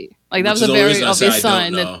vibing with you. Like that was a very obvious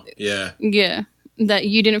sign that that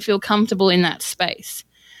you didn't feel comfortable in that space.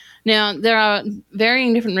 Now, there are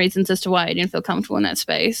varying different reasons as to why you didn't feel comfortable in that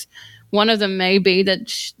space. One of them may be that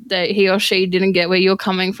he or she didn't get where you're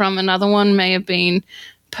coming from. Another one may have been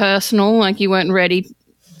personal, like you weren't ready.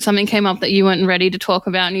 Something came up that you weren't ready to talk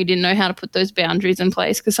about and you didn't know how to put those boundaries in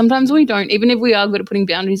place. Because sometimes we don't. Even if we are good at putting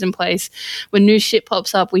boundaries in place, when new shit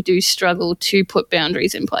pops up, we do struggle to put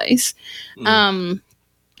boundaries in place.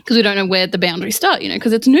 Because we don't know where the boundaries start,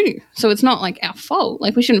 because it's new. So it's not like our fault.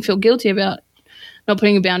 Like we shouldn't feel guilty about not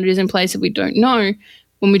putting boundaries in place if we don't know,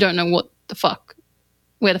 when we don't know where the fuck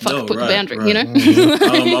to put the boundary,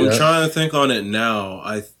 I'm trying to think on it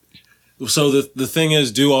now. So the thing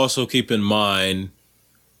is, do also keep in mind,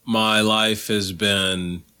 my life has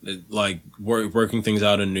been like working things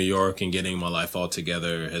out in New York and getting my life all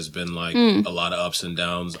together has been like a lot of ups and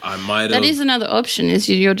downs. That is another option. Is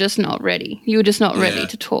you're just not ready. You're just not ready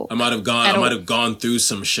to talk. I might have gone through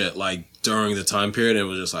some shit like during the time period. And it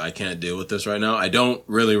was just like I can't deal with this right now. I don't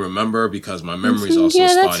really remember because my memory's also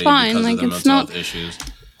spotty because of the mental health issues.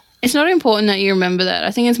 It's not important that you remember that.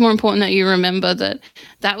 I think it's more important that you remember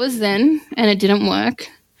that was then and it didn't work.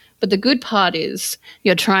 But the good part is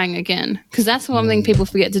you're trying again, because that's one thing people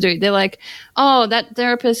forget to do. They're like, oh, that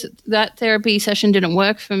therapy session didn't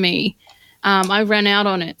work for me. I ran out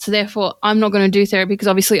on it. So therefore, I'm not going to do therapy because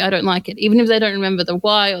obviously I don't like it. Even if they don't remember the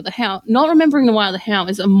why or the how, not remembering the why or the how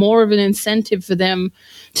is more of an incentive for them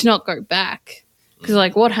to not go back. Because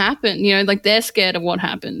like what happened, like they're scared of what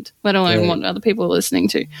happened, let alone what other people are listening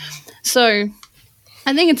to. So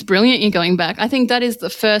I think it's brilliant you're going back. I think that is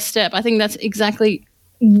the first step. I think that's exactly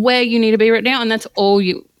where you need to be right now, and that's all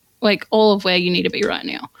of where you need to be right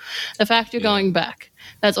now. The fact you're going back,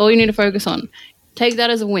 that's all you need to focus on. Take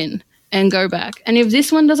that as a win and go back. And if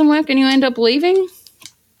this one doesn't work and you end up leaving,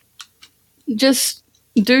 just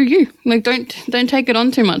do you. Like don't take it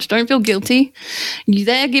on too much. Don't feel guilty.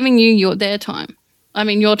 They're giving you their time. I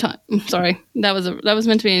mean your time. Sorry, that was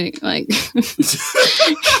meant to be like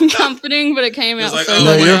comforting, but it came out like,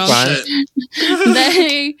 so you're fine.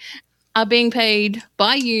 They are being paid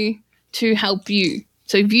by you to help you.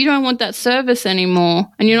 So if you don't want that service anymore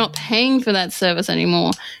and you're not paying for that service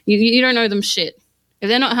anymore, you don't owe them shit. If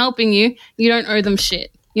they're not helping you, you don't owe them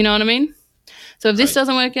shit. You know what I mean? So if this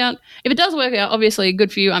doesn't work out, if it does work out, obviously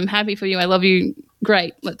good for you. I'm happy for you. I love you.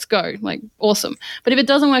 Great. Let's go. Like awesome. But if it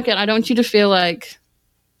doesn't work out, I don't want you to feel like,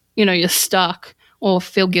 you're stuck or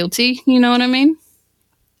feel guilty. You know what I mean?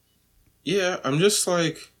 Yeah. I'm just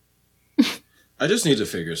like, I just need to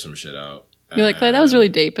figure some shit out. You're like, Claire, that was really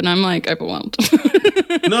deep, and I'm like overwhelmed.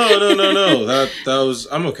 No. That was,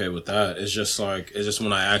 I'm okay with that. It's just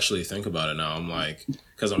when I actually think about it now, I'm like,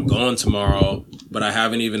 because I'm going tomorrow, but I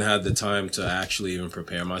haven't even had the time to actually even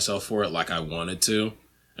prepare myself for it like I wanted to,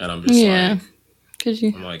 and I'm just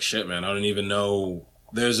I'm like, shit, man, I don't even know.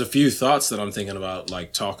 There's a few thoughts that I'm thinking about,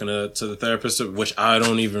 like talking to the therapist, which I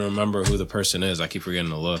don't even remember who the person is. I keep forgetting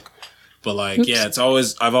to look. But like,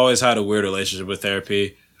 I've always had a weird relationship with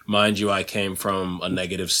therapy. Mind you, I came from a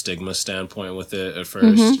negative stigma standpoint with it at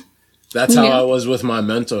first. Mm-hmm. That's how I was with my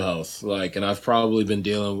mental health. Like, and I've probably been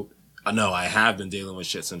I have been dealing with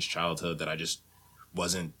shit since childhood that I just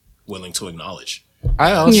wasn't willing to acknowledge.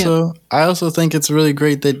 I also think it's really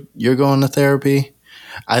great that you're going to therapy.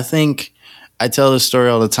 I think I tell this story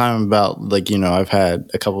all the time about like, I've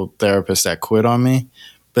had a couple of therapists that quit on me,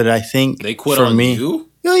 but I think they quit on you?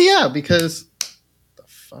 Oh, yeah, because the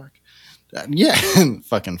fuck? Yeah,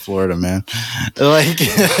 fucking Florida, man. Like,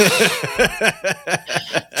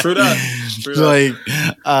 true that. Like,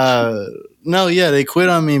 No, yeah, they quit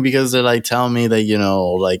on me because they're like telling me that, you know,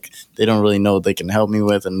 like they don't really know what they can help me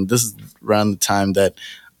with. And this is around the time that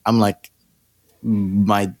I'm like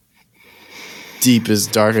my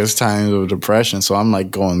deepest, darkest times of depression. So I'm like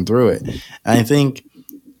going through it. And I think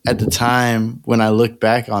at the time when I look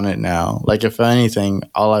back on it now, like if anything,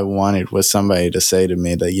 all I wanted was somebody to say to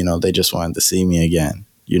me that, you know, they just wanted to see me again,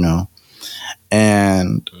 you know?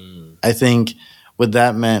 And I think what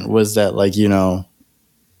that meant was that, like, you know,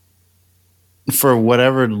 for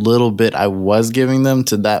whatever little bit I was giving them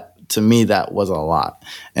to me, that was a lot.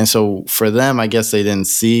 And so for them, I guess they didn't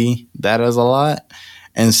see that as a lot.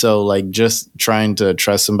 And so like just trying to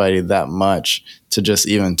trust somebody that much to just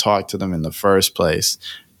even talk to them in the first place,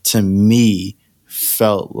 to me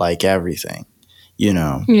felt like everything, you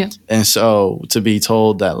know? Yeah. And so to be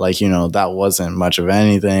told that, like, you know, that wasn't much of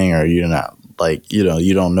anything, or you're not, like, you know,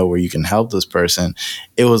 you don't know where you can help this person,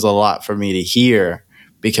 it was a lot for me to hear.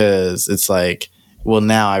 Because it's like, well,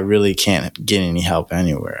 now I really can't get any help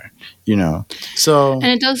anywhere, you know? So, and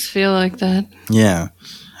it does feel like that. Yeah.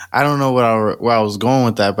 I don't know where I was going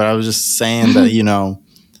with that, but I was just saying that, you know,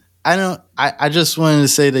 I just wanted to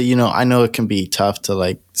say that, you know, I know it can be tough to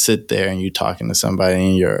like sit there and you talking to somebody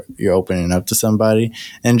and you're opening up to somebody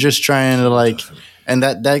and just trying to like, and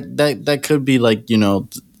that could be like, you know,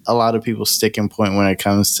 a lot of people's sticking point when it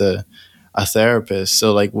comes to a therapist.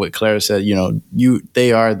 So like what Claire said, you know,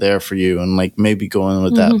 they are there for you, and like maybe going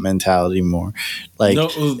with that mentality more. Like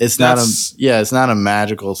it's not a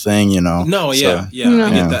magical thing, you know. No, yeah, so,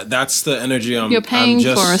 I get that. That's the energy you're paying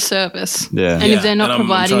for a service. Yeah. And if they're not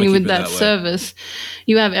providing you with that service,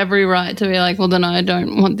 you have every right to be like, well, then I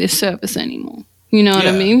don't want this service anymore. You know what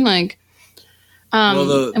I mean? Like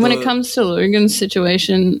and when it comes to Logan's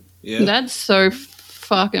situation, that's so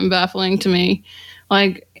fucking baffling to me.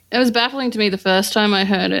 Like, it was baffling to me the first time I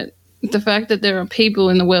heard it. The fact that there are people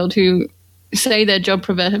in the world who say their job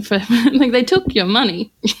provided for, like, they took your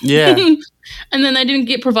money. Yeah. And then they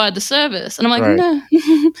didn't provide the service. And I'm like, no.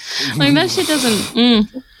 Like, that shit doesn't,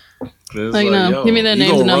 like, no, give me their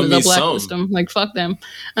names and numbers, I'll blacklist them. Like, fuck them.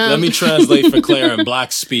 Let me translate for Claire in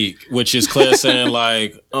Black Speak, which is Claire saying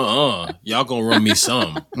like, y'all gonna run me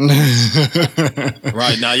some.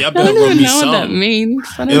 Right now, y'all better run me some. I don't know what that means.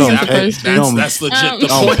 I don't even supposed to. That's legit the point.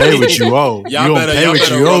 Don't pay what you owe. Y'all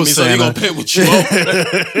better run me some. You gonna pay what you owe.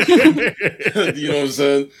 You know what I'm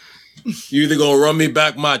saying? You either gonna run me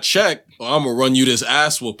back my check, or I'm gonna run you this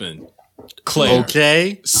ass whooping. Claire.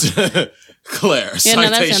 Okay. Claire. Yeah, no,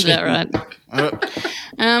 that sounds about right.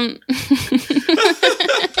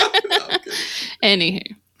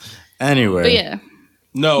 Anyway. But yeah.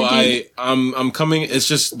 No, I'm coming. It's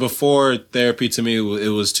just before therapy to me, it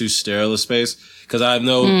was too sterile a space, because I have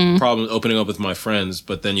no problem opening up with my friends,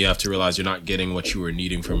 but then you have to realize you're not getting what you were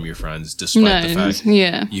needing from your friends, despite the fact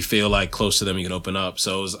you feel like close to them, you can open up.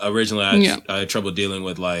 So it was, originally I had trouble dealing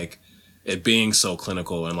with like it being so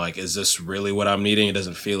clinical and like, is this really what I'm needing? It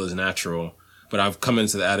doesn't feel as natural. But I've come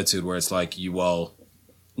into the attitude where it's like,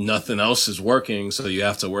 nothing else is working, so you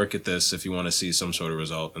have to work at this if you want to see some sort of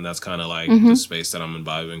result. And that's kind of like the space that I'm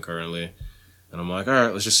imbibing currently. And I'm like, all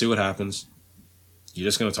right, let's just see what happens. You're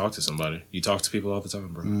just going to talk to somebody. You talk to people all the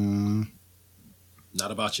time, bro.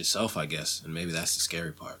 Not about yourself, I guess. And maybe that's the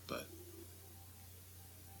scary part, but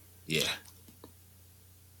yeah.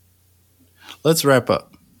 Let's wrap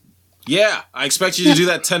up. Yeah, I expect you to do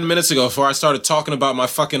that 10 minutes ago before I started talking about my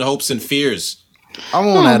fucking hopes and fears. I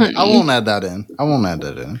won't add that in.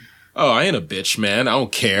 Oh, I ain't a bitch, man. I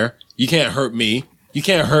don't care. You can't hurt me. You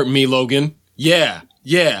can't hurt me, Logan. Yeah.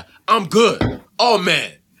 I'm good. Oh,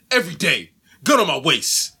 man. Every day. Gun on my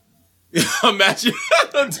waist. Imagine.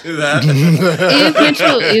 Don't do that. If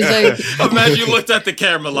Mitchell is like... Imagine you looked at the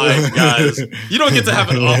camera like, guys, you don't get to have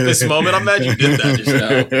an office moment. I'm mad you did that just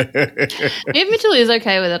now. If Mitchell is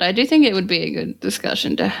okay with it, I do think it would be a good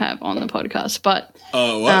discussion to have on the podcast. But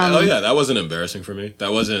yeah, that wasn't embarrassing for me.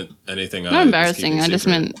 That wasn't anything. Not embarrassing. I just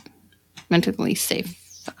meant mentally safe.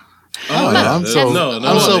 Oh, yeah. I'm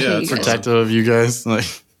so protective of you guys. Like,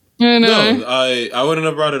 no, I wouldn't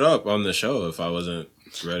have brought it up on the show if I wasn't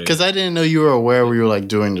ready. Because I didn't know you were aware we were like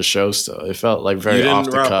doing the show still. It felt like very off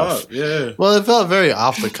the cuff. Yeah. Well, it felt very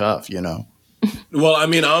off the cuff, you know. Well, I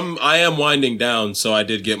mean, I am winding down, so I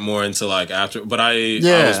did get more into like after, but I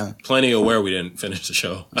was plenty aware we didn't finish the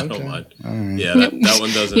show. I don't mind. Right. Yeah, that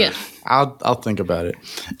one doesn't. Yeah. I'll think about it.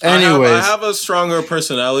 Anyways, I have a stronger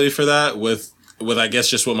personality for that with I guess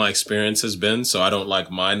just what my experience has been, so I don't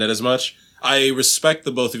like mind it as much. I respect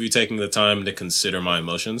the both of you taking the time to consider my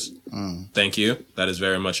emotions. Thank you. That is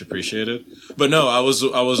very much appreciated. But no, I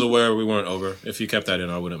was aware we weren't over. If you kept that in,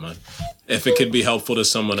 I wouldn't mind. If it could be helpful to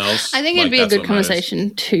someone else. I think it'd be a good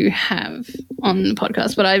conversation to have on the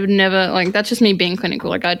podcast, but I would never, like, that's just me being clinical.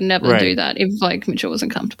 Like, I'd never do that if, like, Mitchell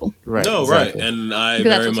wasn't comfortable. Right. No, exactly. Right. And I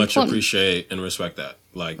very much appreciate and respect that.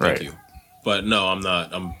 Like, thank you. But no, I'm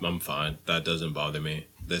not. I'm fine. That doesn't bother me.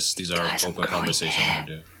 These are open conversations I'm going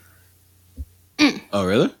to do. Oh,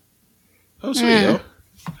 really? Oh, sweet, yo.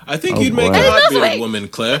 I think you'd make a hot bearded woman,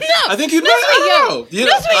 Claire. No, I think you'd make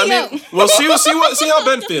well, see how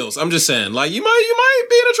Ben feels. I'm just saying, like, you might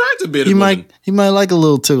be an attractive bearded woman. He might like a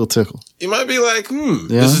little tickle. You might be like,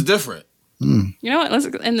 this is different. You know what? Let's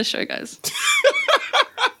end the show, guys.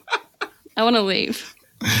 I want to leave.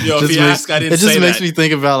 Yo, if you ask, I didn't say that. It just makes me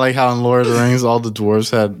think about like how in Lord of the Rings, all the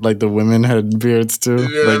dwarves had, like the women had beards too.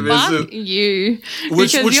 Yeah, like, fuck you.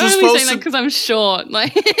 Because you're only saying that because I'm short.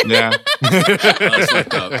 Like, yeah. That's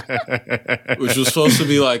fucked up. Which was supposed to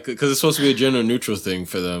be like, because it's supposed to be a gender neutral thing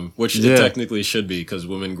for them, which it technically should be because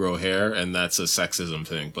women grow hair and that's a sexism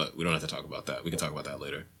thing, but we don't have to talk about that. We can talk about that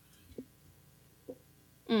later.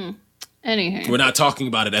 Anywho. We're not talking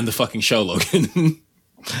about it. End the fucking show, Logan.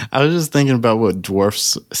 I was just thinking about what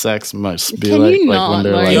dwarf sex must be like when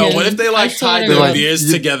they're like... Yo, what if they like tied their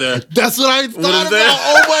beards together? That's what I thought about.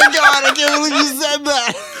 Oh my god, I can't believe you said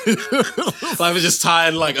that. I was just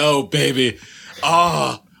tied like, oh baby,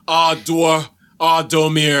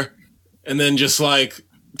 Domir, and then just like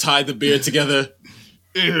tied the beard together.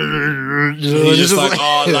 And he's just like,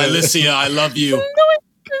 Lylicia, I love you.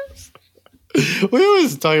 We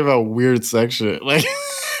always talk about weird sex shit. Like,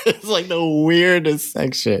 it's like the weirdest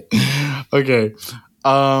sex shit. Okay.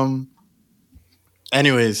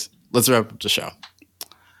 Anyways, let's wrap up the show.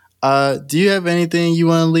 Do you have anything you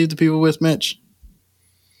want to leave the people with, Mitch?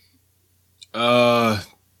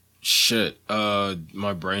 Shit.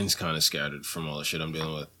 My brain's kind of scattered from all the shit I'm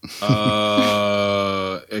dealing with.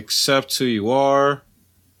 Accept who you are.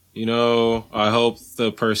 You know, I hope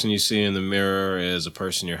the person you see in the mirror is a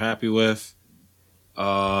person you're happy with.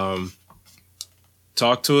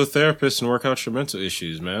 Talk to a therapist and work out your mental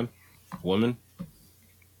issues, man. Woman,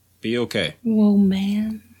 be okay. Whoa,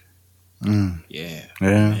 man. Yeah.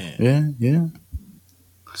 Yeah.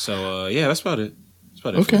 So, that's about it. That's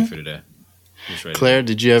about it for me for today. Claire,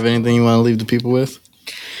 did you have anything you want to leave the people with?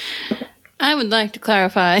 I would like to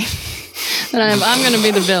clarify that I'm going to be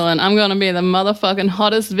the villain. I'm going to be the motherfucking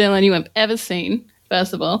hottest villain you have ever seen.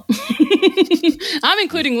 First of all, I'm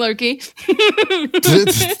including Loki.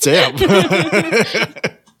 Damn.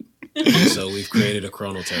 So we've created a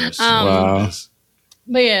Chrono Terrorist. Wow.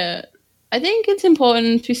 But yeah, I think it's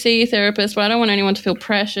important to see a therapist, but I don't want anyone to feel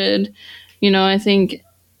pressured. You know, I think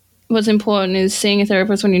what's important is seeing a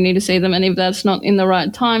therapist when you need to see them, and if that's not in the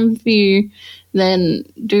right time for you, then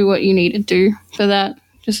do what you need to do for that.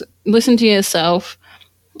 Just listen to yourself.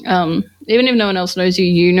 Even if no one else knows you,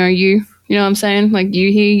 you know you. You know what I'm saying? Like, you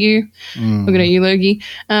hear you. Looking at you, Logie.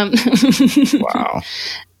 Wow.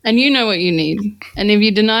 And you know what you need. And if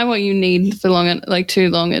you deny what you need for too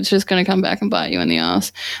long, it's just going to come back and bite you in the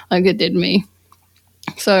ass like it did me.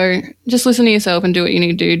 So just listen to yourself and do what you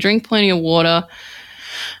need to do. Drink plenty of water.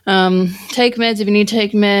 Take meds if you need to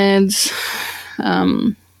take meds.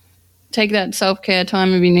 Take that self-care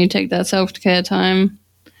time if you need to take that self-care time.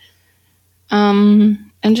 And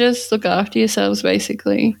just look after yourselves,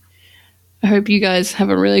 basically. I hope you guys have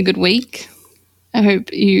a really good week. I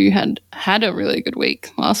hope you had a really good week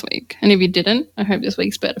last week. And if you didn't, I hope this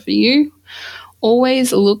week's better for you.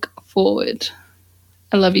 Always look forward.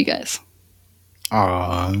 I love you guys.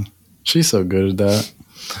 Aw, she's so good at that.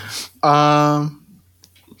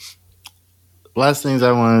 Last things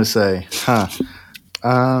I wanted to say. I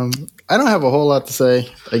don't have a whole lot to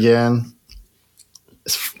say. Again,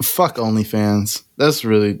 fuck OnlyFans. That's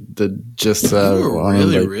really the gist.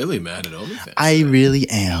 You're really mad at OnlyFans. I really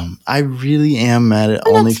am mad at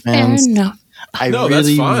OnlyFans. Fair enough.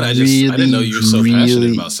 That's fine. I didn't know you were so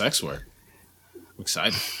passionate about sex work. I'm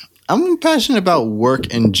excited. I'm passionate about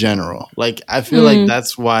work in general. Like, I feel like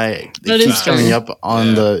that's why it keeps coming up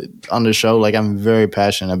on the show. Like, I'm very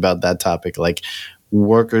passionate about that topic. Like,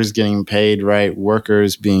 workers getting paid right,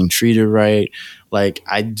 workers being treated right. Like,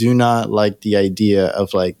 I do not like the idea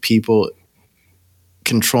of like people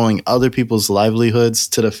controlling other people's livelihoods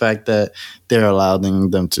to the fact that they're allowing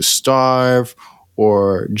them to starve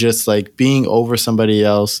or just like being over somebody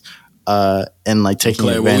else and like taking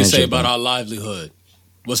advantage of them. What we say about our livelihood?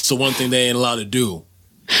 What's the one thing they ain't allowed to do?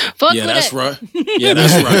 Fuck that's right. Yeah,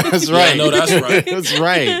 that's right. That's right. Yeah, no, that's right. That's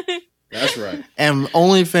right. That's right. And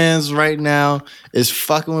OnlyFans right now is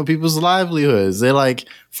fucking with people's livelihoods. They're like,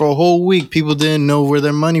 for a whole week, people didn't know where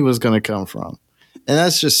their money was going to come from. And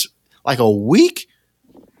that's just like a week.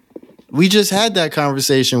 We just had that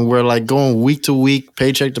conversation where like going week to week,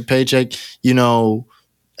 paycheck to paycheck, you know,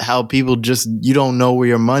 how people just, you don't know where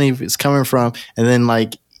your money is coming from. And then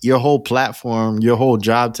like your whole platform, your whole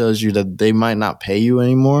job tells you that they might not pay you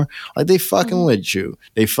anymore. Like they fucking with you.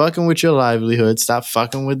 They fucking with your livelihood. Stop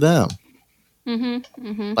fucking with them.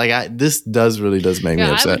 Like this does make me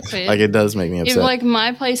upset. Like it does make me upset. If like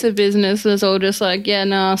my place of business was all just like, yeah,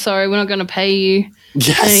 no, sorry, we're not going to pay you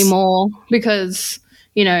anymore because,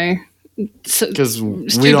 you know,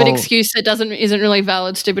 stupid excuse that isn't really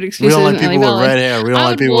valid. Stupid excuse. We don't like people with red hair. We don't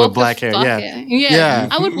like people with black hair. Yeah.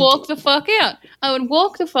 I would walk the fuck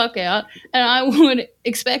out. And I would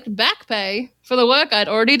expect back pay for the work I'd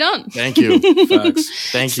already done. Thank you.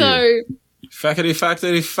 Facts. Thank you. So, Fackety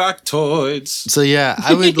factoids. So yeah,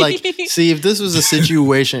 I would like see if this was a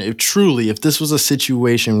situation, if this was a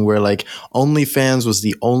situation where like OnlyFans was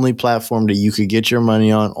the only platform that you could get your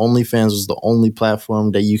money on, OnlyFans was the only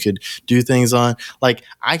platform that you could do things on. Like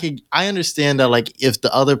I understand that like if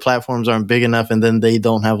the other platforms aren't big enough and then they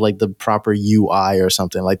don't have like the proper UI or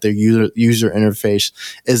something, like their user interface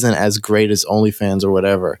isn't as great as OnlyFans or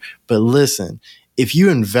whatever. But listen, if you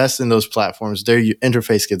invest in those platforms, their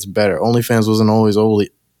interface gets better. OnlyFans wasn't always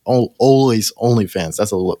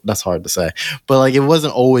OnlyFans. That's hard to say, but like it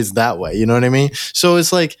wasn't always that way. You know what I mean? So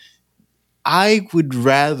it's like I would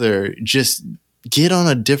rather just get on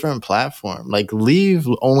a different platform. Like leave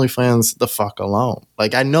OnlyFans the fuck alone.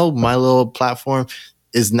 Like I know my little platform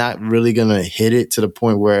is not really gonna hit it to the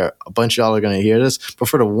point where a bunch of y'all are gonna hear this. But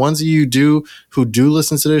for the ones of you who do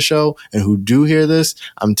listen to this show and who do hear this,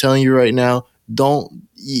 I'm telling you right now.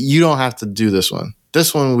 You don't have to do this one.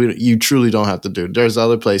 This one you truly don't have to do. There's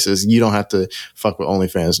other places you don't have to fuck with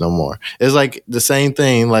OnlyFans no more. It's like the same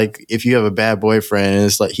thing. Like if you have a bad boyfriend and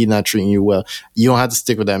it's like he's not treating you well, you don't have to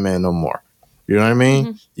stick with that man no more. You know what I mean?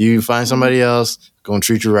 Mm-hmm. You find somebody else gonna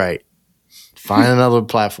treat you right. Find another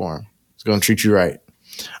platform. It's gonna treat you right.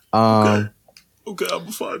 Okay, I'm gonna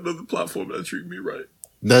find another platform that treat me right.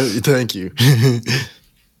 Thank you.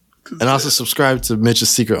 And also subscribe to Mitch's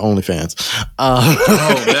secret OnlyFans.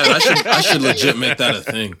 Oh man, I should legit make that a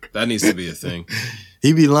thing. That needs to be a thing.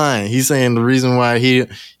 He be lying. He's saying the reason why he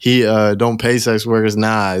don't pay sex workers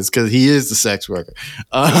is because he is the sex worker.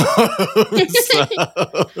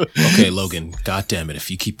 Okay, Logan. God damn it! If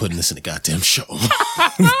you keep putting this in a goddamn show,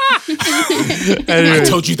 anyway. I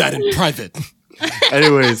told you that in private.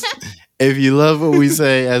 Anyways. If you love what we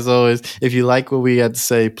say, as always, if you like what we had to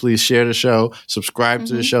say, please share the show, subscribe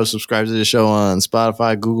to the show, subscribe to the show on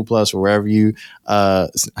Spotify, Google Plus, or wherever you, I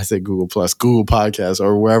say Google Plus, Google Podcasts,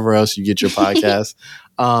 or wherever else you get your podcasts.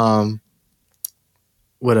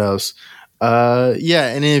 What else?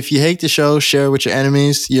 Yeah, and if you hate the show, share it with your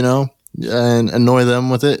enemies, you know, and annoy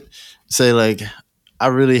them with it. Say like, I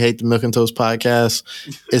really hate the Milk and Toast podcast.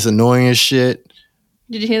 It's annoying as shit.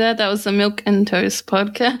 Did you hear that? That was the Milk and Toast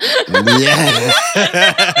podcast. Yeah.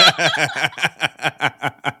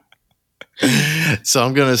 So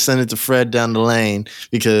I'm going to send it to Fred down the lane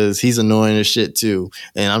because he's annoying as shit too.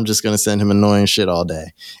 And I'm just going to send him annoying shit all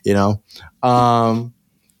day, you know?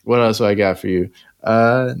 What else do I got for you?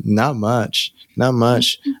 Not much.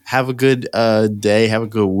 Have a good day. Have a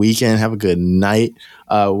good weekend. Have a good night.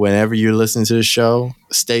 Whenever you're listening to the show,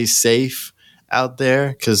 stay safe out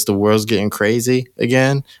there because the world's getting crazy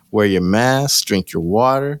again. Wear your mask, drink your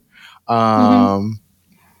water. Go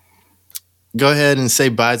ahead and say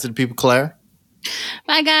bye to the people, Claire.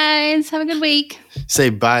 Bye, guys. Have a good week.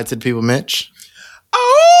 Say bye to the people, Mitch.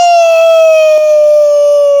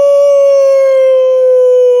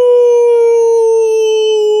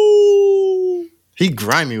 He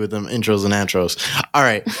grimy with them intros and outros. All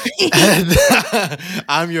right.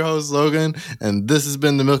 I'm your host, Logan, and this has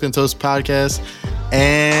been the Milk and Toast podcast.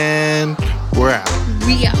 And we're out.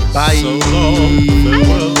 We out. Bye. So long.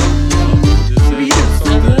 Farewell.